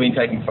people have been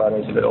taking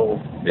photos of it the whole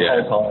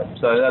time.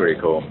 So that's pretty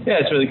cool. Yeah,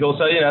 it's really cool.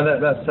 So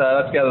that's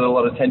gathered a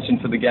lot of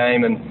attention for the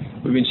game, and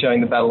we've been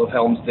showing the Battle of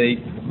Helm's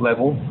Deep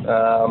level,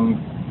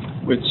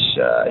 which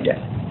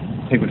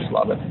people just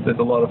love it. There's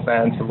a lot of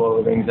fans for Lord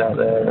of the Rings out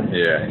there. And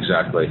yeah,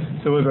 exactly.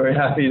 So we're very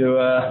happy to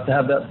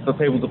have that for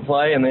people to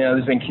play, and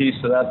there's been queues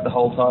for that the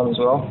whole time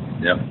as well.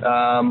 Yep.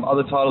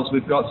 Other titles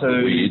we've got, so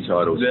Wii U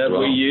titles as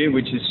well. Wii U,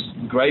 which is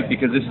great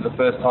because this is the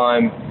first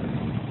time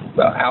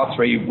our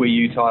 3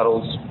 Wii U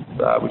titles,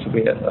 which will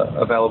be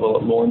available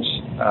at launch,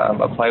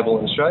 are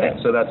playable in Australia.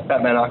 So that's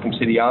Batman Arkham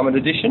City Armored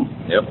Edition.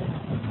 Yep.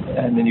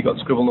 And then you've got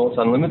Scribblenauts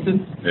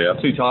Unlimited. Yeah.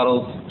 2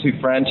 titles, 2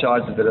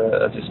 franchises that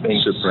are just being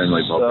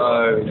supremely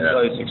popular.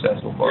 So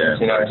successful for us.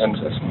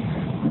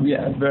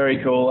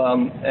 Very cool.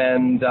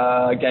 And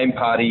Game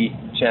Party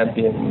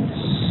Champions,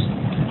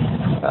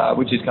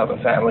 which is kind of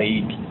a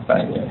family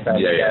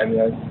game.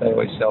 They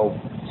always sell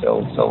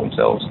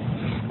themselves.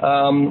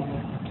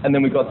 And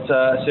then we've got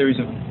a series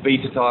of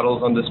beta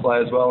titles on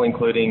display as well,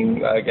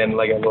 including again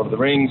Lego Lord of the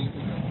Rings.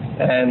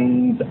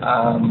 And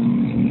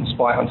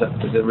Spy Hunter.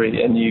 There's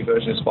a new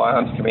version of Spy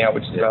Hunter coming out,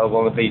 which is available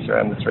on the Vita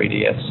and the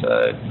 3DS.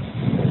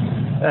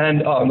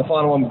 And the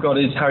final one we've got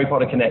is Harry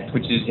Potter Connect,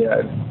 which is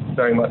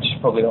very much,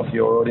 probably not for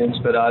your audience,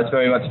 but it's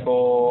very much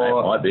for...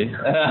 It might be.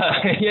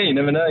 Yeah, you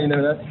never know.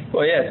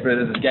 Well, yeah, it's for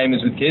the gamers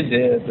with kids,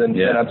 then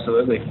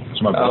absolutely. It's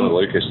my brother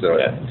Lucas that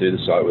I do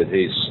the site with.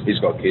 He's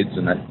got kids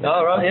and that.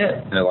 Oh, right, yeah.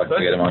 And they like to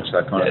get amongst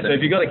that kind of thing. So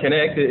if you've got to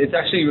connect, it's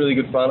actually really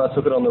good fun. I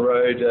took it on the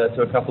road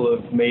to a couple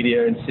of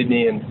media in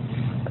Sydney, and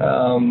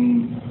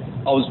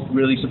I was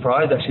really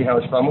surprised actually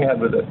how much fun we had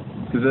with it.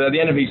 Because at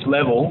the end of each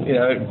level,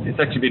 it's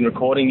actually been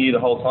recording you the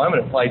whole time,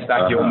 and it plays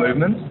back your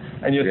movements,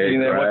 and you're sitting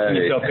there watching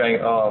yourself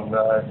going, oh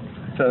no,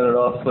 turn it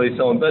off, please,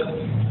 someone. But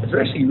it's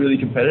actually really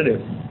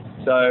competitive.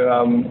 So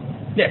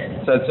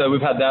so we've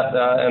had that,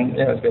 and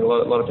it's been a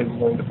lot of people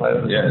wanting to play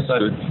that. So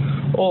good.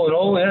 All in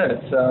all,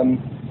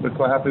 we're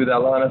quite happy with our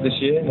lineup this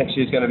year. Next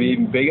year's going to be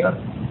even bigger.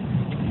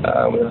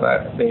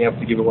 Without being able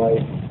to give away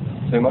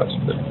too much,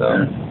 but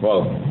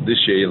well,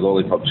 this year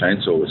Lollipop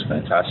Chainsaw was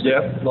fantastic.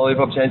 Yeah,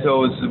 Lollipop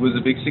Chainsaw was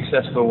a big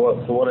success for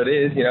what it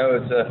is.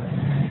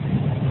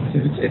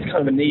 It's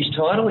kind of a niche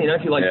title.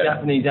 If you like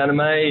Japanese anime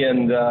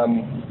and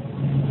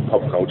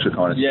pop culture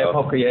kind of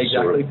stuff. Exactly.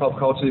 Sort of. Pop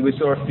culture. We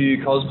saw a few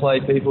cosplay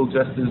people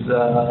dressed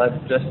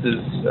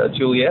as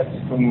Juliet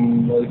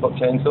from Lollipop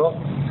Chainsaw.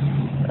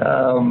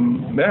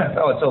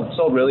 It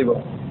sold really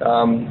well.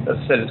 As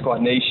I said, it's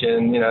quite niche,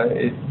 and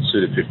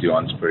Suda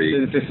 51's pretty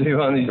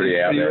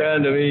out there.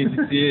 Random.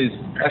 He is.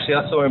 Actually,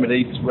 I saw him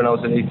when I was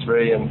at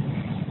E3, and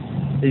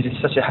he's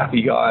just such a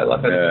happy guy.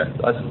 Like I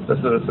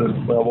sort of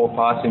when I walked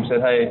past him,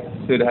 said, "Hey,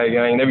 Suda, how you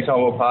going?" And every time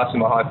I walked past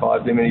him, I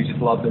high-fived him, and he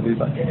just loved it. He was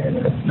like,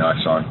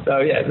 nice one.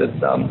 So it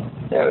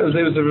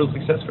was a real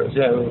success for us.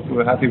 Yeah, we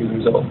were happy with the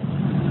result.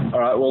 All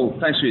right. Well,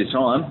 thanks for your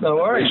time. No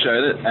worries.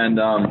 Appreciate it, and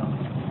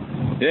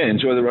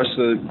enjoy the rest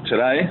of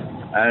today,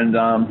 and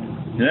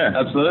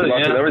absolutely. Good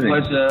luck with everything.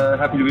 Pleasure,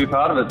 happy to be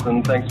part of it,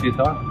 and thanks for your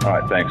time. All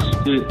right, thanks.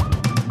 Cheers.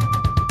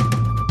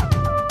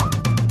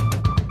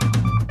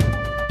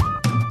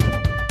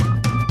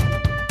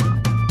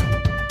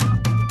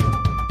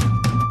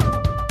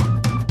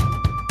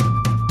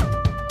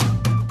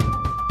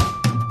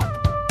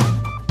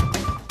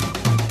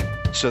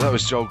 So that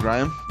was Joel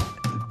Graham.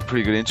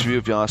 Pretty good interview,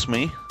 if you ask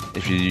me.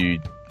 If you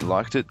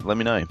liked it, let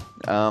me know.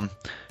 A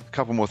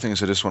couple more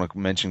things I just want to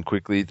mention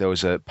quickly. There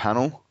was a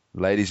panel,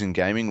 Ladies in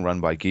Gaming,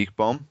 run by Geek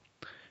Bomb.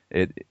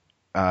 It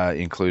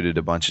included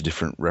a bunch of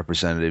different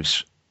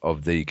representatives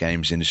of the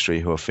games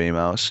industry who are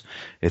females.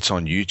 It's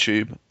on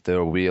YouTube.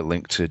 There will be a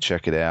link to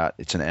check it out.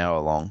 It's an hour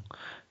long.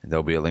 And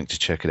there'll be a link to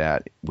check it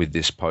out with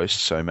this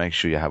post. So make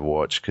sure you have a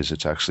watch because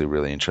it's actually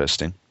really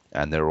interesting.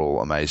 And they're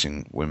all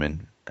amazing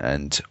women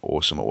and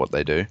awesome at what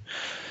they do.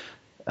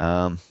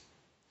 And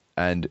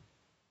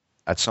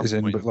at some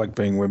point... As in like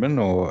being women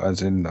or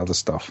as in other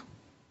stuff?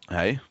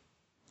 Hey?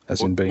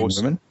 As in being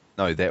women?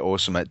 No, they're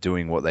awesome at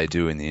doing what they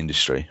do in the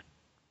industry.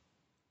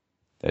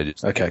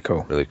 Okay,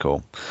 cool. Really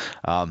cool.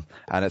 And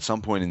at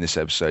some point in this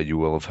episode, you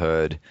will have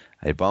heard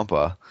a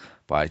bumper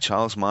by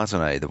Charles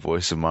Martinet, the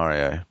voice of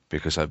Mario,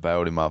 because I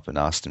bailed him up and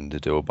asked him to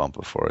do a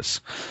bumper for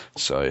us.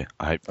 So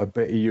I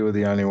bet you were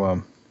the only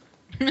one.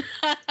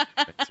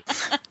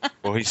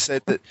 Well, he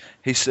said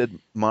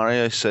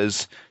Mario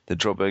says that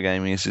Drop Bear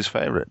Gaming is his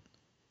favorite,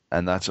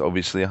 and that's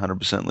obviously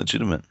 100%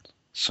 legitimate.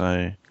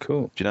 So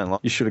cool. If you don't like,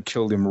 you should have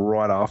killed him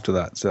right after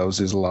that. So that was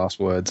his last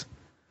words.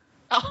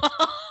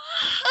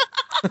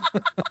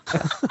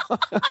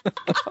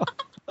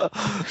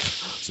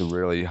 He's a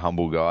really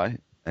humble guy,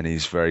 and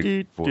he's very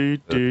he's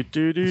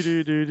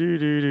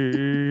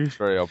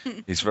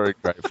very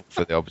grateful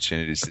for the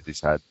opportunities that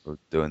he's had for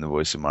doing the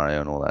voice of Mario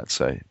and all that.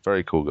 So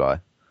very cool guy.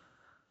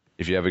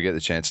 If you ever get the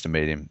chance to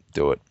meet him,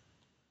 do it.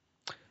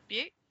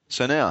 Yeah.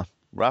 So now,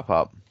 wrap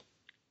up.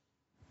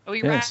 Are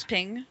we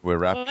wrapping? We're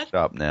wrapping it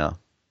up now.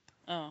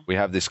 Oh. We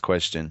have this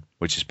question,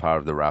 which is part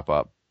of the wrap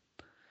up,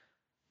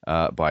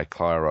 by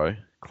Clyro.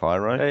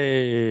 Clyro?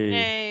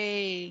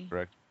 Hey.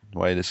 Correct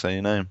way to say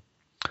your name.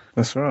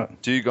 That's right.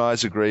 Do you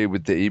guys agree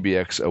with the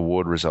EBX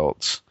award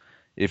results?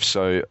 If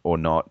so or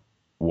not,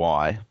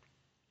 why?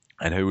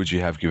 And who would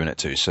you have given it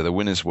to? So the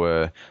winners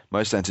were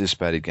most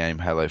anticipated game,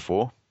 Halo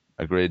 4.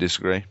 Agree,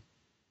 disagree?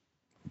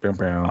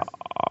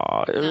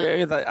 Are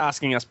they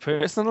asking us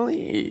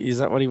personally? Is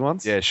that what he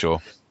wants? Yeah,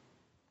 sure.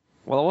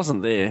 Well, I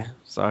wasn't there,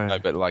 so... No,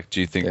 but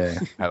do you think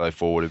Halo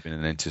 4 would have been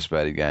an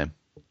anticipated game?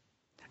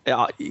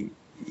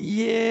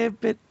 Yeah,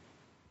 but...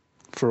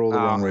 For all the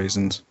wrong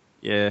reasons.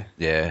 Yeah.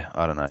 Yeah,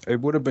 I don't know.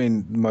 It would have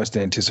been most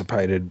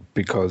anticipated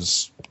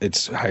because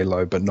it's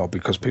Halo, but not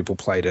because people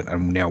played it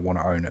and now want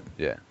to own it.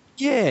 Yeah.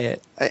 Yeah,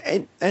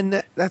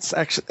 and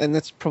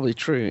that's probably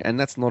true, and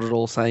that's not at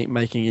all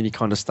making any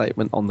kind of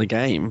statement on the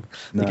game.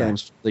 No. The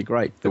game's really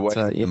great. But,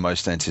 the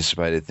most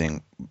anticipated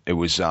thing, it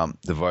was the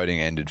voting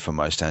ended for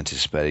most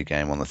anticipated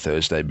game on the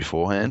Thursday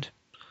beforehand.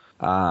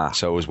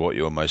 So it was what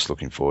you were most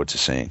looking forward to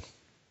seeing.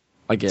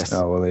 I guess.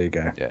 Oh, well, there you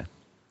go. Yeah.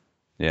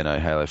 Yeah, no,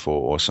 Halo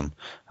 4, awesome.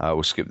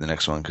 We'll skip the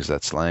next one because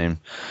that's lame.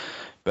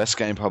 Best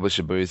game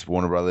publisher booth,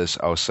 Warner Brothers,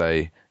 I'll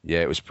say, yeah,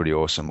 it was pretty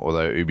awesome,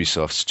 although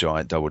Ubisoft's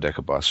giant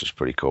double-decker bus was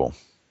pretty cool.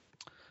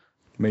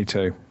 Me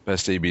too.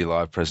 Best EB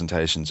Live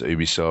presentations,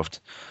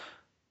 Ubisoft.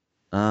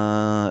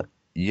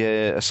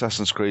 yeah,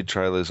 Assassin's Creed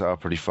trailers are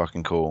pretty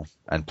fucking cool.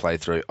 And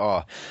playthrough.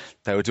 Oh,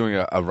 they were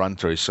doing a run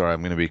through. Sorry, I'm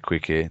going to be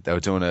quick here. They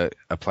were doing a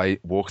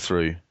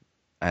walkthrough,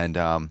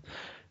 and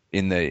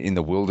in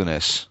the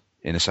wilderness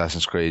in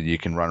Assassin's Creed, you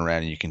can run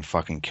around and you can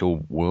fucking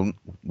kill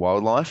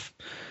wildlife.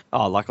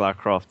 Oh, like Lara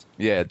Croft.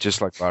 Yeah,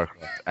 just like Lara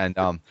Croft.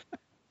 And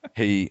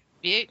he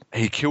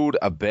killed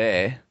a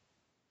bear,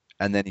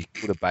 and then he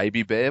killed a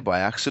baby bear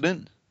by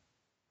accident.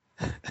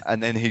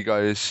 And then he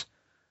goes,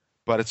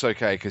 but it's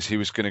okay because he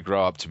was going to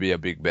grow up to be a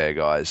big bear,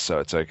 guys, so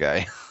it's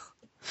okay.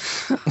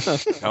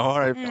 Don't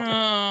worry.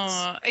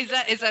 Oh,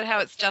 is that how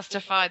it's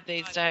justified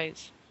these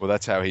days? Well,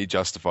 that's how he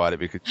justified it,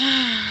 because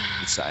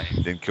he's saying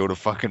he didn't kill a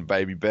fucking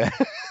baby bear.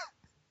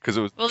 Because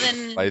it was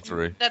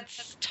playthrough.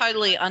 That's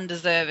totally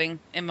undeserving,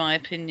 in my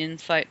opinion.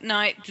 So, no,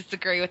 I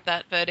disagree with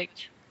that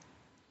verdict.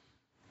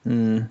 I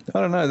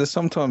don't know. There's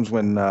sometimes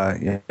when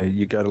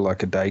you go to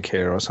like a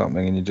daycare or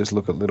something and you just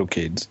look at little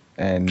kids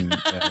and...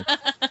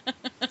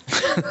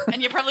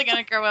 and you're probably going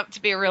to grow up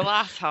to be a real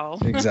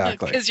asshole.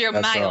 Exactly. Because you're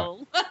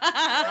male.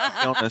 Right.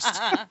 To be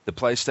honest, the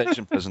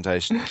PlayStation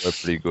presentations were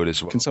pretty good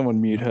as well. Can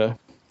someone mute her?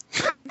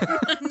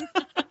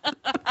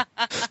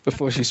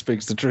 Before she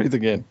speaks the truth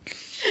again.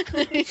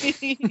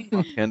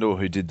 Kendall,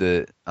 who did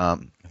the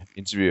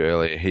interview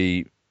earlier,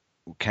 he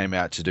came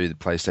out to do the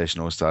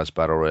PlayStation All-Stars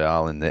Battle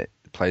Royale in the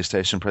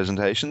PlayStation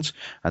presentations,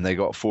 and they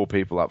got 4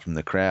 people up from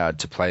the crowd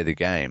to play the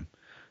game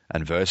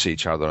and verse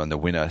each other, and the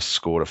winner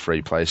scored a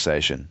free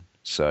PlayStation.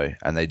 So,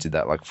 and they did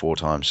that like 4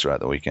 times throughout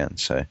the weekend,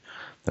 so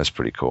that's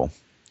pretty cool.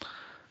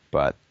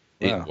 But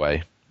either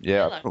way,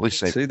 yeah, I'd probably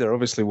say... See, they're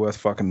obviously worth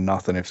fucking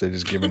nothing if they're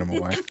just giving them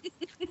away.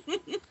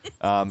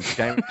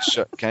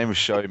 Game of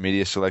Show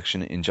Media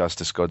Selection,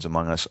 Injustice Gods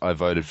Among Us. I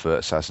voted for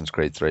Assassin's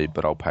Creed 3,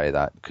 but I'll pay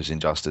that because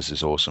Injustice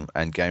is awesome.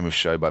 And Game of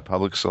Show by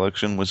Public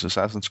Selection was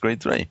Assassin's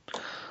Creed 3,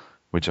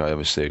 which I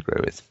obviously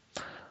agree with.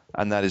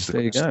 And that is the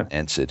question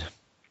answered.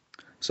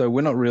 So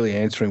we're not really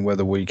answering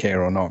whether we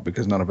care or not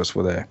because none of us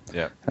were there.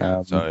 Yeah.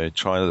 So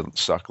try to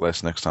suck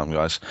less next time,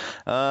 guys.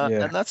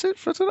 And that's it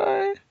for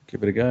today.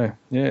 Give it a go.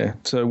 Yeah.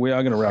 So we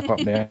are going to wrap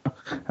up now.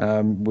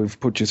 We've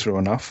put you through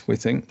enough, we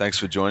think. Thanks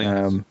for joining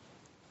us.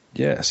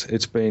 Yes,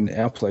 it's been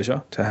our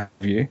pleasure to have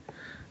you.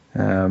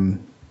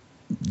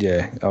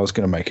 Yeah, I was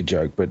going to make a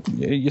joke, but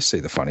you see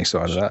the funny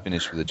side of that.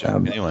 Finish with a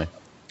joke anyway.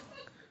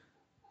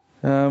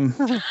 That's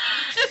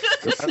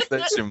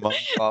your mum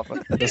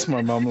laughing. That's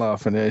my mum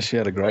laughing. Yeah, she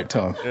had a great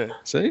time. Yeah.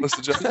 See? What's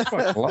the joke? She's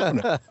fucking loving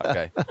it.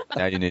 Okay,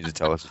 now you need to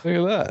tell us. Look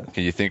at that.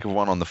 Can you think of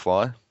one on the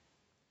fly?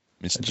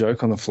 A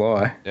joke on the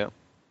fly? Yeah.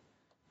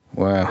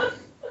 Wow.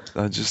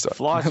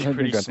 Flies are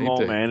pretty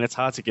small, man. It's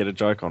hard to get a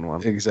joke on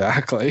one.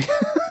 Exactly.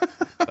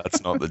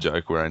 That's not the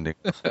joke we're ending.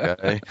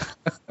 Okay.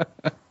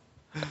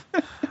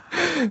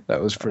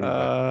 That was pretty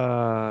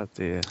bad.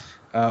 Dear.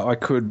 I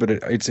could, but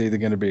it's either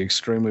going to be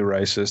extremely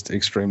racist,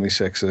 extremely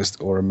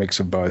sexist, or a mix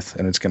of both,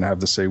 and it's going to have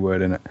the C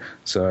word in it.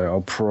 So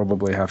I'll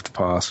probably have to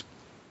pass.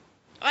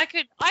 I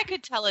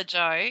could tell a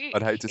joke.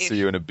 I'd hate to see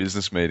you in a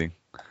business meeting.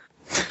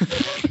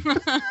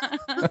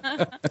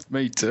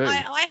 Me too.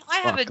 I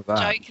have a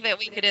joke that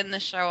we could end the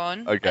show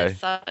on. Okay. As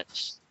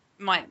such,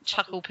 might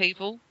chuckle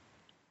people.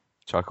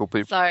 Chuckle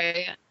people? So,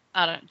 I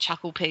don't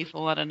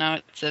know,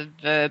 it's a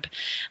verb.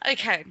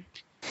 Okay,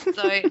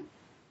 so,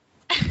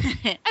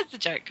 as the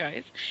joke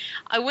goes,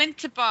 I went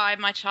to buy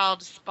my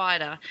child a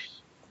spider,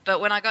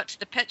 but when I got to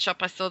the pet shop,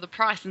 I saw the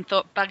price and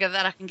thought, bugger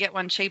that, I can get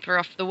one cheaper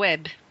off the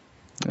web.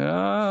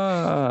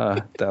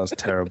 That was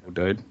terrible,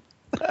 dude.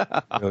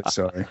 Really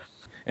sorry.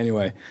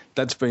 Anyway,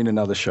 that's been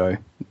another show,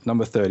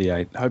 number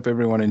 38. Hope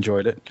everyone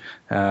enjoyed it.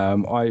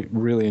 I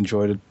really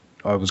enjoyed it.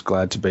 I was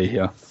glad to be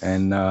here,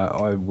 and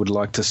I would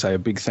like to say a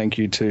big thank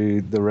you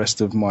to the rest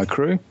of my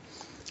crew.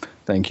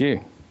 Thank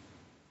you.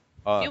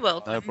 You're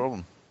welcome. No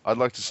problem. I'd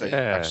like to say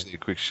actually a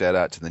quick shout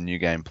out to the New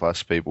Game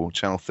Plus people,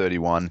 Channel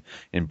 31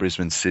 in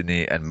Brisbane,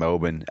 Sydney, and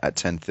Melbourne at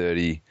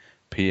 10:30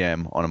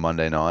 p.m. on a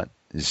Monday night.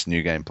 This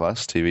New Game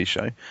Plus TV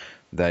show.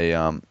 They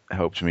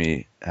helped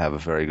me have a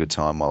very good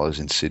time while I was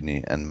in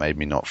Sydney and made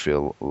me not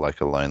feel like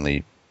a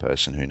lonely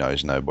person who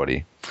knows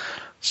nobody.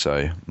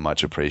 So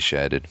much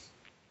appreciated.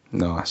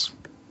 Nice.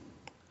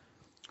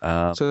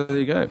 So there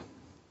you go.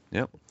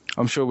 Yep.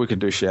 I'm sure we could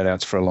do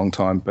shout-outs for a long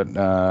time, but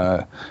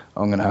I'm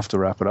going to have to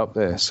wrap it up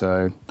there.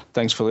 So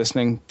thanks for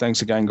listening.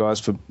 Thanks again, guys,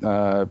 for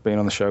being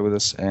on the show with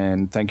us.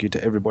 And thank you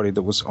to everybody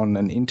that was on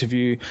an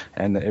interview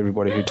and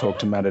everybody who talked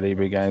to Matt at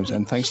EB Games.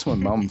 And thanks to my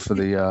mum for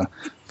the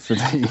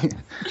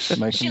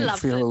making me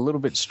feel a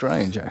little bit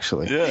strange,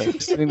 actually. Yeah.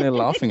 She's sitting there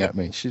laughing at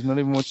me. She's not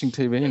even watching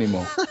TV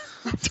anymore.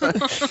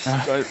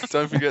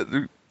 Don't forget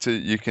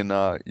you can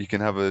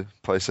have a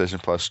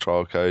PlayStation Plus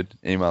trial code.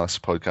 Email us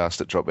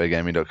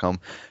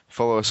podcast@dropbeargaming.com.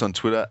 Follow us on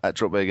Twitter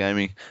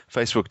 @dropbeargaming,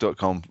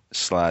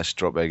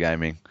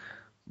 facebook.com/dropbeargaming.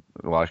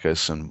 Like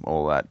us and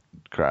all that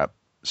crap.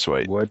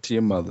 Sweet. Word to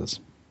your mothers.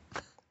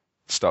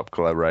 Stop,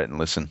 collaborate, and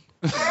listen.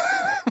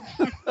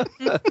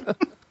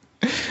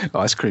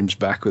 Ice cream's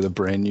back with a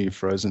brand new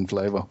frozen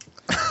flavour.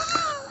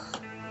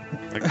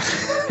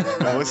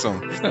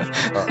 Awesome.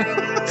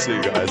 Right. See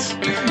you guys.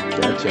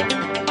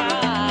 Gotcha.